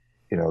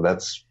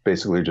that's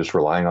basically just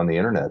relying on the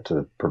internet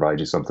to provide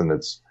you something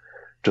that's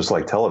just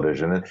like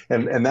television.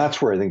 And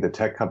that's where I think the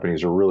tech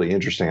companies are really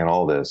interesting in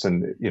all this.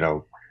 And,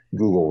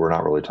 Google we're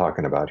not really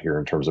talking about here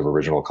in terms of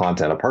original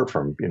content, apart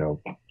from,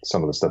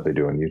 some of the stuff they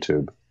do on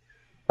YouTube.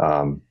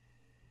 I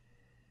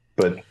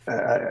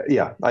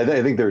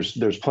think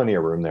there's plenty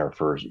of room there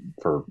for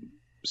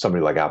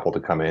somebody like Apple to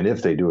come in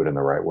if they do it in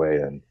the right way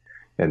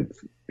and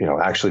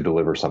actually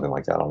deliver something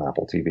like that on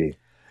Apple TV.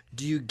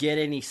 Do you get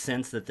any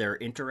sense that they're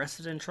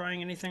interested in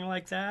trying anything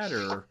like that,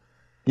 or?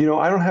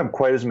 I don't have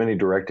quite as many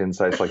direct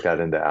insights like that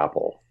into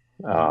Apple.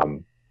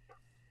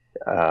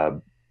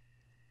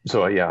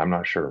 So yeah, I'm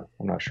not sure.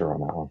 I'm not sure on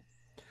that one.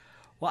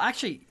 Well,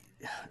 actually,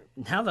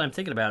 now that I'm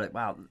thinking about it,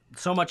 wow,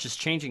 so much is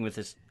changing with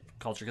this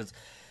culture. Because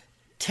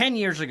 10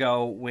 years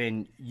ago,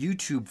 when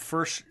YouTube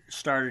first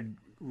started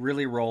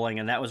really rolling,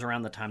 and that was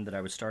around the time that I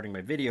was starting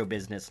my video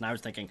business, and I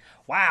was thinking,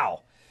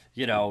 wow,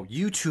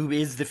 YouTube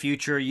is the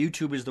future.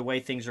 YouTube is the way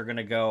things are going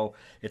to go.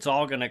 It's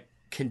all going to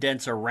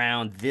condense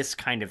around this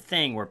kind of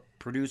thing where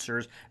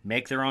producers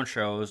make their own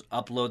shows,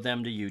 upload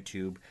them to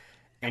YouTube,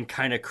 and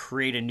kind of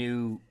create a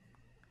new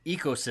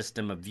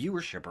ecosystem of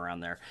viewership around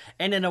there.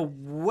 And in a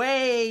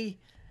way,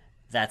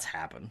 that's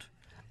happened.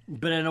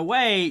 But in a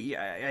way,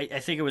 I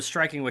think it was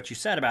striking what you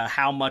said about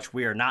how much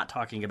we are not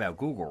talking about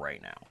Google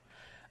right now.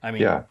 I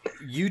mean,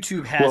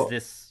 YouTube has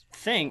this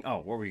thing. Oh,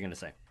 what were you going to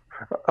say?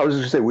 I was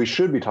going to say we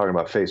should be talking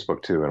about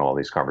Facebook too in all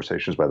these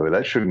conversations, by the way.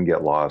 That shouldn't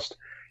get lost.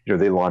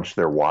 They launched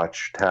their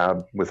Watch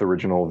tab with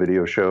original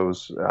video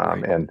shows.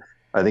 Right. And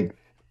I think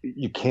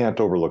you can't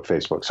overlook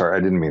Facebook. Sorry,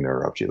 I didn't mean to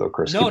interrupt you though,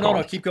 Chris.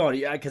 No, keep going.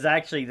 Yeah, because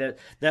actually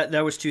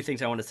that was two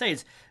things I want to say.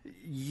 Is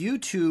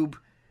YouTube,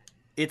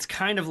 it's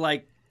kind of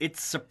like,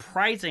 it's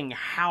surprising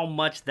how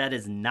much that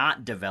is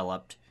not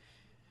developed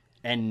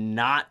and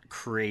not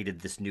created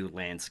this new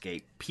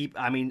landscape.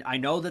 I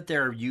know that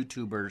there are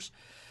YouTubers,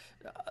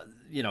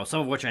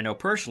 some of which I know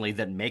personally,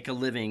 that make a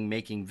living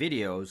making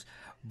videos,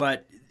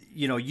 but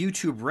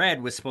YouTube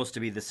Red was supposed to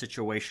be the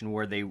situation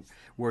where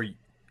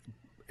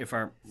if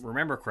I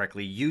remember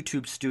correctly,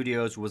 YouTube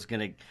Studios was going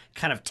to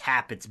kind of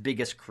tap its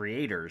biggest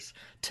creators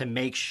to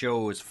make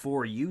shows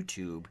for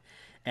YouTube.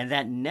 And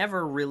that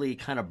never really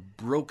kind of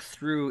broke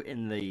through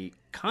in the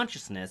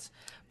consciousness.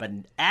 But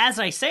as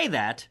I say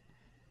that,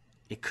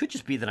 it could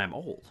just be that I'm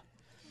old.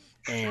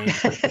 And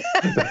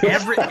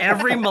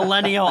every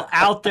millennial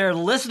out there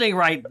listening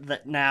right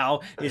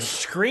now is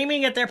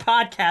screaming at their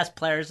podcast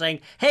player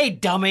saying, "Hey,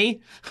 dummy,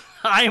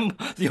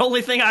 the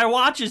only thing I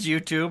watch is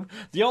YouTube.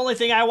 The only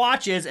thing I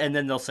watch is," and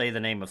then they'll say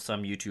the name of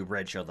some YouTube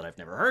Red show that I've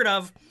never heard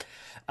of.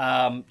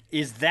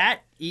 Is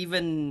that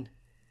even?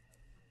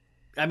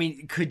 I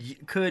mean,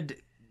 could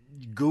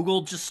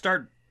Google just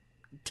start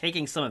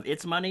taking some of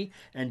its money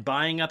and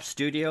buying up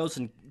studios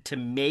and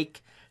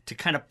to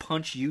kind of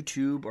punch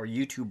YouTube or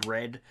YouTube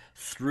Red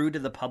through to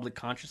the public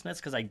consciousness?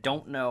 Because I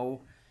don't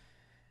know.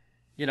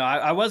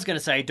 I was going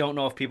to say I don't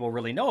know if people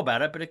really know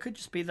about it, but it could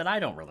just be that I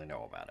don't really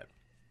know about it.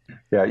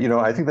 Yeah,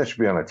 I think that should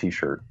be on a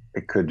T-shirt.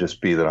 It could just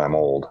be that I'm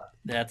old.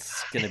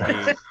 That's going to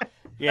be...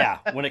 Yeah,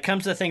 when it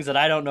comes to things that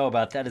I don't know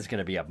about, that is going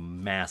to be a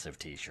massive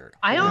T-shirt.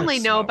 I only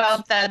know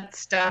about that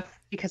stuff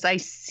because I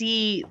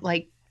see,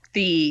 like,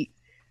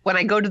 when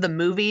I go to the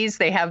movies,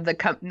 they have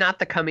not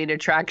the coming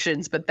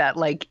attractions, but that,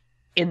 like,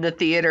 in the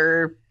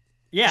theater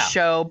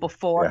show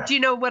before. Yeah. Do you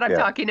know what I'm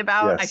talking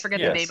about? Yes. I forget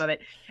the name of it.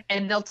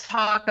 And they'll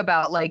talk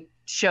about, like,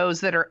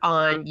 shows that are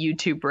on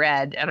YouTube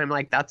Red, and I'm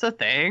like, that's a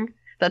thing?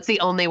 That's the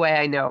only way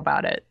I know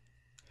about it.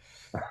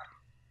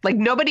 Like,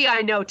 nobody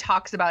I know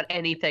talks about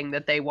anything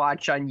that they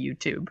watch on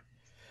YouTube.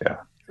 Yeah.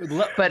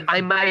 But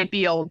I might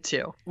be old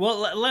too.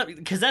 Well,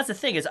 because that's the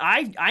thing is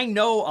I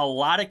know a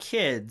lot of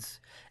kids,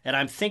 and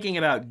I'm thinking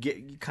about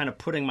kind of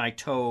putting my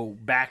toe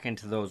back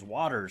into those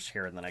waters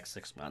here in the next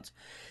 6 months,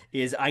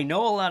 is I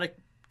know a lot of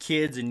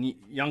kids and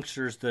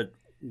youngsters that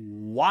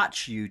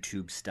watch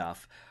YouTube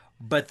stuff,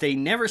 but they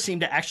never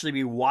seem to actually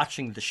be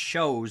watching the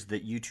shows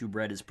that YouTube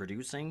Red is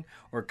producing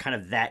or kind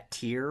of that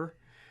tier.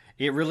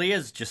 It really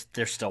is just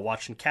they're still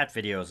watching cat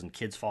videos and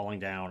kids falling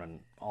down and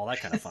all that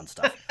kind of fun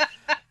stuff.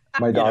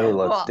 My daughter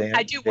loves Dan.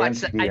 I do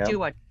watch that. I do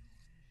watch.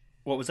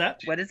 What was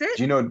that? What is it?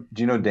 Do you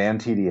know Dan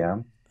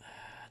TDM?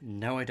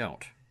 No, I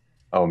don't.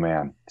 Oh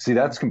man, see,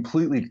 that's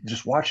completely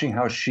just watching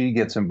how she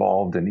gets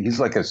involved, and he's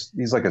like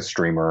a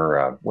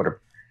streamer.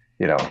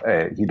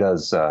 He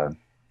does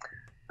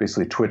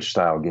basically Twitch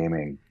style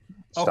gaming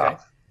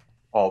stuff.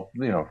 All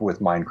with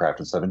Minecraft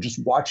and stuff, and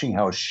just watching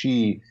how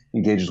she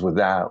engages with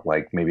that,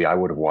 like maybe I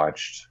would have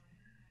watched,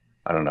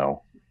 I don't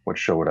know, what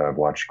show would I have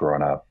watched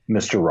growing up?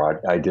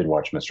 I did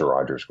watch Mr.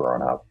 Rogers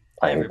growing up.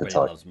 Everybody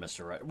loves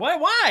Mr. Rogers.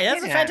 Why?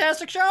 That's a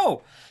fantastic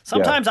show.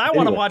 Sometimes I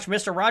want to watch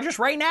Mr. Rogers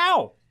right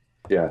now.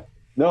 Yeah.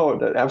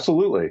 No,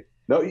 absolutely.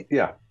 No,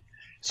 yeah.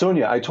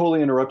 Sonia, I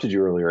totally interrupted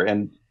you earlier,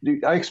 and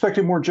I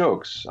expected more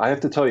jokes. I have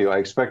to tell you, I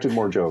expected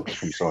more jokes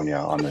from Sonia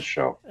on this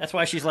show. That's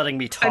why she's letting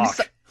me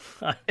talk.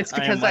 It's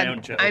because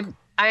I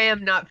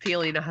am not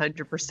feeling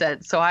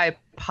 100%, so I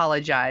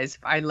apologize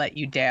if I let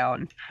you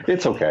down.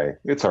 It's okay.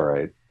 It's all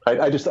right.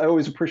 I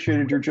always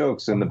appreciated your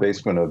jokes in the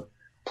basement of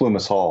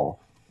Plumas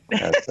Hall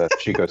at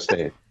Chico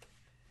State.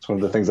 It's one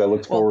of the things I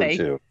looked forward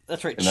to.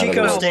 That's right.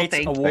 Chico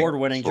State's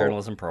award-winning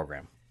journalism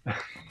program.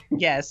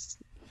 Yes.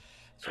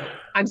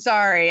 I'm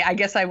sorry. I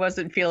guess I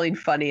wasn't feeling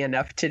funny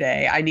enough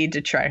today. I need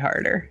to try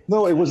harder.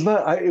 No, it was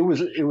not. It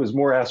was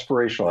more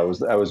aspirational.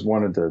 I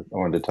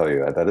wanted to tell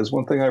you that is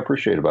one thing I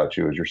appreciate about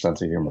you is your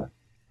sense of humor.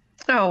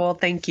 Oh, well,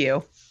 thank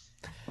you.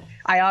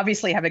 I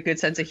obviously have a good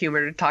sense of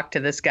humor to talk to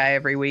this guy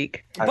every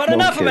week. But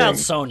enough about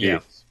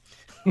Sonia.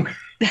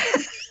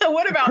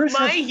 What about Chris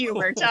my has-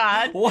 humor,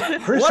 Todd?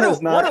 Chris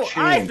has not what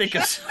do I changed. think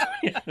of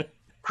Sonia?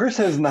 Chris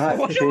has not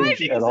What do I changed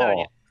think at of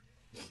all.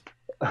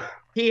 Sonia?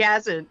 He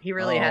hasn't. He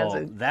really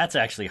hasn't. That's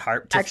actually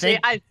hard to Actually,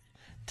 think.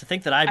 To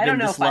think that I've I been don't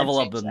know this if I'd level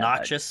of change that,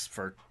 obnoxious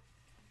for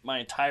my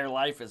entire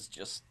life is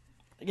just,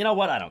 you know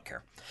what? I don't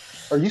care.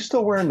 Are you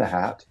still wearing the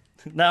hat?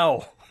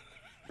 No.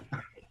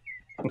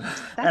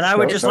 And I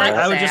would just like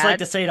sad.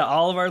 to say to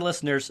all of our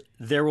listeners,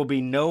 there will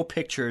be no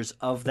pictures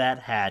of that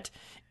hat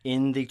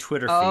in the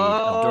Twitter feed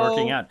of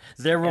Dorking Out.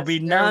 There will Yes, be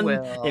there none.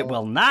 will. It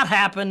will not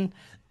happen.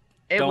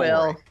 It Don't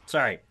will. worry.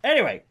 Sorry.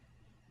 Anyway,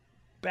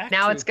 back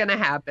Now to... it's going to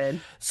happen.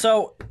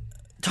 So,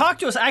 talk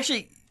to us.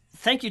 Actually,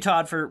 thank you,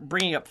 Todd, for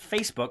bringing up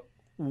Facebook.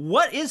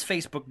 What is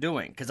Facebook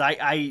doing? Because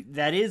I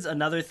that is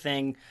another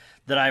thing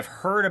that I've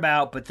heard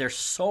about, but there's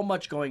so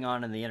much going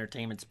on in the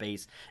entertainment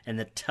space and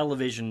the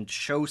television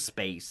show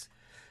space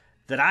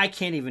that I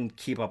can't even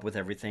keep up with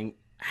everything.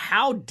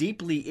 How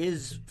deeply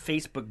is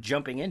Facebook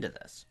jumping into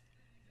this?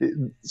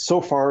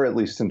 So far, at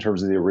least in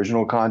terms of the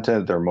original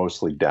content, they're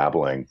mostly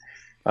dabbling.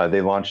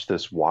 They launched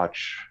this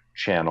watch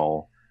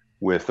channel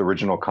with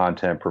original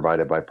content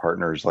provided by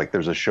partners. Like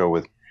there's a show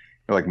with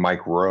like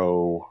Mike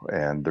Rowe,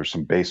 and there's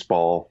some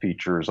baseball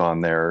features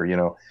on there,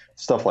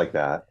 stuff like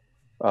that.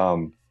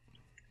 Facebook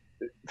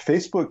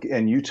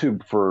and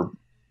YouTube for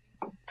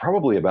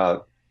probably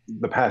about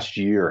the past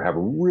year have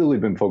really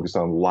been focused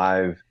on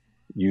live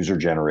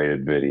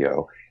user-generated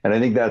video. And I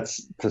think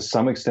that's to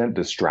some extent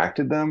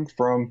distracted them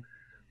from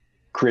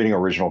creating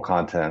original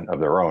content of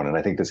their own. And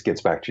I think this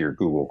gets back to your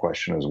Google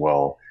question as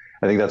well.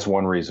 I think that's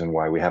one reason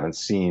why we haven't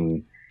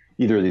seen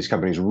either of these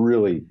companies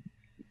really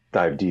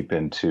dive deep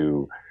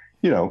into,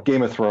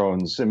 Game of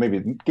Thrones. And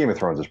maybe Game of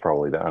Thrones is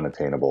probably the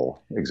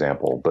unattainable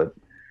example, but,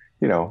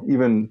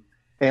 even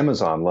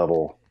Amazon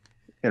level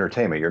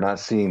entertainment, you're not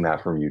seeing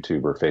that from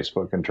YouTube or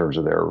Facebook in terms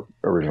of their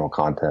original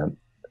content.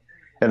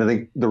 And I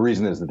think the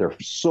reason is that they're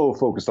so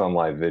focused on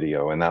live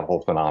video and that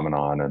whole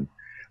phenomenon. And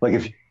like,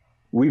 if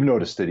we've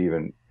noticed that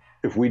even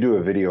if we do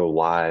a video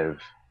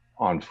live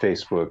on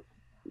Facebook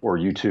or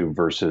YouTube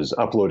versus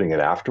uploading it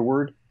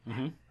afterward,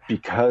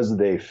 because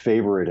they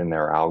favor it in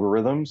their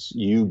algorithms,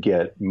 you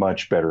get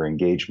much better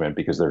engagement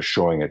because they're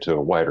showing it to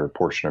a wider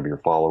portion of your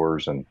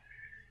followers. And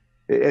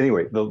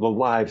anyway, the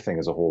live thing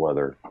is a whole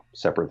other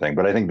separate thing.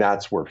 But I think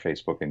that's where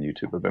Facebook and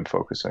YouTube have been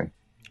focusing.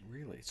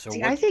 Really? So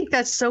See, I think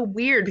that's so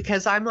weird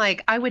because I'm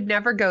like, I would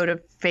never go to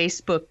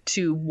Facebook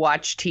to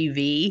watch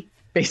TV,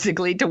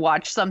 basically to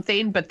watch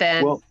something. But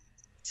then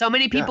so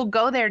many people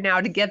go there now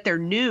to get their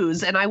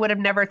news, and I would have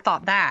never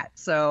thought that.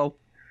 So,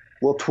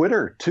 well,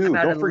 Twitter too.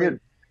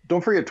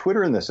 Don't forget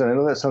Twitter in this. And I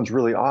know that sounds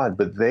really odd,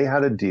 but they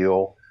had a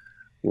deal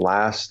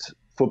last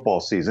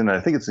football season. And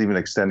I think it's even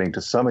extending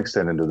to some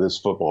extent into this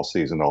football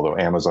season, although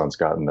Amazon's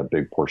gotten a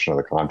big portion of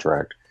the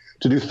contract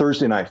to do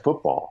Thursday night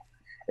football.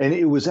 And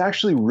it was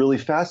actually really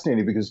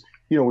fascinating because,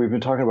 we've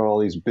been talking about all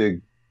these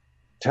big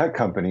tech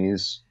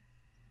companies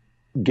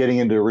getting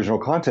into original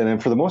content.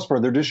 And for the most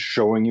part, they're just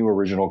showing you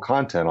original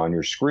content on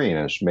your screen.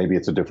 And maybe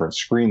it's a different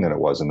screen than it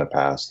was in the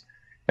past.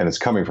 And it's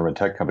coming from a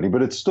tech company,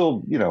 but it's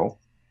still,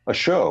 a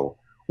show.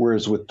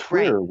 Whereas with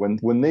Twitter,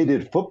 when they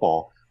did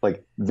football,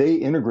 like they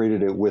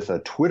integrated it with a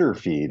Twitter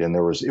feed, and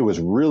it was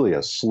really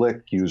a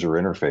slick user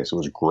interface. It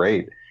was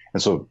great.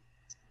 And so,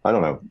 I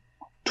don't know,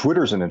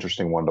 Twitter's an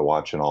interesting one to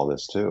watch in all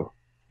this too.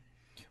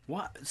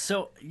 What?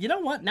 So, you know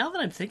what? Now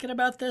that I'm thinking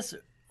about this,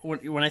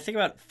 when I think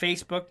about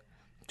Facebook,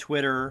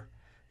 Twitter,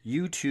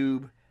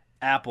 YouTube,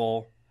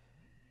 Apple,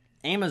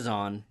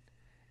 Amazon,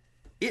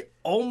 it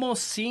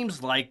almost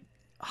seems like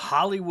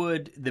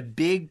Hollywood, the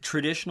big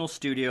traditional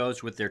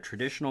studios with their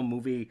traditional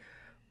movie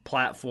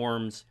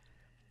platforms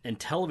and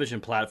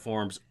television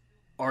platforms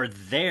are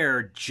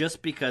there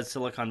just because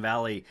Silicon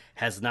Valley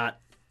has not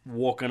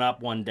woken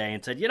up one day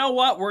and said, you know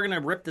what, we're going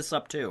to rip this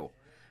up too.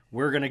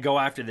 We're going to go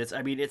after this.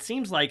 I mean, it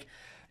seems like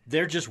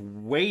they're just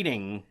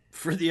waiting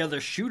for the other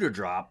shoe to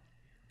drop.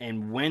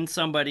 And when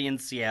somebody in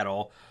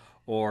Seattle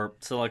or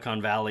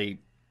Silicon Valley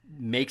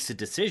makes a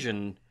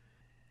decision,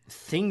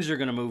 things are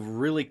going to move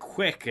really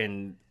quick.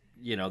 And,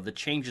 the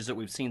changes that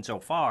we've seen so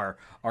far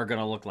are going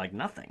to look like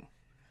nothing.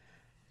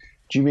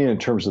 Do you mean in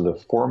terms of the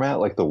format,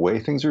 like the way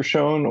things are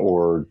shown,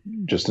 or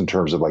just in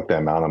terms of like the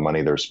amount of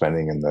money they're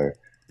spending and the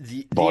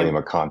volume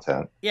of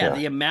content? Yeah,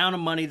 the amount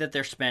of money that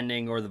they're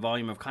spending or the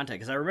volume of content.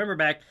 Because I remember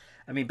back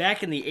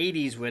in the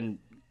 80s when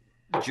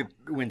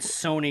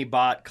Sony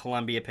bought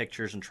Columbia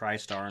Pictures and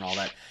TriStar and all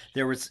that,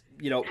 there was,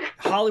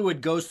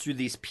 Hollywood goes through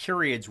these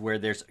periods where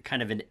there's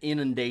kind of an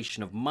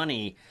inundation of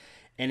money.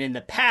 And in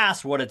the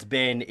past, what it's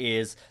been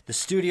is the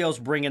studios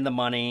bring in the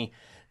money,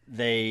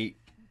 they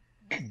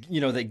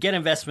get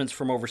investments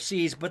from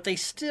overseas, but they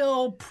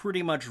still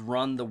pretty much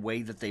run the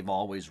way that they've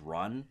always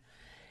run.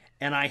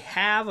 And I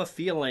have a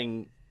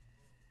feeling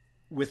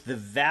with the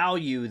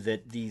value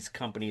that these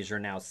companies are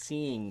now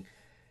seeing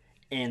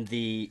and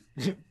the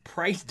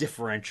price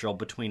differential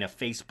between a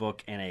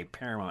Facebook and a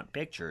Paramount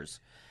Pictures,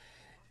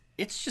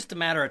 it's just a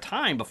matter of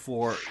time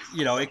before,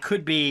 it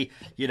could be,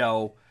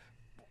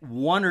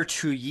 1 or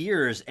 2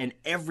 years and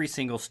every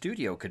single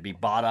studio could be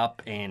bought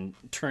up and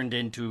turned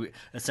into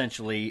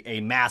essentially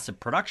a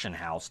massive production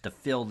house to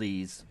fill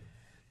these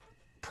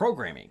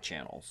programming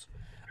channels.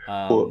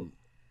 Well,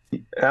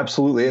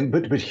 absolutely.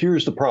 But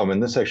here's the problem.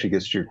 And this actually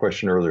gets to your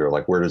question earlier,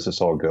 like, where does this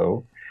all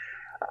go?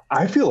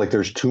 I feel like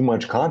there's too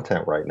much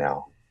content right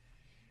now.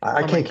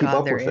 I can't keep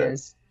up with it.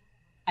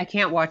 I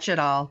can't watch it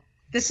all.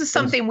 This is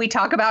something we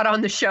talk about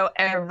on the show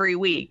every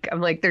week.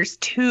 I'm like, there's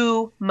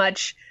too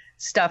much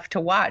stuff to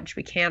watch.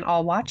 We can't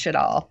all watch it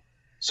all.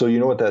 So you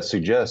know what that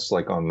suggests,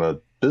 like on the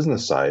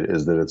business side,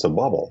 is that it's a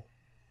bubble.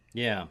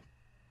 Yeah.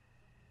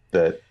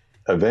 That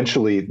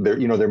eventually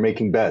they're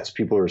making bets.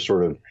 People are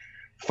sort of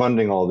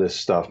funding all this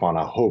stuff on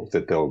a hope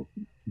that they'll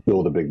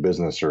build a big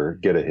business or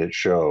get a hit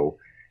show.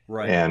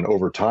 Right. And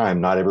over time,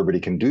 not everybody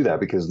can do that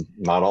because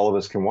not all of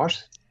us can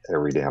watch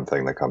every damn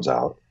thing that comes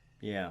out.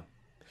 Yeah.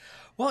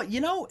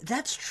 Well,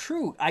 that's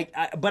true.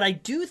 But I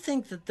do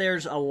think that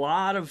there's a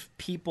lot of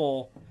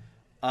people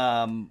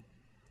that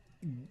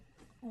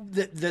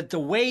the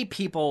way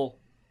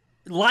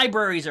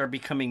libraries are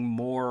becoming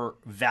more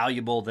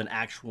valuable than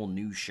actual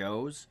new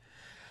shows.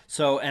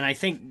 So, and I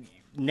think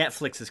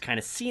Netflix has kind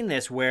of seen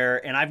this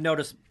and I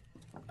noticed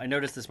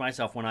this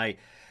myself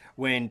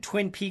when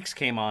Twin Peaks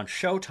came on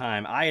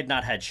Showtime. I had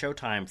not had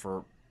Showtime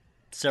for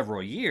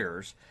several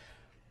years.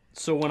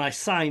 So when I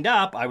signed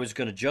up, I was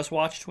going to just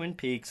watch Twin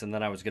Peaks and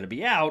then I was going to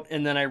be out.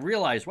 And then I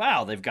realized,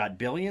 wow, they've got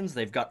Billions.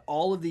 They've got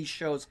all of these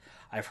shows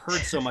I've heard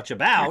so much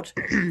about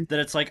that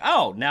it's like,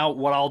 oh, now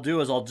what I'll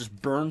do is I'll just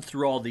burn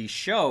through all these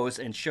shows,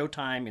 and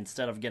Showtime,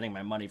 instead of getting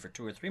my money for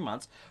 2 or 3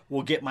 months,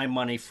 will get my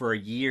money for a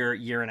year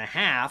and a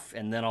half.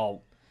 And then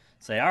I'll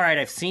say, all right,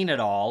 I've seen it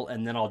all.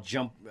 And then I'll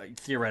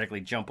theoretically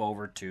jump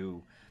over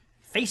to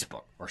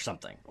Facebook or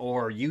something,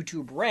 or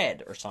YouTube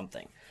Red or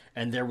something.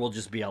 And there will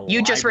just be a.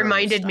 You just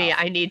reminded me.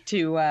 I need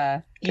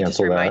to. You just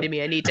reminded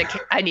me. I need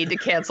to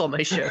cancel my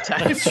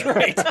Showtime. That's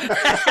right.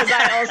 Because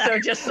I also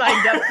just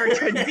signed up for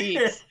Twin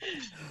Peaks.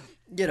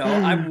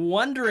 I'm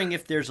wondering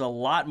if there's a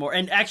lot more.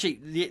 And actually,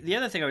 the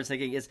other thing I was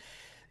thinking is,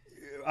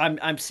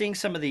 I'm seeing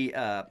some of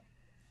the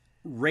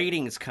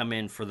ratings come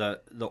in for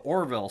the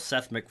Orville,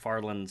 Seth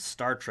MacFarlane's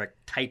Star Trek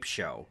type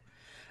show,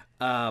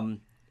 and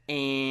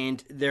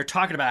they're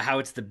talking about how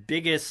it's the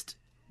biggest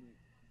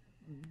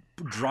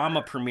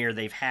drama premiere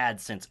they've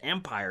had since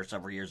Empire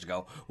several years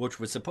ago,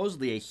 which was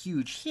supposedly a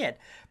huge hit.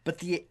 But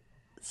the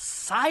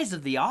size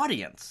of the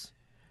audience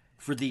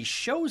for these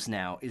shows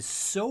now is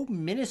so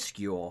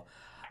minuscule.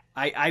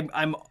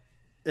 I'm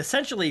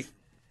essentially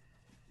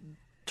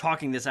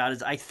talking this out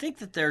as I think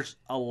that there's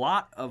a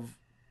lot of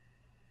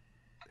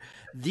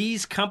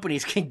these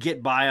companies can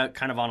get by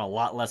kind of on a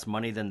lot less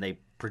money than they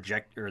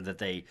project or that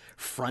they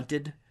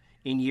fronted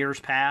in years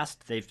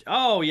past. If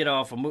a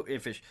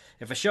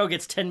show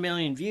gets 10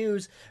 million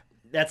views,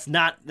 that's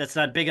not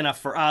big enough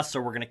for us, so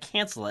we're going to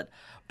cancel it.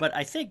 But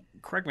I think,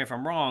 correct me if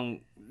I'm wrong,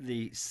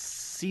 the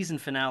season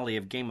finale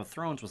of Game of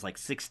Thrones was like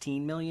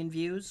 16 million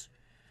views,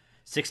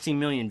 16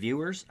 million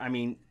viewers. I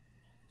mean,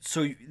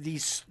 so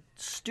these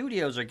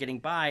studios are getting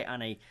by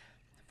on a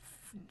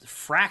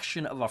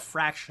fraction of a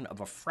fraction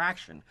of a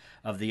fraction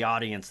of the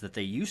audience that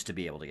they used to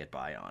be able to get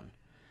by on.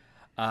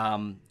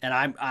 And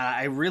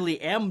I really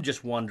am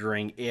just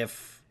wondering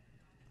if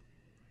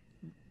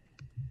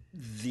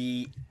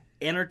the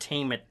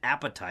entertainment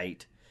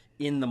appetite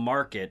in the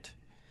market,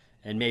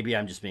 and maybe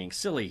I'm just being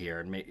silly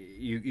here, and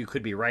you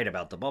could be right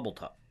about the bubble,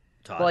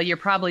 Todd. Well, you're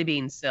probably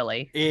being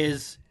silly.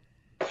 Is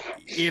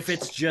if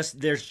it's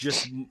just there's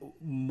just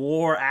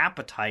more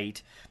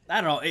appetite. I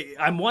don't know.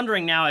 I'm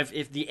wondering now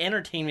if the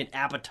entertainment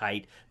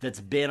appetite that's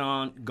been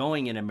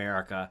ongoing in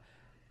America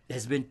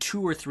has been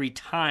 2 or 3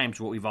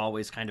 times what we've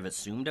always kind of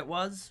assumed it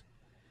was.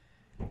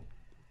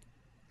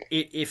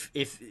 If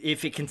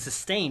it can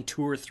sustain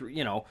 2 or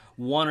 3,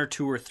 1 or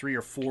 2 or 3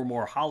 or 4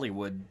 more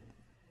Hollywoods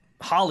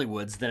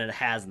than it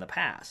has in the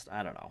past.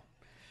 I don't know.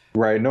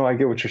 Right. No, I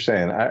get what you're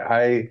saying.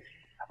 I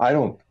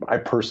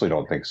personally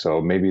don't think so.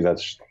 Maybe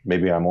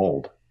I'm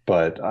old,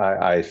 but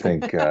I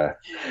think that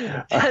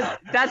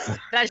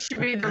should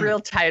be the real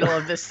title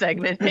of this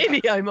segment.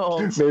 Maybe I'm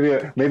old.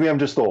 Maybe I'm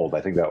just old.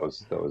 I think that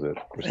was it.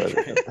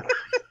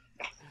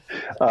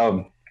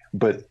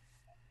 But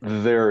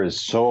there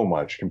is so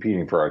much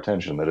competing for our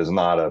attention that is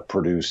not a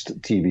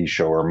produced TV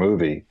show or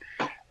movie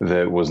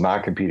that was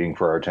not competing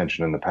for our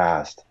attention in the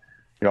past.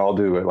 I'll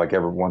do it like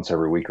once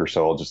every week or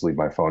so. I'll just leave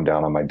my phone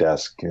down on my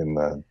desk in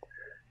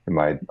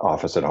my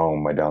office at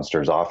home, my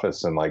downstairs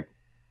office, and I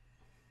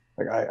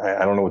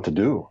don't know what to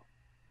do.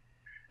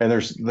 And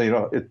there's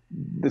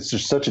it's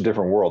just such a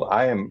different world.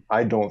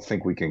 I don't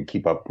think we can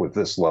keep up with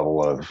this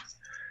level of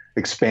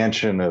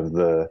expansion of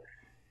the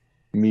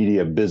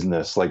media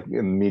business, like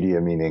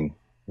media meaning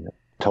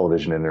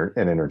television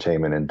and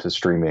entertainment into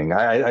streaming.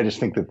 I just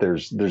think that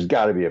there's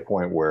got to be a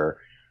point where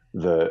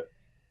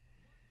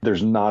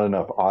there's not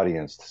enough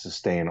audience to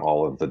sustain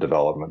all of the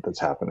development that's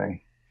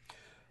happening.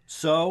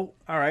 So,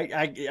 all right,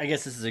 I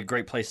guess this is a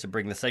great place to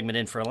bring the segment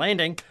in for a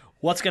landing.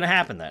 What's going to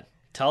happen then?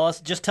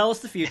 Just tell us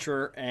the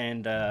future,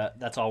 and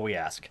that's all we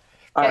ask.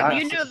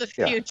 You know the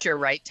future,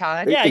 right,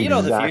 Todd? Yeah, you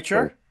know the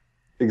future.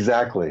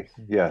 Exactly.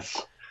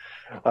 Yes.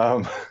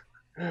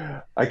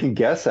 I can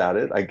guess at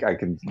it. I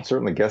can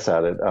certainly guess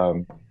at it.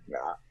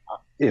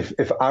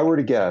 If I were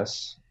to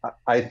guess,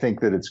 I think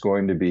that it's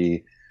going to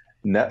be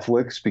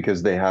Netflix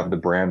because they have the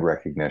brand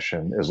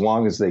recognition. As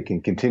long as they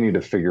can continue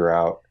to figure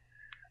out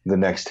the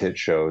next hit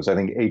shows, I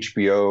think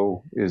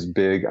HBO is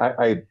big.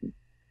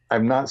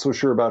 I'm not so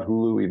sure about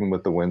Hulu, even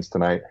with the wins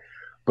tonight.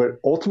 But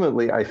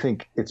ultimately, I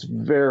think it's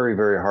very,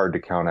 very hard to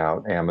count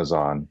out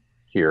Amazon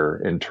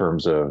here in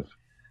terms of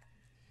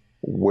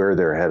where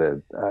they're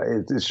headed.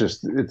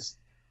 It's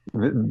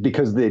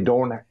because they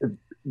don't,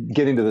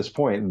 getting to this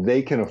point,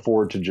 they can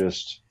afford to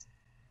just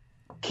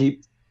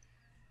keep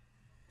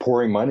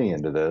pouring money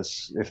into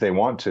this if they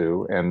want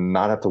to and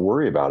not have to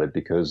worry about it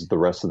because the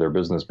rest of their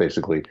business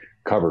basically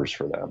covers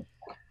for them.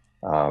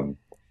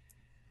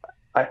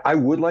 I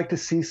would like to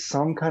see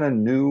some kind of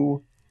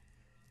new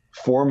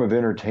form of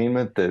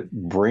entertainment that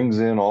brings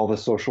in all the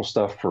social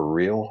stuff for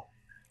real.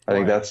 I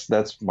think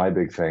that's my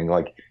big thing.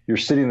 Like you're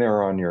sitting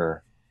there on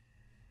your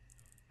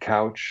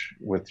couch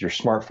with your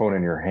smartphone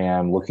in your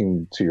hand,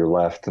 looking to your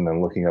left and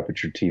then looking up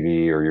at your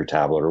TV or your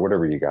tablet or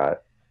whatever you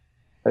got.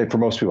 I think for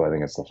most people, I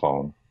think it's the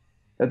phone.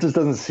 That just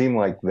doesn't seem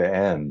like the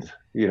end.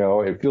 You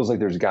know, it feels like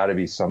there's got to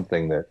be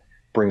something that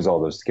brings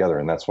all those together.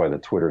 And that's why the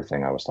Twitter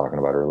thing I was talking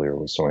about earlier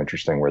was so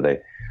interesting, where they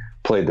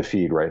played the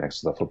feed right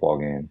next to the football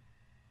game.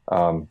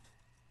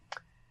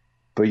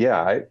 But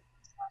yeah,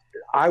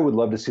 I would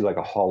love to see like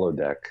a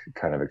holodeck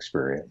kind of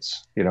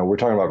experience. You know, we're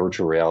talking about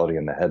virtual reality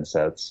and the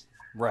headsets.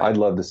 Right. I'd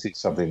love to see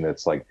something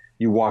that's like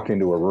you walk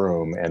into a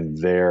room and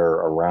there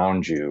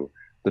around you,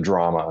 the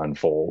drama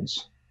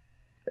unfolds.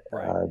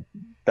 Right.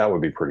 That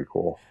would be pretty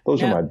cool.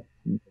 Those are my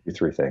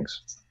three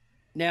things.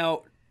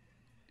 Now,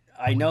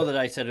 I know that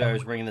I said I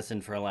was bringing this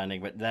in for a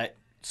landing, but that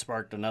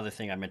sparked another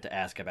thing I meant to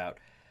ask about.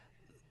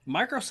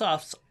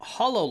 Microsoft's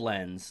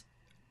HoloLens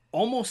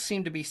almost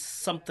seemed to be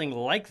something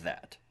like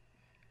that.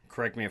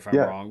 Correct me if I'm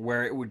wrong,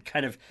 where it would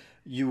kind of,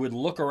 you would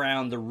look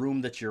around the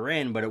room that you're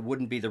in, but it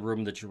wouldn't be the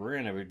room that you were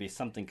in. It would be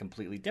something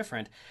completely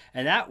different.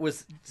 And that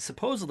was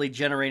supposedly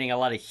generating a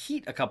lot of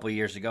heat a couple of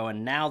years ago.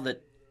 And now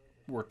that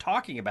we're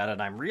talking about it,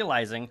 I'm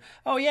realizing,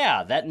 oh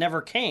yeah, that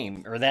never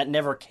came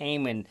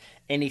in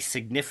any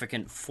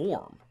significant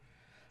form.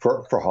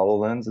 For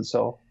HoloLens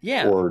itself?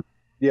 Yeah.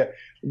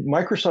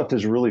 Microsoft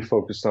is really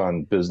focused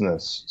on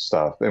business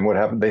stuff. And what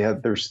happened, they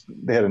had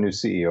a new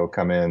CEO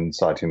come in,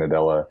 Satya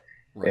Nadella,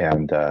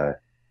 and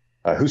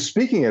who's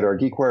speaking at our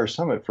Geek Wire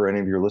Summit for any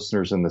of your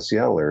listeners in the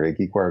Seattle area,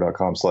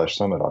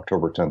 geekwire.com/summit,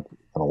 October 10th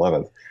and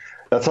 11th.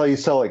 That's how you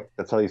sell it.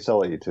 That's how you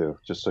sell it, you two,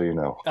 just so you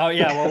know. Oh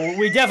yeah, well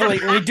we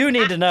do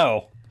need to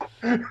know.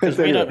 Because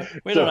we don't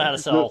know how to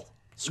sell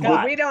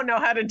Scott. We don't know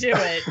how to do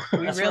it.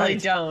 We really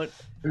don't.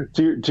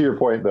 To your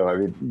point though, I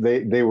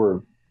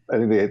mean I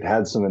think they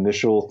had some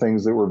initial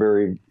things that were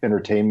very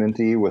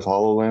entertainment-y with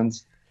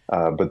HoloLens,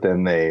 but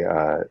then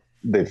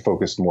they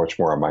focused much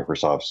more on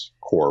Microsoft's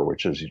core,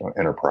 which is,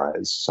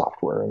 enterprise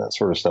software and that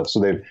sort of stuff.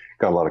 So they've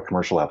got a lot of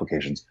commercial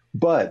applications.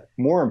 But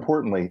more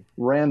importantly,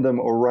 random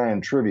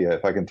Orion trivia,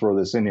 if I can throw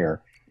this in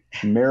here.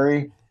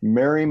 Mary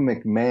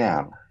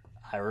McMahon.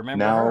 I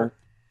remember her.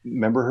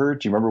 Remember her?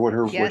 Do you remember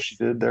what she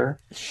did there?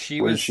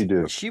 What did she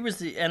do? She was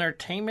the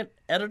entertainment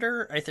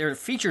editor,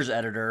 features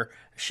editor.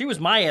 She was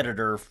my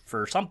editor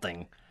for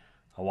something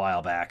a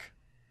while back.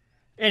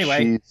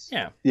 Anyway,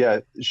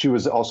 she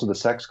was also the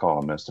sex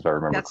columnist, if I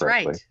remember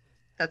correctly.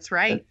 That's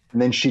right.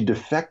 And then she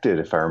defected,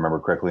 if I remember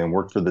correctly, and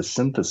worked for the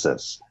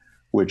Synthesis,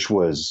 which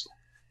was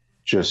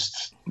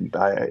just.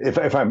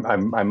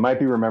 I might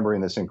be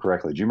remembering this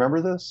incorrectly. Do you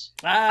remember this?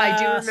 I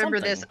do remember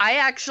this. I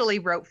actually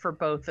wrote for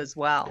both as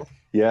well.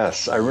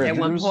 Yes, I remember. At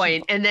one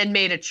point, and then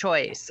made a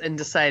choice and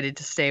decided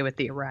to stay with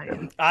the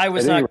Orion. I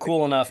was not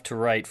cool enough to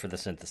write for the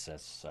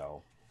Synthesis,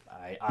 so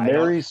I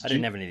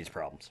didn't have any of these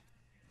problems.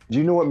 Do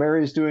you know what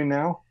Mary's doing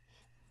now?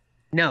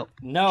 No,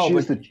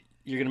 but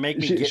you're going to make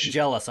me get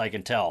jealous, I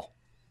can tell.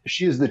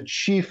 She is the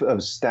chief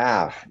of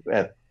staff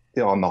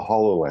on the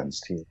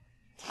HoloLens team.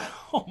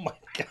 Oh my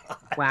God.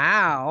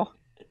 Wow.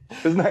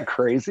 Isn't that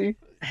crazy?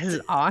 This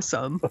is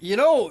awesome. You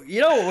know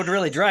what would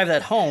really drive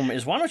that home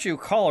is why don't you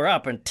call her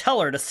up and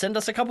tell her to send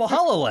us a couple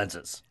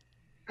HoloLenses?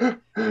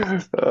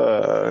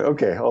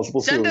 Okay,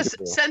 we'll send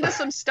us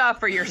some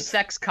stuff, or your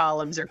sex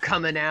columns are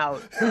coming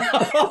out.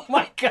 Oh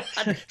my God,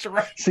 that's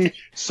right. See,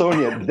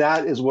 Sonia,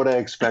 that is what I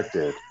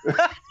expected.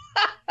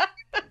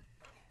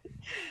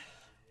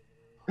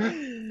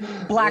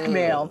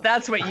 Blackmail.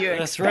 That's what you expected.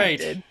 That's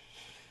right.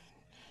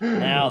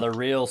 Now the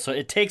real. So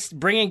it takes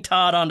bringing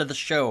Todd onto the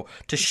show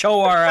to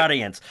show our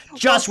audience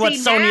just what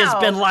Sonya's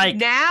been like.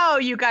 Now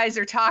you guys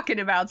are talking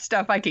about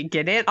stuff I can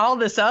get in. All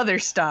this other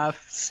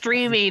stuff,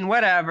 streaming,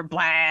 whatever,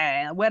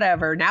 blah,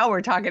 whatever. Now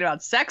we're talking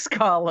about sex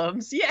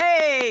columns.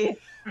 Yay!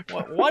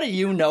 What do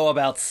you know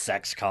about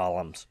sex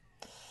columns?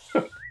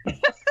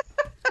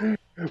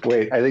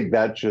 Wait, I think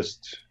that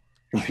just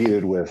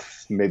competed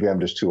with Maybe I'm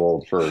Just Too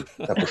Old for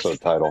episode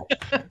title.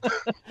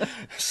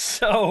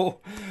 So,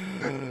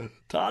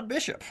 Todd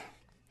Bishop,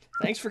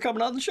 thanks for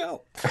coming on the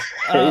show.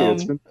 Hey,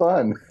 it's been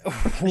fun.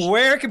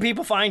 Where can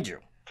people find you?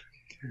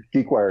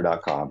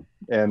 Geekwire.com.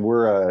 And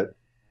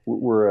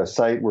we're a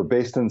site, we're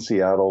based in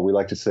Seattle. We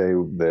like to say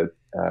that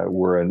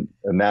we're a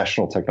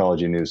national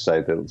technology news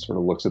site that sort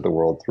of looks at the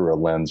world through a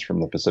lens from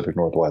the Pacific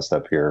Northwest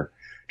up here,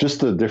 just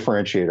to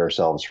differentiate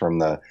ourselves from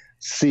the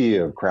sea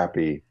of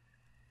crappy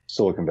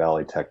Silicon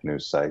Valley tech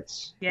news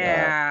sites.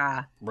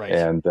 Yeah. Right.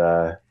 And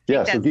so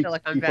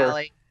Silicon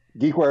Valley.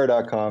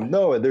 Geekwire.com.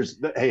 No,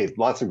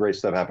 lots of great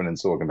stuff happening in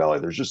Silicon Valley.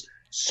 There's just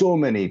so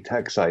many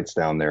tech sites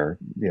down there.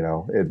 You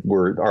know,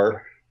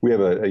 we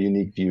have a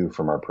unique view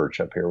from our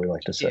perch up here, we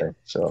like to say. Yeah.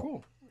 So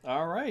cool.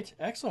 All right.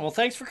 Excellent. Well,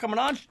 thanks for coming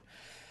on,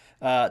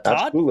 Todd.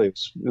 Absolutely.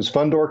 It was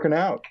fun dorking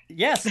out.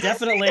 Yes,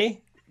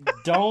 definitely.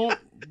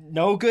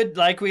 No good,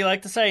 like we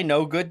like to say,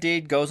 no good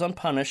deed goes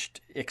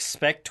unpunished.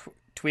 Expect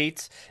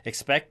tweets,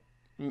 expect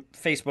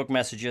Facebook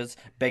messages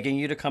begging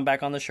you to come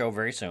back on the show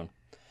very soon.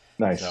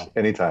 Nice. So.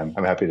 Anytime.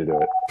 I'm happy to do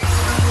it.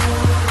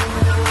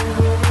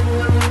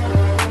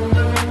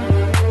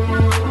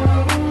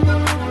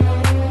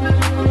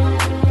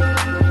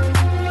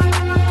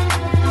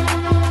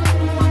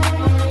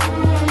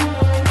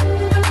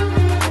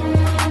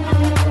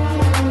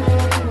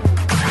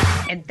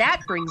 And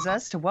that brings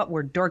us to what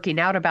we're dorking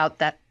out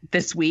about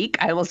this week.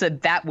 I almost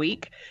said that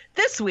week.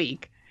 This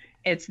week,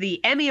 it's the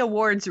Emmy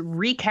Awards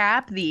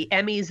recap. The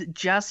Emmys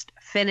just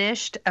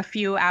finished a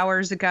few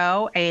hours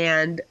ago,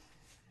 and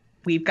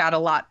we've got a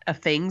lot of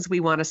things we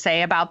want to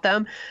say about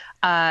them.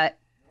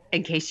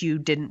 In case you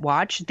didn't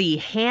watch, The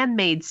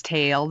Handmaid's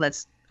Tale,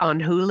 that's on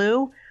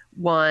Hulu,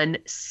 won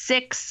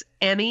 6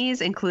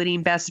 Emmys,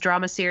 including Best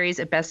Drama Series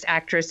and Best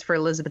Actress for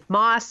Elizabeth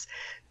Moss.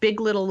 Big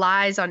Little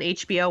Lies on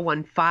HBO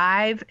won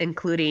 5,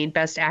 including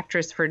Best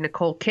Actress for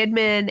Nicole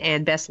Kidman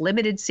and Best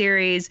Limited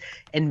Series.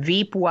 And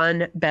Veep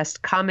won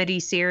Best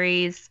Comedy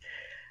Series.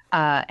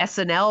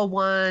 SNL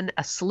won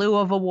a slew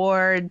of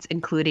awards,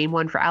 including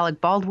one for Alec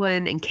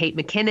Baldwin and Kate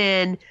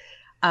McKinnon.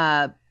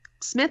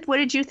 Smith, what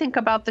did you think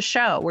about the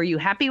show? Were you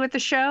happy with the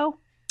show?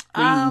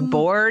 Were you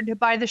bored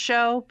by the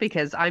show?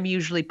 Because I'm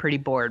usually pretty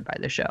bored by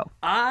the show.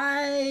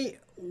 I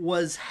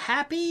was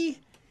happy.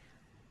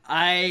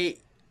 I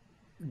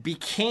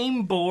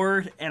became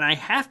bored, and I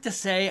have to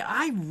say,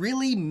 I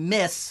really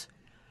miss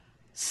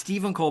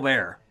Stephen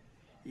Colbert.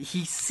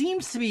 He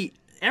seems to be,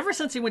 ever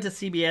since he went to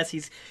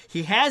CBS,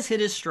 he has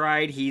hit his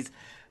stride. He's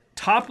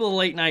top of the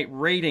late night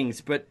ratings,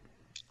 but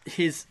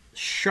his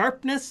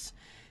sharpness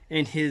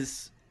and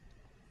his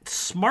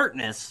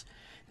smartness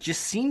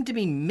just seemed to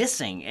be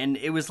missing. And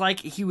it was like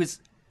he was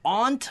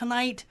on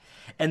tonight,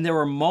 and there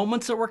were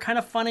moments that were kind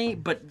of funny,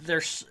 but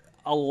there's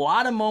a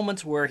lot of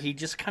moments where he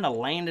just kind of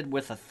landed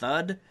with a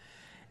thud.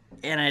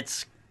 And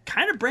it's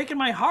kind of breaking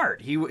my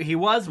heart. He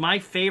was my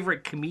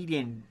favorite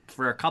comedian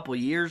for a couple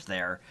years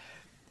there.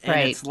 And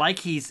right. It's like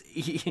he's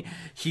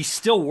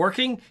still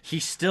working.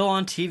 He's still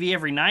on TV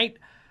every night.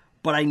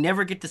 But I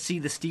never get to see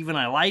the Steven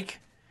I like.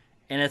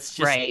 And it's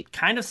just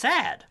kind of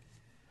sad.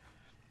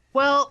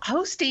 Well,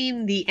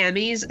 hosting the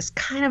Emmys is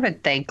kind of a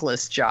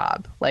thankless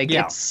job.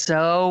 It's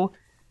so...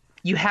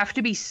 You have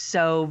to be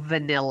so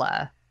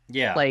vanilla.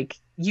 Yeah. Like,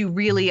 you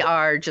really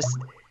are just...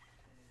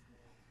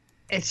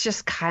 It's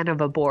just kind of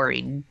a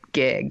boring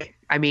gig.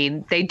 I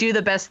mean, they do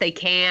the best they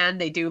can.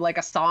 They do like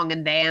a song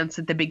and dance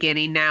at the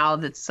beginning now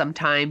that's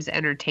sometimes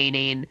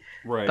entertaining.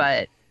 Right.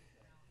 But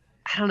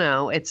I don't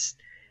know.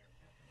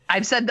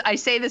 I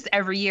say this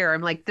every year.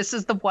 I'm like, this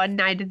is the one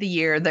night of the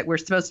year that we're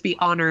supposed to be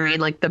honoring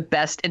like the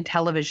best in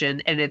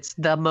television, and it's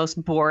the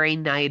most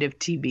boring night of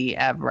TV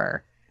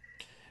ever.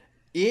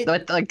 With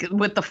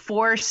the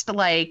forced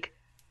like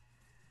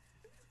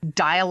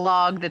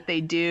dialogue that they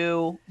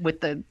do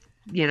with the,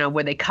 you know,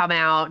 when they come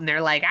out and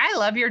they're like, I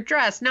love your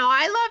dress. No,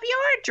 I love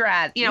your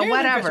dress. You know,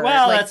 whatever.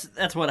 Well,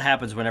 that's what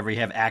happens whenever you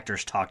have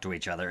actors talk to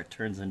each other. It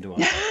turns into a,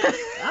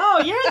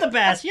 oh, you're the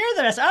best. You're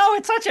the best. Oh,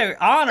 it's such an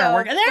honor.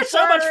 And they're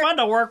so much fun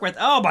to work with.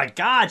 Oh, my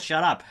God,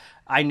 shut up.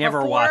 I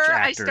never watch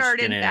actors. I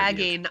started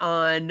bagging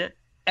on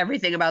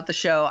everything about the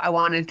show, I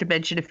wanted to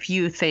mention a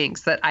few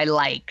things that I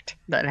liked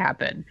that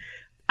happened.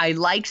 I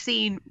liked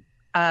seeing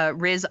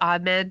Riz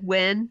Ahmed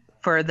win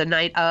for the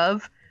night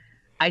of.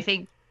 I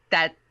think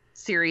that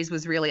series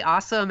was really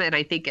awesome, and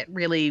I think it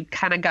really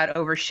kind of got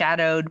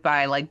overshadowed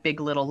by like Big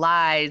Little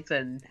Lies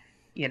and,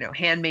 you know,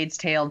 Handmaid's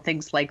Tale and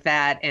things like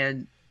that.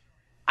 And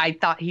I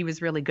thought he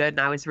was really good, and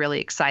I was really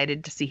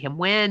excited to see him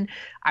win.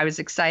 I was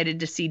excited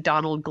to see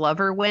Donald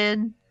Glover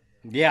win.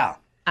 Yeah.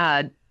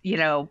 You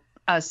know,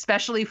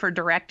 especially for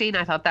directing.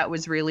 I thought that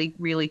was really,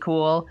 really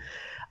cool.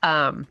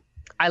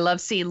 I I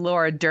love seeing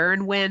Laura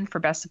Dern win for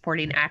Best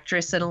Supporting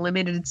Actress in a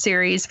Limited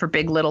Series for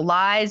Big Little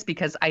Lies,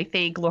 because I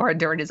think Laura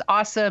Dern is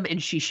awesome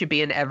and she should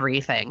be in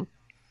everything.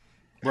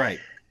 Right.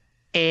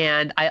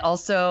 And I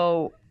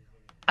also,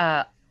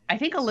 I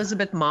think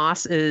Elizabeth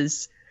Moss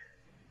is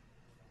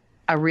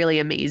a really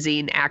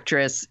amazing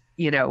actress.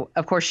 You know,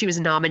 of course, she was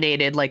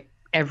nominated like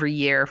every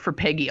year for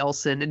Peggy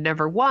Olson and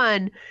never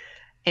won.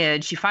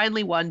 And she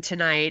finally won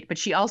tonight. But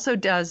she also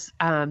does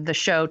the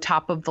show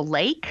Top of the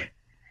Lake.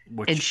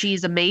 And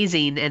she's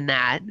amazing in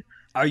that.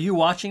 Are you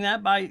watching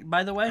that,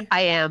 by the way?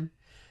 I am.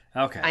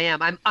 Okay. I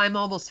am. I'm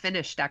almost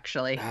finished,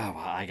 actually. Oh,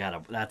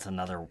 well, that's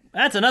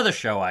another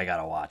show I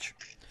gotta watch.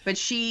 But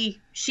she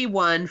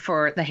won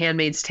for The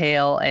Handmaid's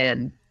Tale,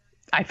 and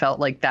I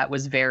felt like that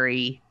was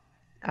very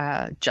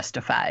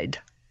justified.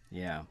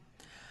 Yeah.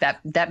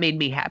 That made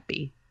me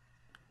happy.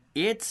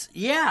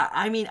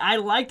 I mean, I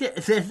liked it.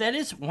 That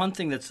is one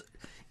thing that's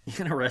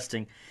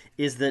interesting,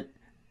 is that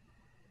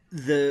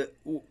the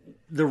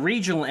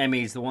regional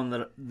Emmys, the one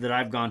that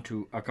I've gone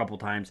to a couple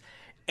times,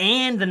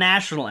 and the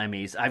national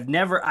Emmys, I've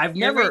never.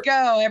 Here we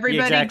go.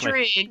 Everybody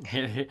exactly.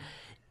 drink.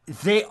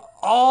 They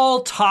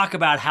all talk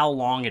about how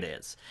long it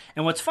is.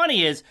 And what's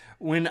funny is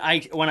when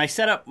I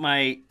set up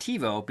my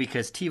TiVo,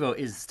 because TiVo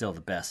is still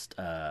the best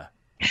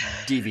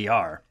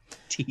DVR.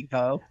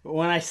 TiVo.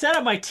 When I set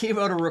up my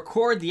TiVo to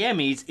record the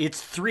Emmys,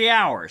 it's 3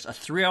 hours, a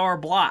 3-hour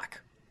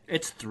block.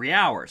 It's 3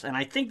 hours. And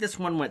I think this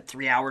one went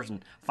 3 hours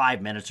and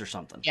 5 minutes or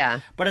something. Yeah.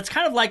 But it's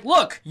kind of like,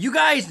 look, you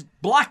guys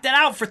blocked that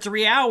out for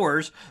 3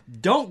 hours.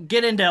 Don't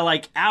get into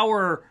like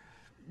hour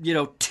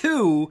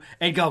 2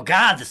 and go,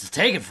 God, this is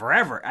taking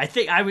forever. I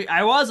think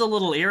I was a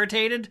little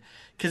irritated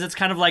because it's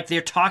kind of like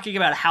they're talking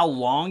about how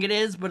long it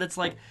is, but it's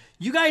like,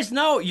 you guys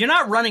know you're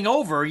not running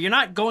over, you're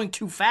not going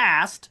too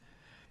fast,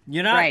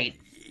 you're not right,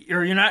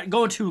 or you're not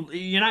going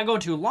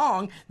too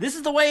long. This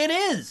is the way it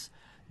is.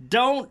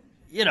 Don't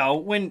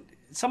when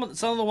some of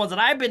the ones that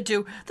I've been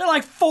to, they're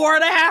like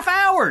 4.5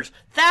 hours.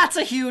 That's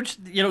a huge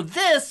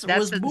That's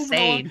was moving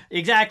insane. along.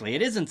 Exactly,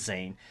 it is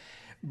insane.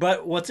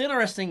 But what's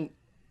interesting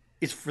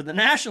is for the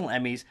national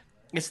Emmys,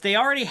 is they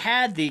already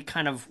had the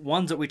kind of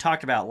ones that we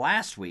talked about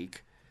last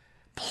week,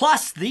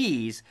 plus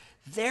these.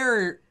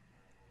 They're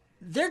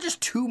just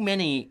too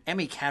many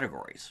Emmy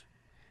categories.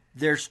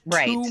 There's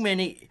too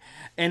many,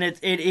 and it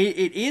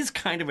is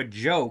kind of a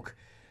joke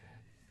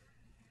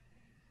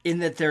in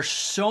that there's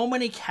so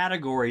many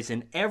categories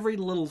and every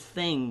little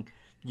thing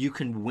you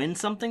can win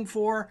something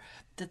for,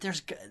 that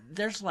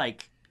there's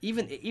like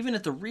even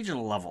at the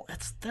regional level,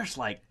 there's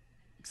like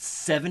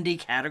 70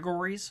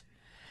 categories.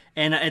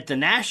 And at the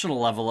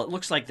national level, it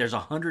looks like there's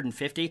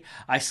 150.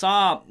 I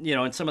saw,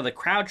 in some of the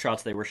crowd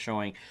shots they were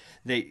showing,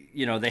 they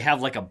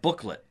have like a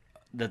booklet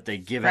that they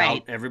give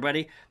out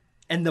everybody.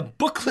 And the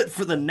booklet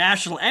for the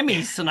national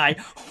Emmys tonight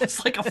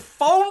was like a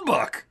phone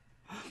book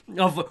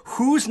of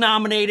who's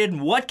nominated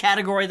and what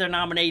category they're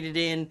nominated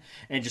in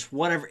and just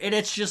whatever. And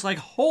it's just like,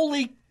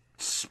 holy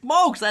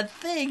smokes, that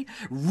thing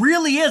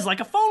really is like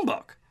a phone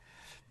book.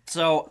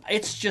 So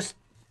it's just...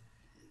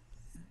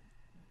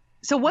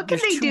 So what can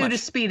they do to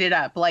speed it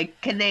up?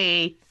 Like, can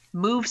they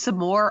move some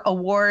more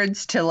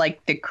awards to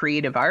like the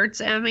Creative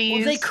Arts Emmys?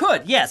 Well, they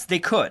could. Yes, they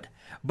could.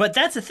 But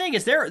that's the thing,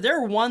 is there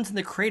are ones in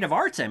the Creative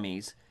Arts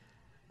Emmys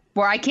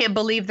where I can't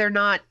believe they're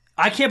not.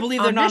 I can't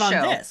believe they're not on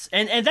this.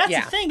 And that's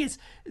Yeah. the thing, is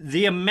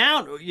the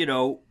amount,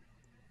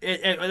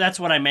 that's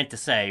what I meant to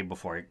say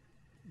before I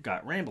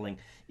got rambling,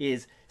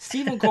 is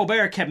Stephen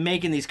Colbert kept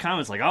making these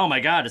comments like, oh my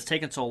God, it's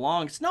taking so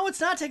long. No, it's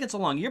not taking so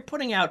long. You're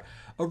putting out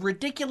a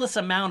ridiculous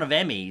amount of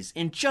Emmys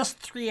in just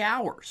 3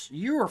 hours.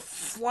 You are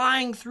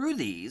flying through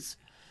these.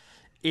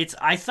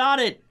 I thought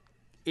it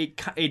did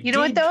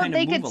what, though? kind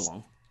of move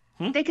along.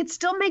 They could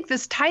still make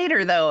this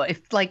tighter, though,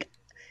 if like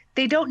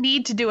they don't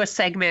need to do a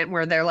segment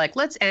where they're like,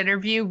 let's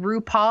interview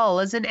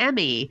RuPaul as an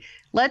Emmy.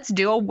 Let's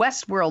do a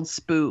Westworld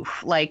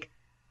spoof. Like,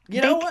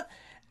 you know what?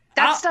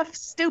 That stuff's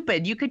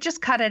stupid. You could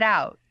just cut it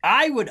out.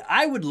 I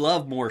would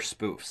love more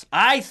spoofs.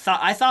 I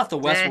thought the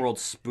Westworld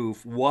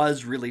spoof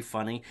was really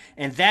funny,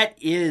 and that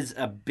is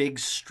a big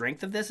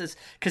strength of this. Is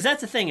because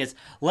that's the thing, is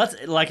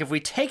if we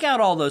take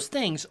out all those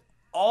things,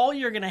 all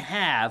you're gonna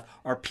have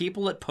are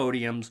people at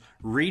podiums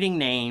reading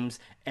names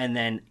and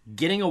then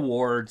getting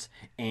awards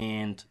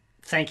and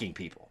thanking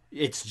people.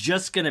 It's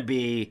just gonna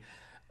be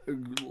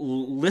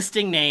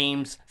listing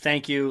names,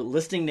 thank you,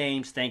 listing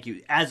names, thank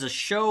you. As a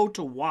show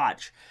to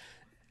watch,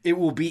 it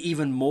will be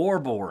even more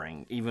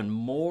boring, even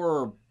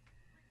more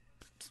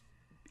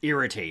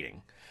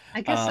irritating. I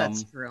guess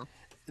that's true.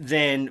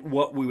 Than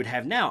what we would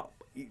have now.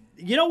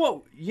 You know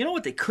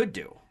what they could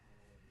do?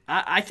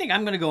 I think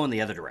I'm going to go in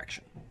the other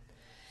direction.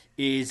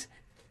 It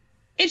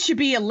should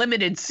be a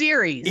limited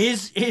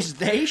series.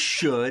 They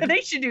should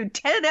do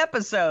 10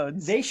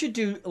 episodes. They should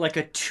do like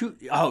a 2.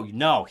 Oh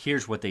no!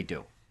 Here's what they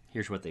do.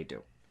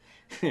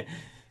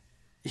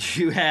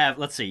 You have,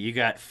 let's see, you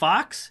got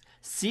Fox,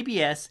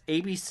 CBS,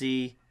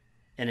 ABC,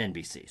 and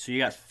NBC. So you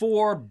got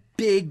 4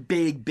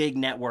 big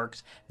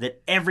networks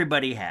that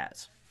everybody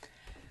has.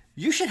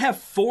 You should have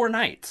 4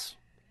 nights.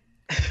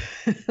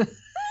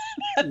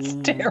 That's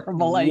a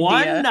terrible idea.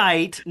 One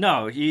night,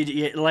 no,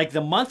 like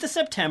the month of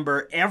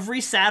September,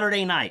 every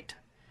Saturday night,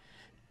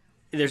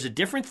 there's a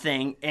different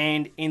thing,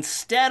 and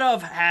instead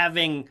of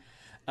having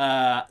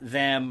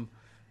them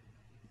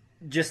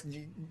just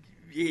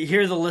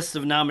here's the list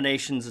of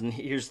nominations and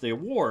here's the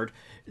award,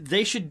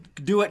 they should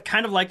do it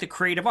kind of like the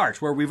creative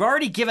arts, where we've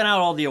already given out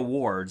all the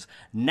awards.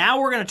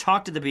 Now we're going to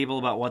talk to the people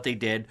about what they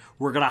did.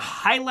 We're going to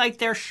highlight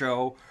their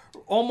show,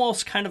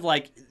 almost kind of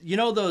like, you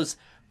know, those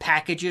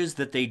packages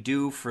that they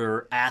do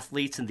for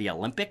athletes in the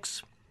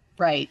Olympics?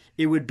 Right.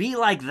 It would be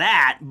like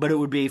that, but it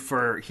would be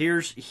for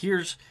here's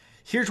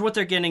what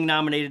they're getting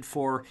nominated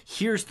for.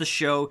 Here's the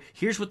show.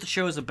 Here's what the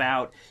show is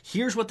about.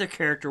 Here's what their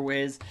character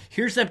is.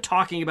 Here's them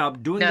talking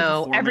about doing the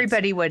performance.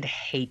 Everybody would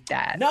hate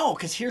that. No,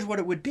 because here's what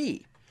it would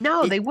be.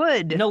 No, they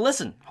would. No,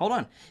 listen, hold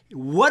on.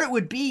 What it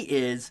would be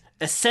is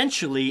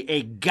essentially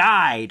a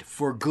guide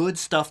for good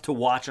stuff to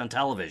watch on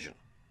television.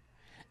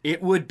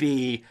 It would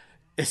be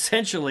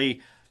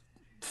essentially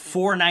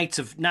 4 nights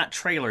of, not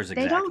trailers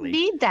exactly. They don't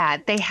need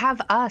that. They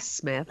have us,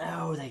 Smith.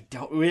 No, they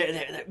don't.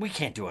 We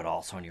can't do it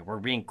all, Sonia. We're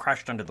being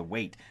crushed under the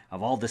weight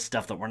of all this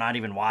stuff that we're not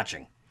even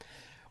watching.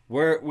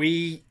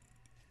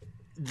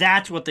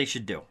 That's what they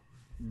should do.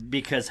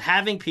 Because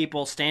having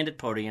people stand at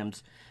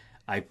podiums,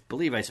 I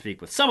believe I speak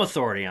with some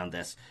authority on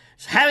this,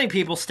 having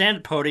people stand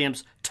at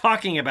podiums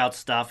talking about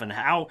stuff and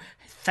how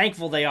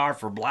thankful they are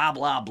for blah,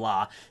 blah,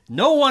 blah.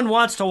 No one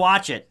wants to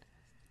watch it.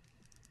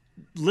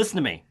 Listen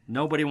to me.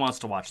 Nobody wants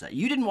to watch that.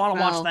 You didn't want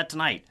to watch that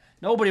tonight.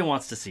 Nobody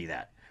wants to see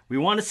that. We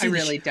want to see. I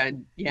really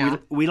don't. Yeah.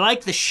 We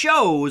like the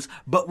shows,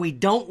 but we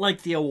don't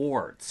like the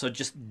awards. So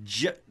just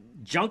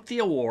junk the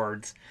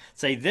awards.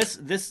 Say this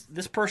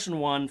person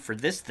won for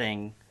this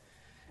thing,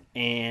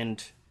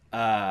 and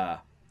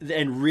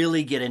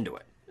really get into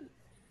it.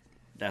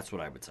 That's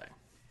what I would say.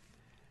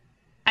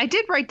 I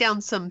did write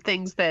down some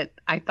things that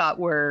I thought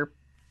were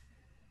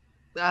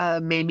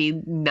made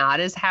me not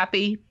as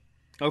happy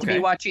to be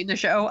watching the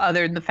show,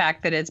 other than the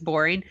fact that it's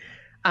boring.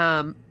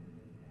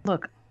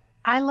 Look,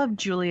 I love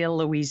Julia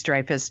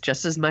Louis-Dreyfus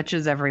just as much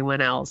as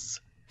everyone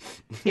else.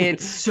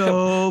 It's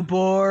so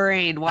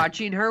boring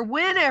watching her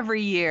win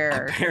every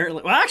year.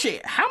 Apparently. Well,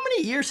 actually, how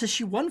many years has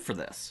she won for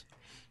this?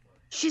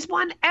 She's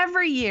won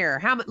every year.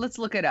 Let's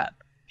look it up.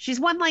 She's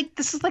won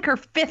this is like her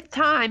 5th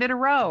time in a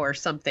row or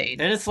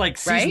something. And it's like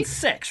season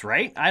 6,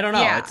 right? I don't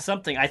know. Yeah. It's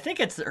something. I think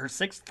it's her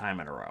 6th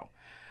time in a row.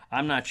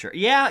 I'm not sure.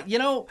 Yeah, you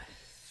know.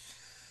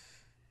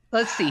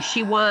 Let's see.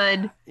 She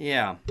won.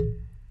 Yeah.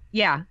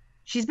 Yeah.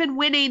 She's been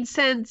winning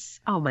since,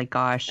 oh my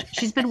gosh.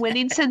 She's been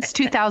winning since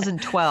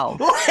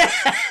 2012.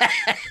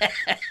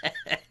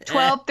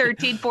 12,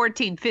 13,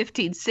 14,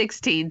 15,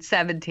 16,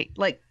 17.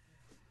 Like,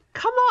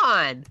 come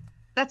on.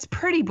 That's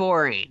pretty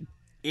boring.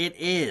 It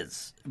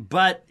is.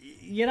 But,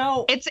 you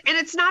know.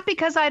 It's not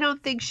because I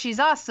don't think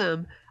she's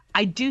awesome.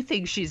 I do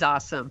think she's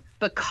awesome.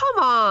 But come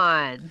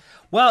on.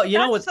 Well, you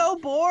know what's so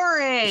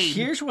boring.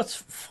 Here's what's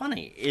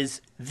funny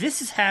is this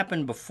has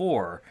happened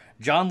before.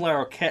 John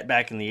Larroquette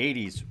back in the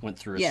 80s went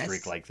through a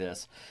streak like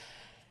this.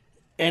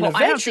 And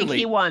eventually, I don't think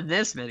he won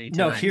this many times.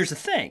 No, here's the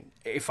thing.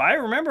 If I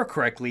remember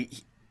correctly,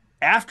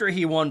 after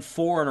he won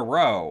 4 in a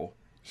row,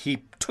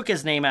 he took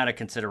his name out of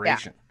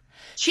consideration. Yeah.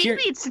 She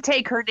needs to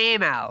take her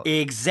name out.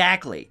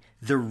 Exactly.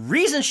 The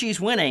reason she's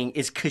winning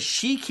is because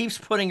she keeps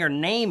putting her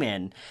name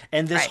in,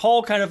 and this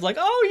whole kind of like,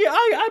 oh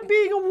yeah, I'm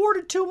being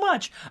awarded too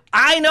much.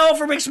 I know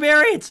from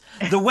experience,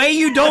 the way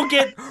you don't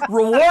get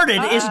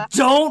rewarded is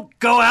don't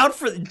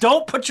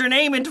put your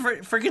name in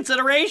for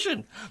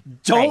consideration.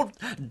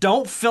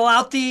 Don't fill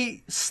out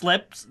the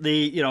slips,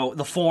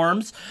 the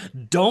forms.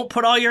 Don't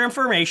put all your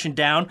information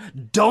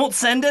down. Don't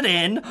send it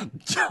in.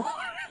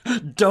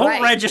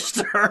 Don't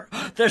register.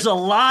 There's a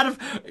lot of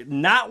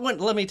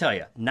let me tell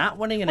you, not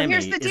winning an Emmy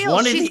is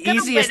one of the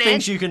easiest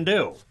things you can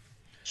do.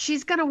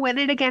 She's going to win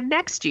it again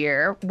next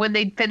year when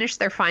they finish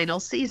their final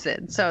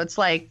season. So it's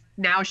like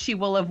now she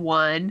will have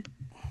won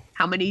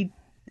how many?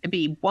 It'd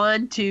be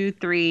 1, 2,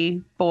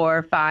 3,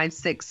 4, 5,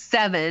 6,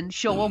 7.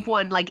 She'll have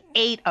won like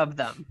 8 of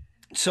them.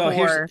 So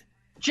here's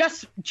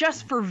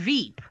just for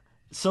Veep.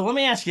 So let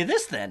me ask you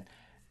this then.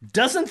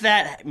 Doesn't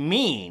that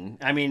mean,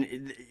 I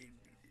mean,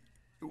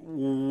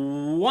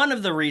 one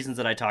of the reasons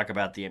that I talk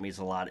about the Emmys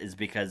a lot is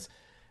because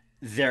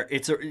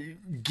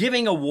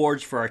giving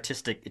awards for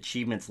artistic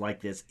achievements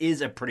like this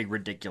is a pretty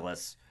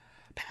ridiculous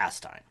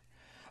pastime.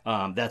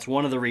 That's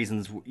one of the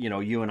reasons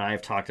you and I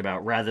have talked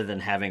about. Rather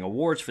than having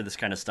awards for this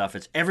kind of stuff,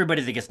 it's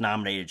everybody that gets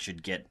nominated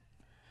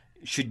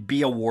should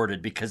be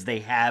awarded because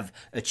they have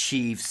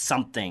achieved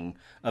something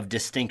of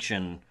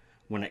distinction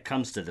when it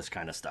comes to this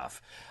kind of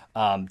stuff.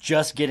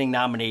 Just getting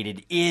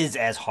nominated is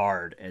as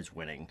hard as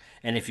winning.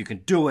 And if you can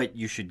do it,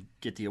 you should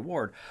get the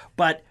award.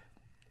 But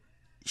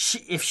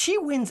if she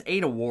wins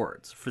 8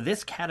 awards for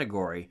this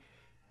category,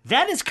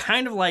 that is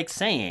kind of like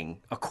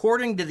saying,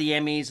 according to the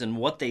Emmys and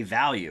what they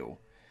value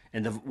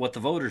and what the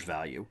voters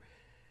value,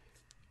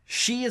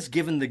 she is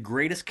given the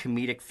greatest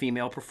comedic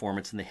female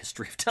performance in the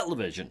history of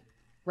television.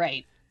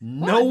 Right.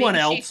 No one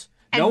else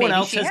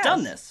has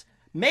done this.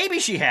 Maybe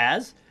she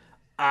has.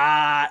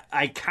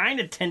 I kind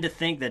of tend to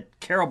think that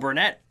Carol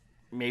Burnett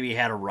maybe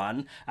had a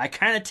run. I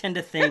kind of tend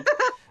to think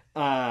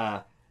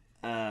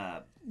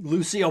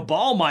Lucille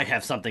Ball might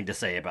have something to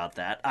say about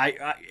that.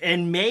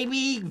 And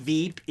maybe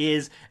Veep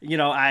is,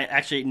 I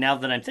actually, now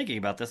that I'm thinking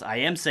about this, I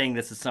am saying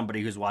this as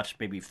somebody who's watched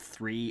maybe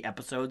 3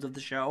 episodes of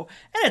the show,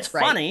 and it's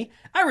funny.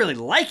 I really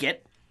like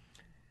it.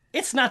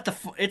 It's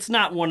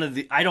not one of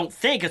the, I don't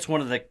think it's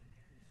one of the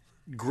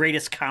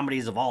greatest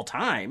comedies of all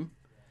time,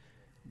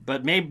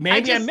 but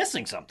maybe I'm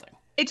missing something.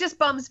 It just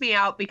bums me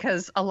out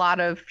because a lot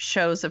of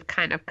shows have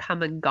kind of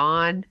come and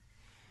gone,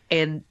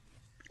 and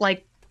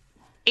like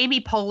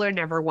Amy Poehler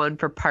never won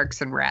for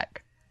Parks and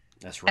Rec.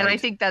 That's right. And I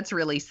think that's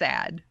really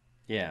sad.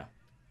 Yeah.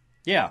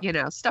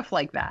 Stuff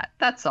like that.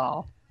 That's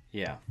all.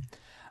 Yeah.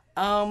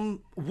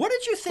 What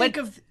did you think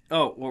of?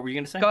 Oh, what were you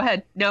going to say? Go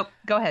ahead. Nope.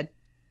 Go ahead.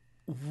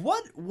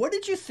 What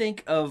did you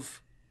think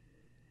of?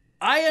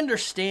 I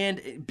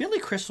understand Billy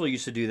Crystal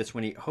used to do this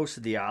when he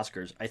hosted the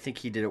Oscars. I think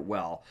he did it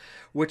well,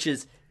 which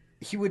is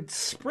he would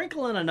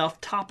sprinkle in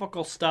enough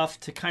topical stuff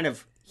to kind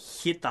of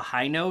hit the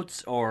high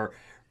notes or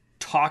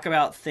talk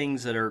about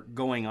things that are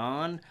going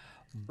on.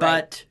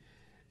 But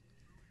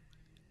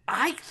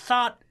I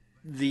thought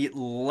the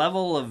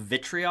level of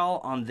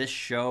vitriol on this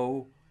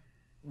show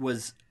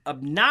was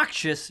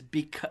obnoxious,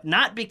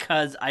 not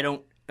because I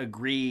don't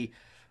agree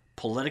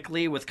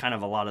politically with kind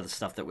of a lot of the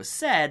stuff that was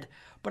said,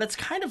 but it's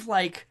kind of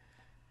like,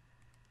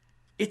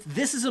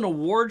 this is an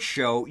award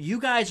show. You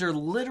guys are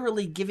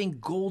literally giving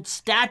gold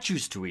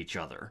statues to each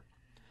other.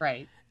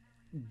 Right.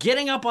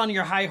 Getting up on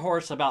your high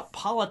horse about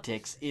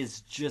politics is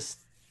just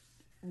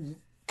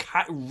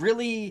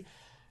really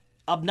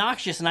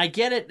obnoxious. And I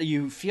get it.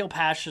 You feel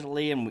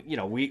passionately, and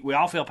we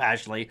all feel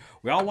passionately.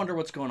 We all wonder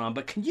what's going on.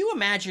 But can you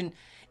imagine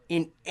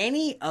in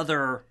any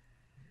other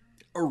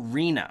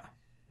arena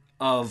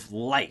of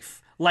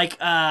life,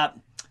 like at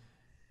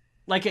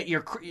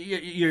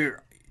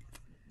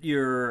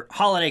your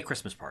holiday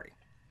Christmas party.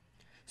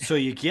 So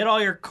you get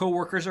all your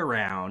coworkers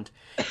around,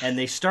 and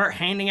they start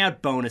handing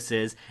out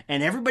bonuses,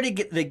 and everybody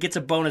that gets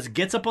a bonus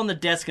gets up on the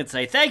desk and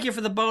say, "Thank you for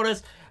the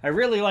bonus. I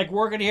really like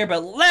working here,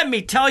 but let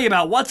me tell you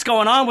about what's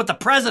going on with the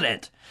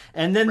president."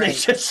 And then they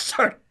just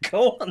start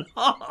going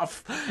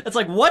off. It's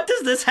like, what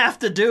does this have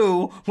to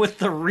do with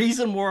the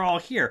reason we're all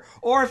here?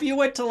 Or if you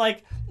went to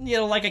like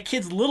a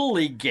kid's Little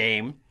League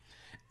game,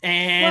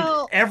 and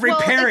every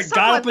parent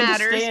got up in the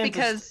stands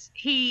because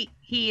he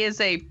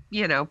is a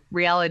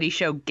reality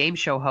show game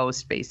show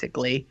host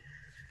basically.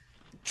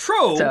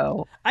 True.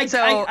 So I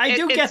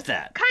do get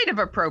that. Kind of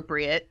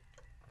appropriate,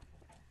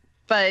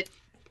 but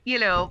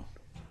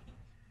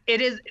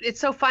it's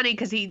so funny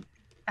because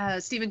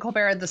Stephen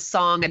Colbert had the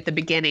song at the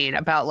beginning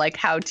about like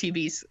how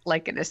TV's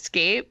like an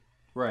escape,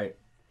 right?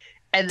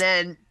 And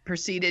then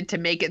proceeded to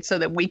make it so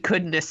that we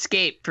couldn't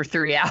escape for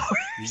 3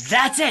 hours.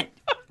 That's it.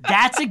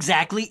 That's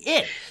exactly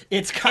it.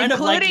 It's kind of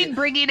like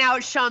bringing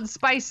out Sean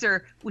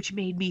Spicer, which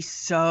made me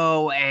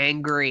so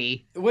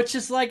angry. Which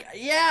is like,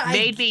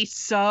 made me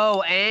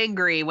so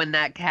angry when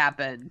that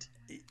happened.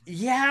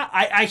 Yeah,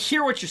 I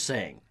hear what you're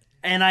saying,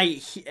 and I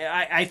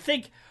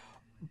think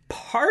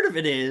part of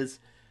it is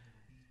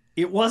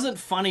it wasn't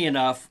funny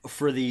enough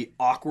for the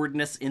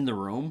awkwardness in the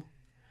room.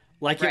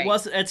 Like it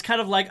was, it's kind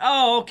of like,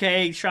 oh,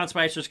 okay, Sean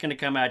Spicer's going to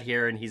come out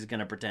here and he's going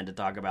to pretend to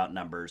talk about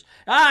numbers.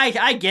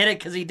 I get it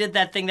because he did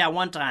that thing that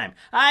one time.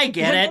 I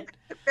get it.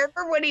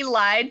 Remember when he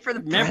lied for the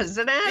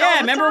president?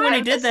 Yeah, remember when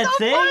he did that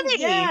thing? Funny.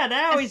 Yeah,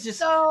 now he's just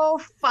so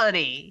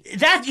funny.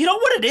 That, you know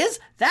what it is?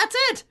 That's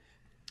it.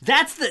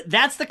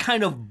 That's the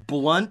kind of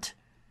blunt,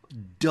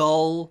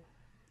 dull,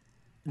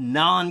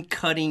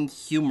 non-cutting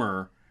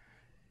humor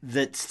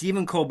that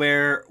Stephen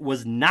Colbert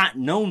was not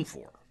known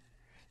for.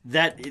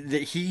 That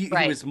he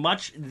was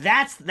much.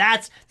 That's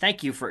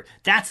thank you for.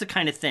 That's the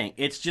kind of thing.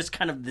 It's just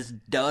kind of this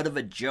dud of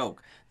a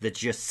joke that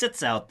just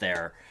sits out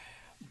there.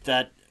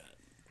 That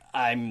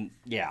I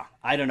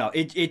don't know.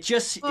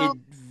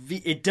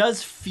 It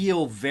does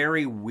feel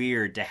very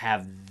weird to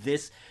have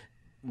this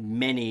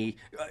many.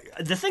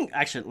 The thing,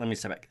 actually, let me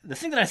step back. The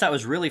thing that I thought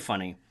was really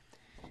funny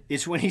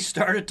is when he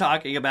started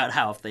talking about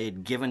how if they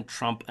had given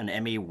Trump an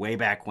Emmy way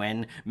back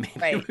when,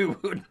 maybe we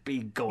wouldn't be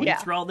going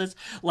through all this.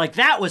 Like,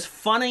 that was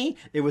funny.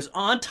 It was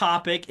on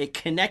topic. It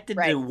connected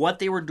to what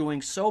they were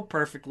doing so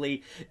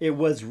perfectly. It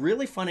was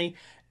really funny.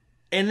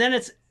 And then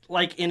it's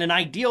like in an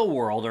ideal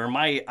world, or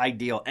my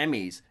ideal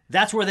Emmys,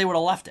 that's where they would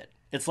have left it.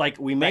 It's like,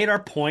 we made our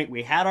point.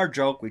 We had our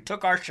joke. We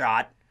took our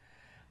shot.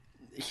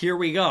 Here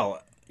we go.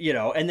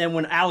 And then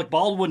when Alec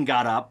Baldwin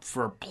got up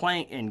for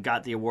playing and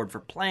got the award for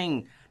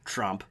playing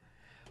Trump,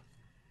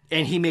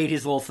 and he made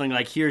his little thing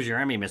like, here's your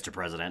Emmy, Mr.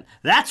 President.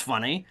 That's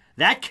funny.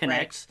 That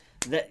connects.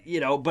 That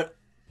but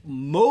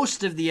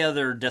most of the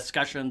other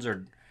discussions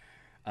or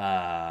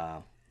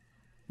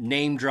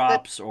name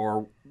drops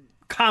or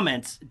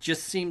comments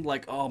just seemed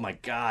like, oh my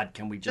God,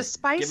 can we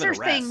just give it a rest? The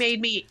Spicer thing made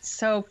me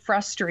so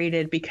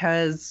frustrated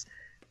because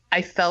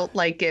I felt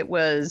like it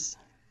was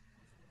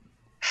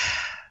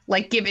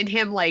like giving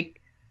him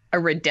like a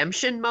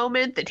redemption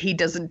moment that he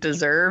doesn't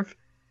deserve.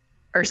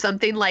 or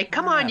something like,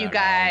 come on, I you don't know.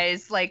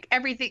 guys, like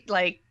everything,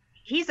 like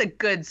he's a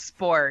good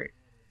sport.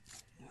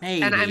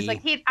 Maybe. And I was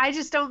like, I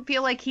just don't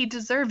feel like he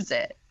deserves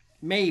it.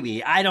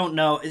 Maybe. I don't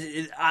know.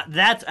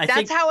 That's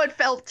how it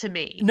felt to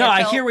me. No, It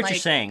I felt hear what you're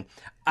saying.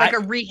 Like a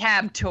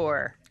rehab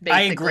tour,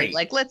 basically. I agree.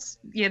 Like, let's,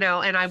 and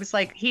I was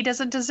like, he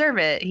doesn't deserve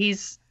it.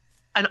 He's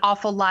an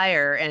awful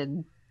liar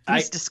and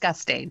he's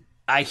disgusting.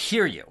 I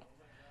hear you.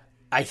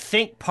 I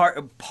think part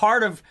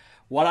of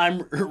what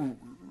I'm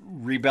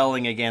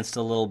rebelling against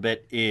a little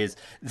bit is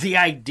the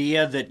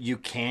idea that you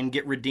can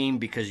get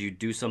redeemed because you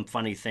do some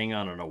funny thing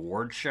on an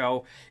award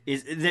show.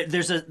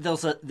 There's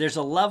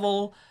a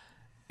level,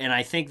 and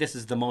I think this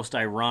is the most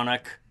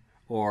ironic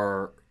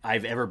or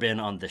I've ever been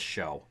on this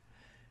show.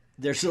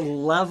 There's a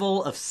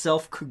level of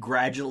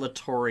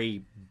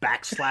self-congratulatory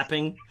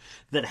backslapping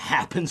that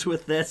happens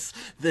with this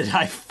that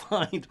I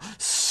find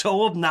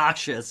so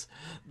obnoxious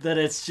that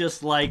it's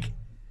just like,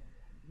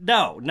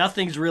 no,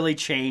 nothing's really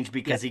changed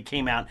because he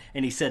came out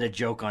and he said a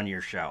joke on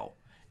your show.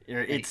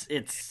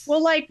 It's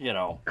well, like,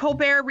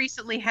 Colbert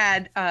recently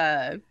had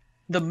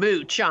the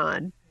Mooch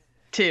on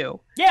too.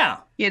 Yeah.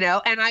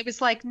 And I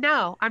was like,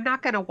 no, I'm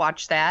not going to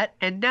watch that.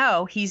 And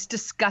no, he's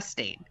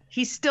disgusting.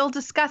 He's still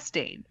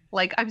disgusting.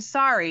 Like, I'm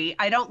sorry.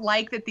 I don't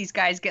like that these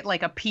guys get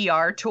like a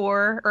PR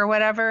tour or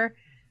whatever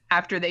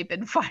after they've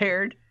been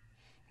fired.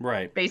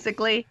 Right.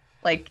 Basically,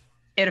 like,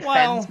 it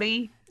offends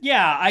me.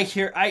 Yeah, I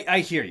hear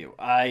you.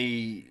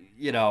 I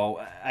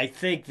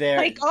think they're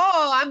like,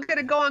 oh, I'm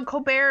gonna go on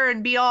Colbert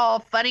and be all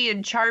funny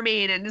and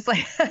charming, and it's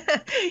like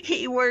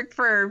he worked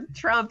for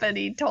Trump and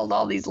he told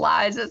all these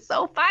lies. It's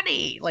so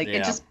funny. Like,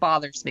 it just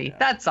bothers me.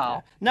 That's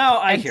all. No,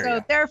 I hear you.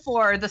 So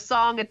therefore, the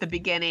song at the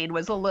beginning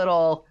was a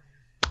little,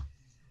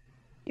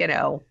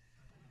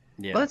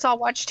 let's all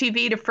watch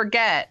TV to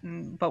forget,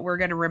 but we're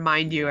gonna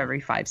remind you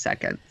every 5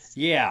 seconds.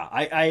 Yeah,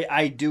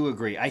 I do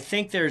agree. I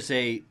think there's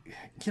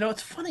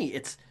it's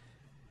funny.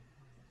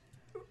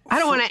 I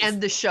don't want to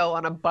end the show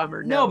on a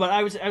bummer note. No, but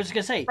I was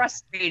gonna say,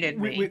 frustrated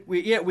me.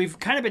 We've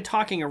kind of been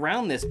talking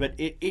around this, but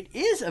it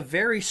is a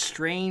very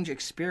strange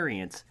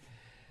experience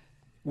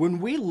when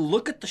we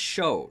look at the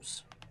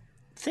shows.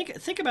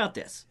 Think about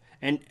this,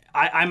 and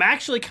I'm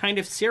actually kind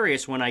of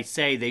serious when I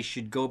say they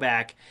should go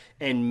back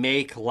and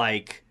make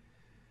like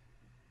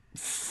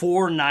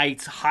 4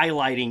 nights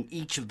highlighting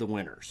each of the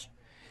winners.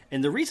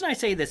 And the reason I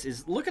say this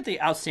is look at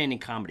the Outstanding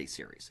Comedy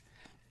Series: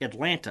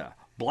 Atlanta,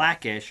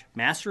 Blackish,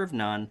 Master of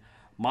None,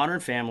 Modern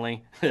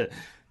Family,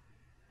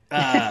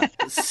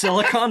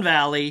 Silicon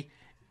Valley,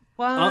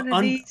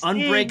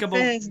 Unbreakable,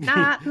 is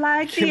not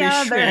like the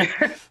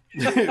other.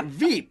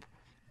 Veep.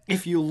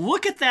 If you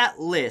look at that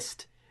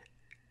list,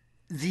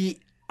 the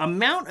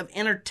amount of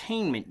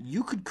entertainment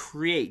you could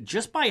create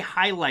just by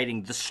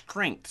highlighting the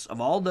strengths of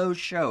all those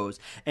shows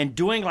and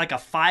doing like a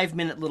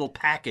 5-minute little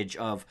package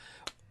of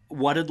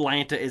what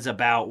Atlanta is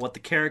about, what the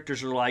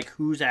characters are like,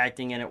 who's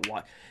acting in it,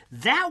 what.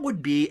 That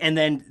would be, and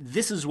then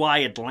this is why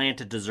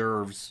Atlanta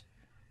deserves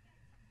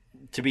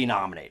to be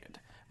nominated,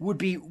 would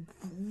be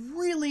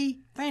really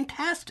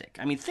fantastic.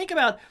 I mean, think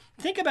about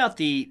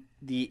the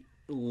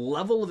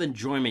level of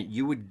enjoyment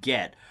you would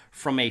get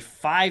from a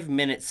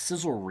 5-minute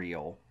sizzle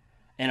reel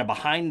and a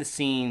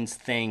behind-the-scenes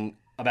thing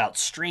about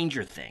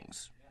Stranger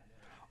Things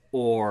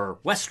or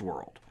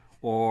Westworld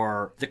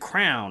or The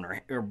Crown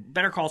or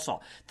Better Call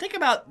Saul. Think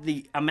about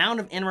the amount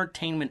of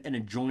entertainment and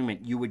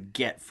enjoyment you would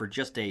get for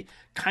just a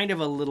kind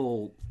of a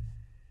little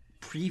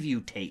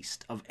preview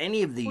taste of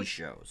any of these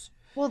shows.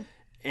 Well,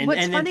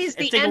 what's funny is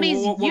the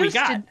Emmys used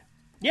to...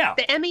 Yeah.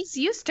 The Emmys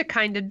used to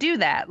kind of do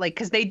that, like,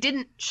 because they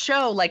didn't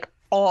show, like,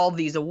 all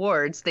these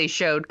awards. They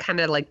showed kind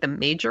of, like, the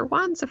major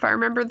ones, if I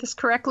remember this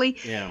correctly.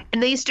 Yeah.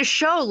 And they used to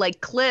show, like,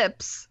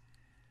 clips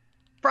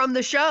from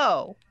the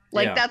show.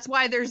 Like, that's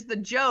why there's the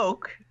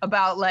joke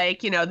about,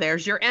 like,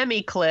 there's your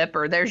Emmy clip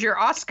or there's your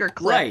Oscar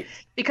clip. Right.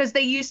 Because they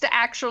used to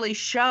actually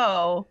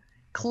show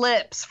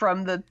clips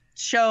from the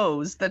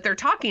shows that they're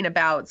talking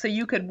about. So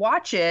you could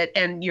watch it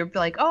and you're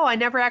like, oh, I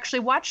never actually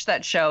watched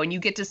that show. And you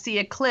get to see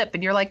a clip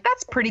and you're like,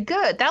 that's pretty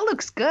good. That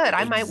looks good.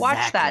 I might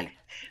watch that.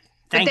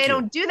 But they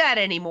don't do that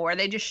anymore.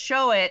 They just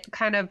show it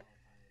kind of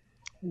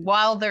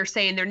while they're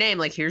saying their name.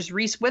 Like, here's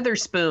Reese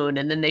Witherspoon.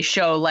 And then they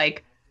show,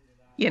 like,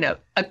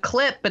 a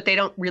clip, but they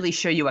don't really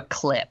show you a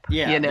clip.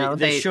 Yeah,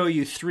 they show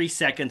you 3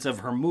 seconds of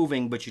her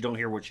moving, but you don't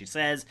hear what she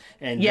says.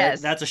 And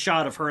that's a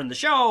shot of her in the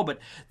show. But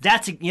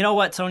that's, you know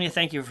what, Sonia,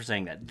 thank you for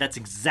saying that. That's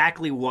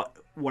exactly what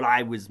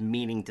I was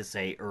meaning to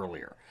say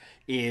earlier,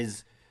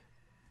 is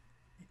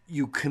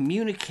you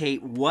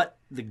communicate what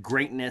the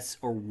greatness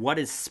or what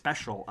is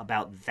special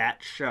about that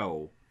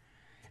show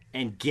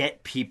and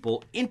get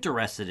people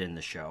interested in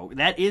the show.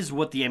 That is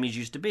what the Emmys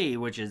used to be,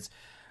 which is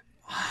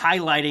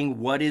highlighting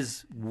what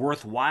is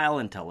worthwhile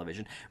in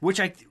television, which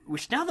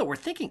now that we're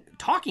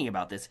talking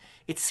about this,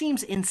 it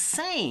seems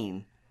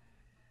insane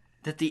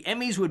that the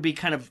Emmys would be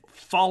kind of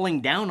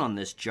falling down on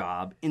this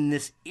job in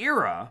this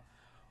era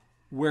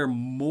where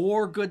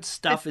more good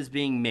stuff is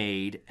being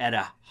made at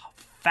a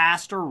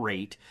faster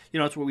rate.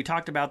 It's what we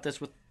talked about this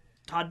with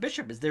Todd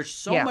Bishop, is there's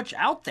so much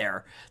out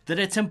there that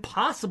it's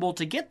impossible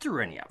to get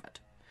through any of it.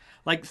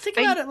 Like, think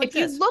about it like if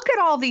this. you look at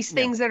all these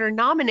things that are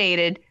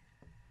nominated,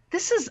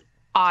 this is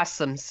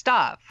awesome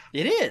stuff.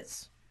 It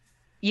is.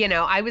 You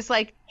know, I was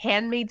like,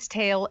 Handmaid's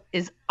Tale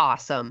is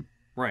awesome.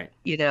 Right.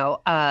 You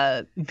know,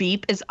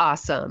 Veep is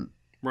awesome.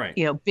 Right.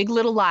 You know, Big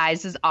Little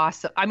Lies is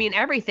awesome. I mean,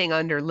 everything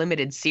under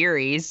limited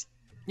series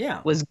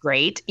was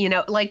great. You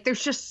know, like,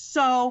 there's just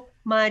so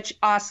much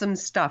awesome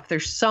stuff.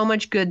 There's so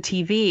much good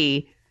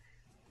TV.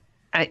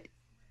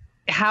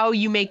 How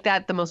you make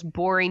that the most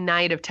boring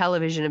night of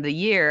television of the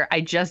year,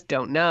 I just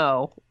don't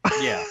know.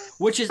 Yeah.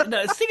 Which is,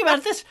 no, think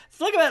about this.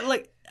 Think about,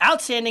 like,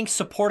 outstanding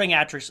supporting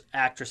actress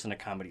in a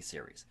comedy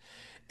series.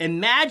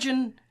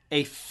 Imagine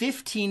a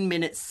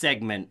 15-minute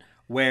segment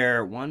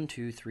where 1,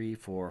 2, 3,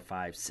 4,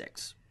 5,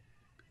 6.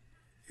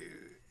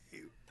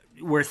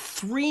 Where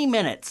 3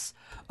 minutes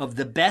of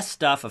the best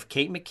stuff of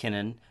Kate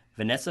McKinnon,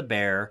 Vanessa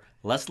Bayer,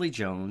 Leslie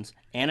Jones,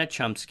 Anna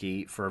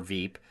Chomsky for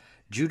Veep,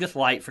 Judith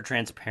Light for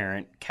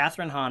Transparent,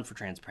 Kathryn Hahn for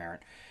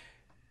Transparent.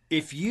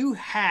 If you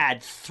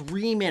had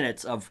 3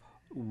 minutes of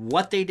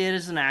what they did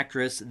as an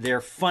actress,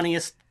 their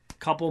funniest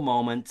couple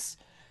moments,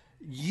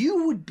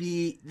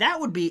 that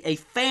would be a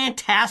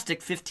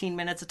fantastic 15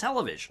 minutes of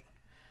television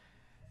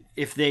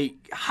if they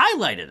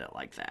highlighted it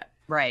like that.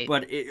 Right.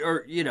 But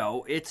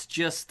it's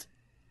just,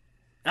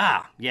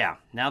 now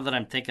that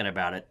I'm thinking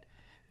about it,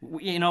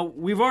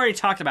 we've already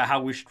talked about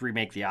how we should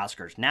remake the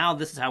Oscars. Now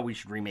this is how we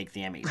should remake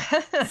the Emmys.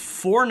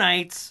 4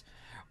 nights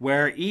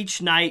where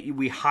each night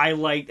we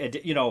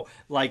highlight,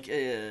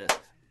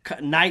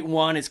 night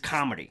 1 is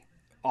comedy.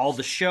 All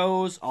the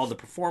shows, all the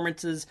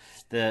performances,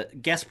 the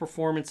guest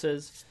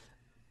performances,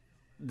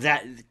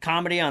 that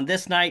comedy on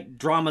this night,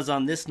 dramas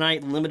on this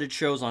night, limited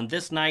shows on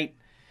this night,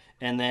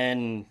 and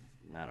then,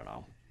 I don't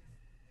know.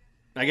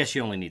 I guess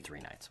you only need 3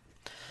 nights.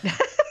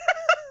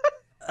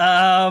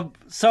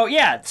 So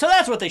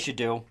that's what they should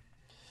do.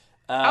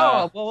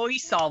 We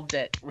solved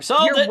it.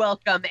 You're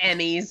welcome,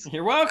 Emmys.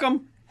 You're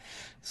welcome.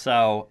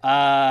 So,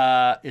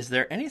 is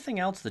there anything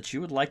else that you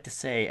would like to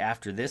say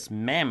after this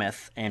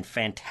mammoth and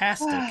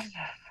fantastic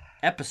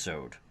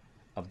episode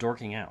of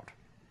Dorking Out?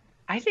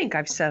 I think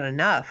I've said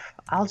enough.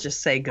 I'll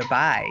just say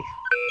goodbye.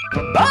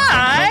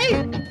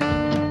 Goodbye!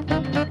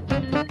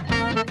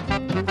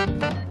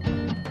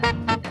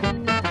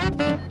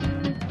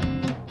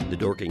 The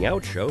Dorking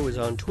Out Show is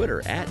on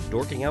Twitter at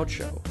Dorking Out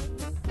Show,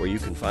 where you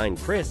can find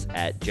Chris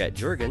at Jet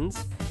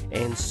Jurgens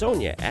and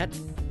Sonia at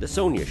The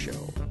Sonia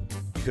Show.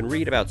 You can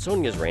read about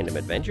Sonia's random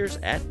adventures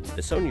at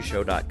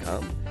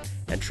thesoniashow.com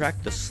and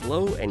track the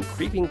slow and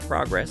creeping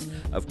progress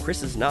of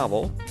Chris's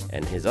novel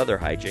and his other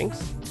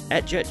hijinks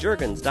at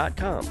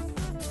jetjurgens.com.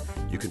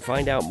 You can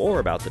find out more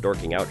about The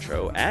Dorking Out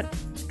Show at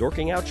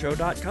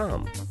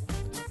dorkingoutshow.com.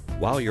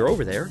 While you're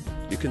over there,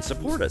 you can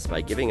support us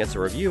by giving us a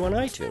review on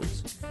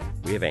iTunes.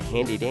 We have a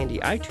handy-dandy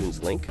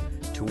iTunes link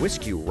to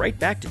whisk you right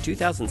back to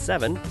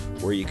 2007,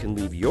 where you can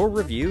leave your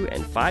review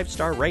and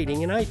 5-star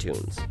rating in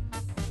iTunes.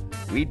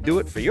 We'd do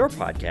it for your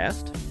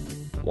podcast.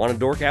 Want to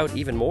dork out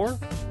even more?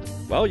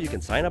 Well, you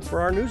can sign up for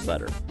our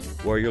newsletter,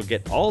 where you'll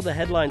get all the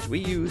headlines we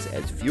use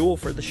as fuel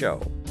for the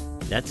show.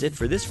 That's it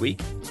for this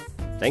week.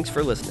 Thanks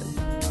for listening.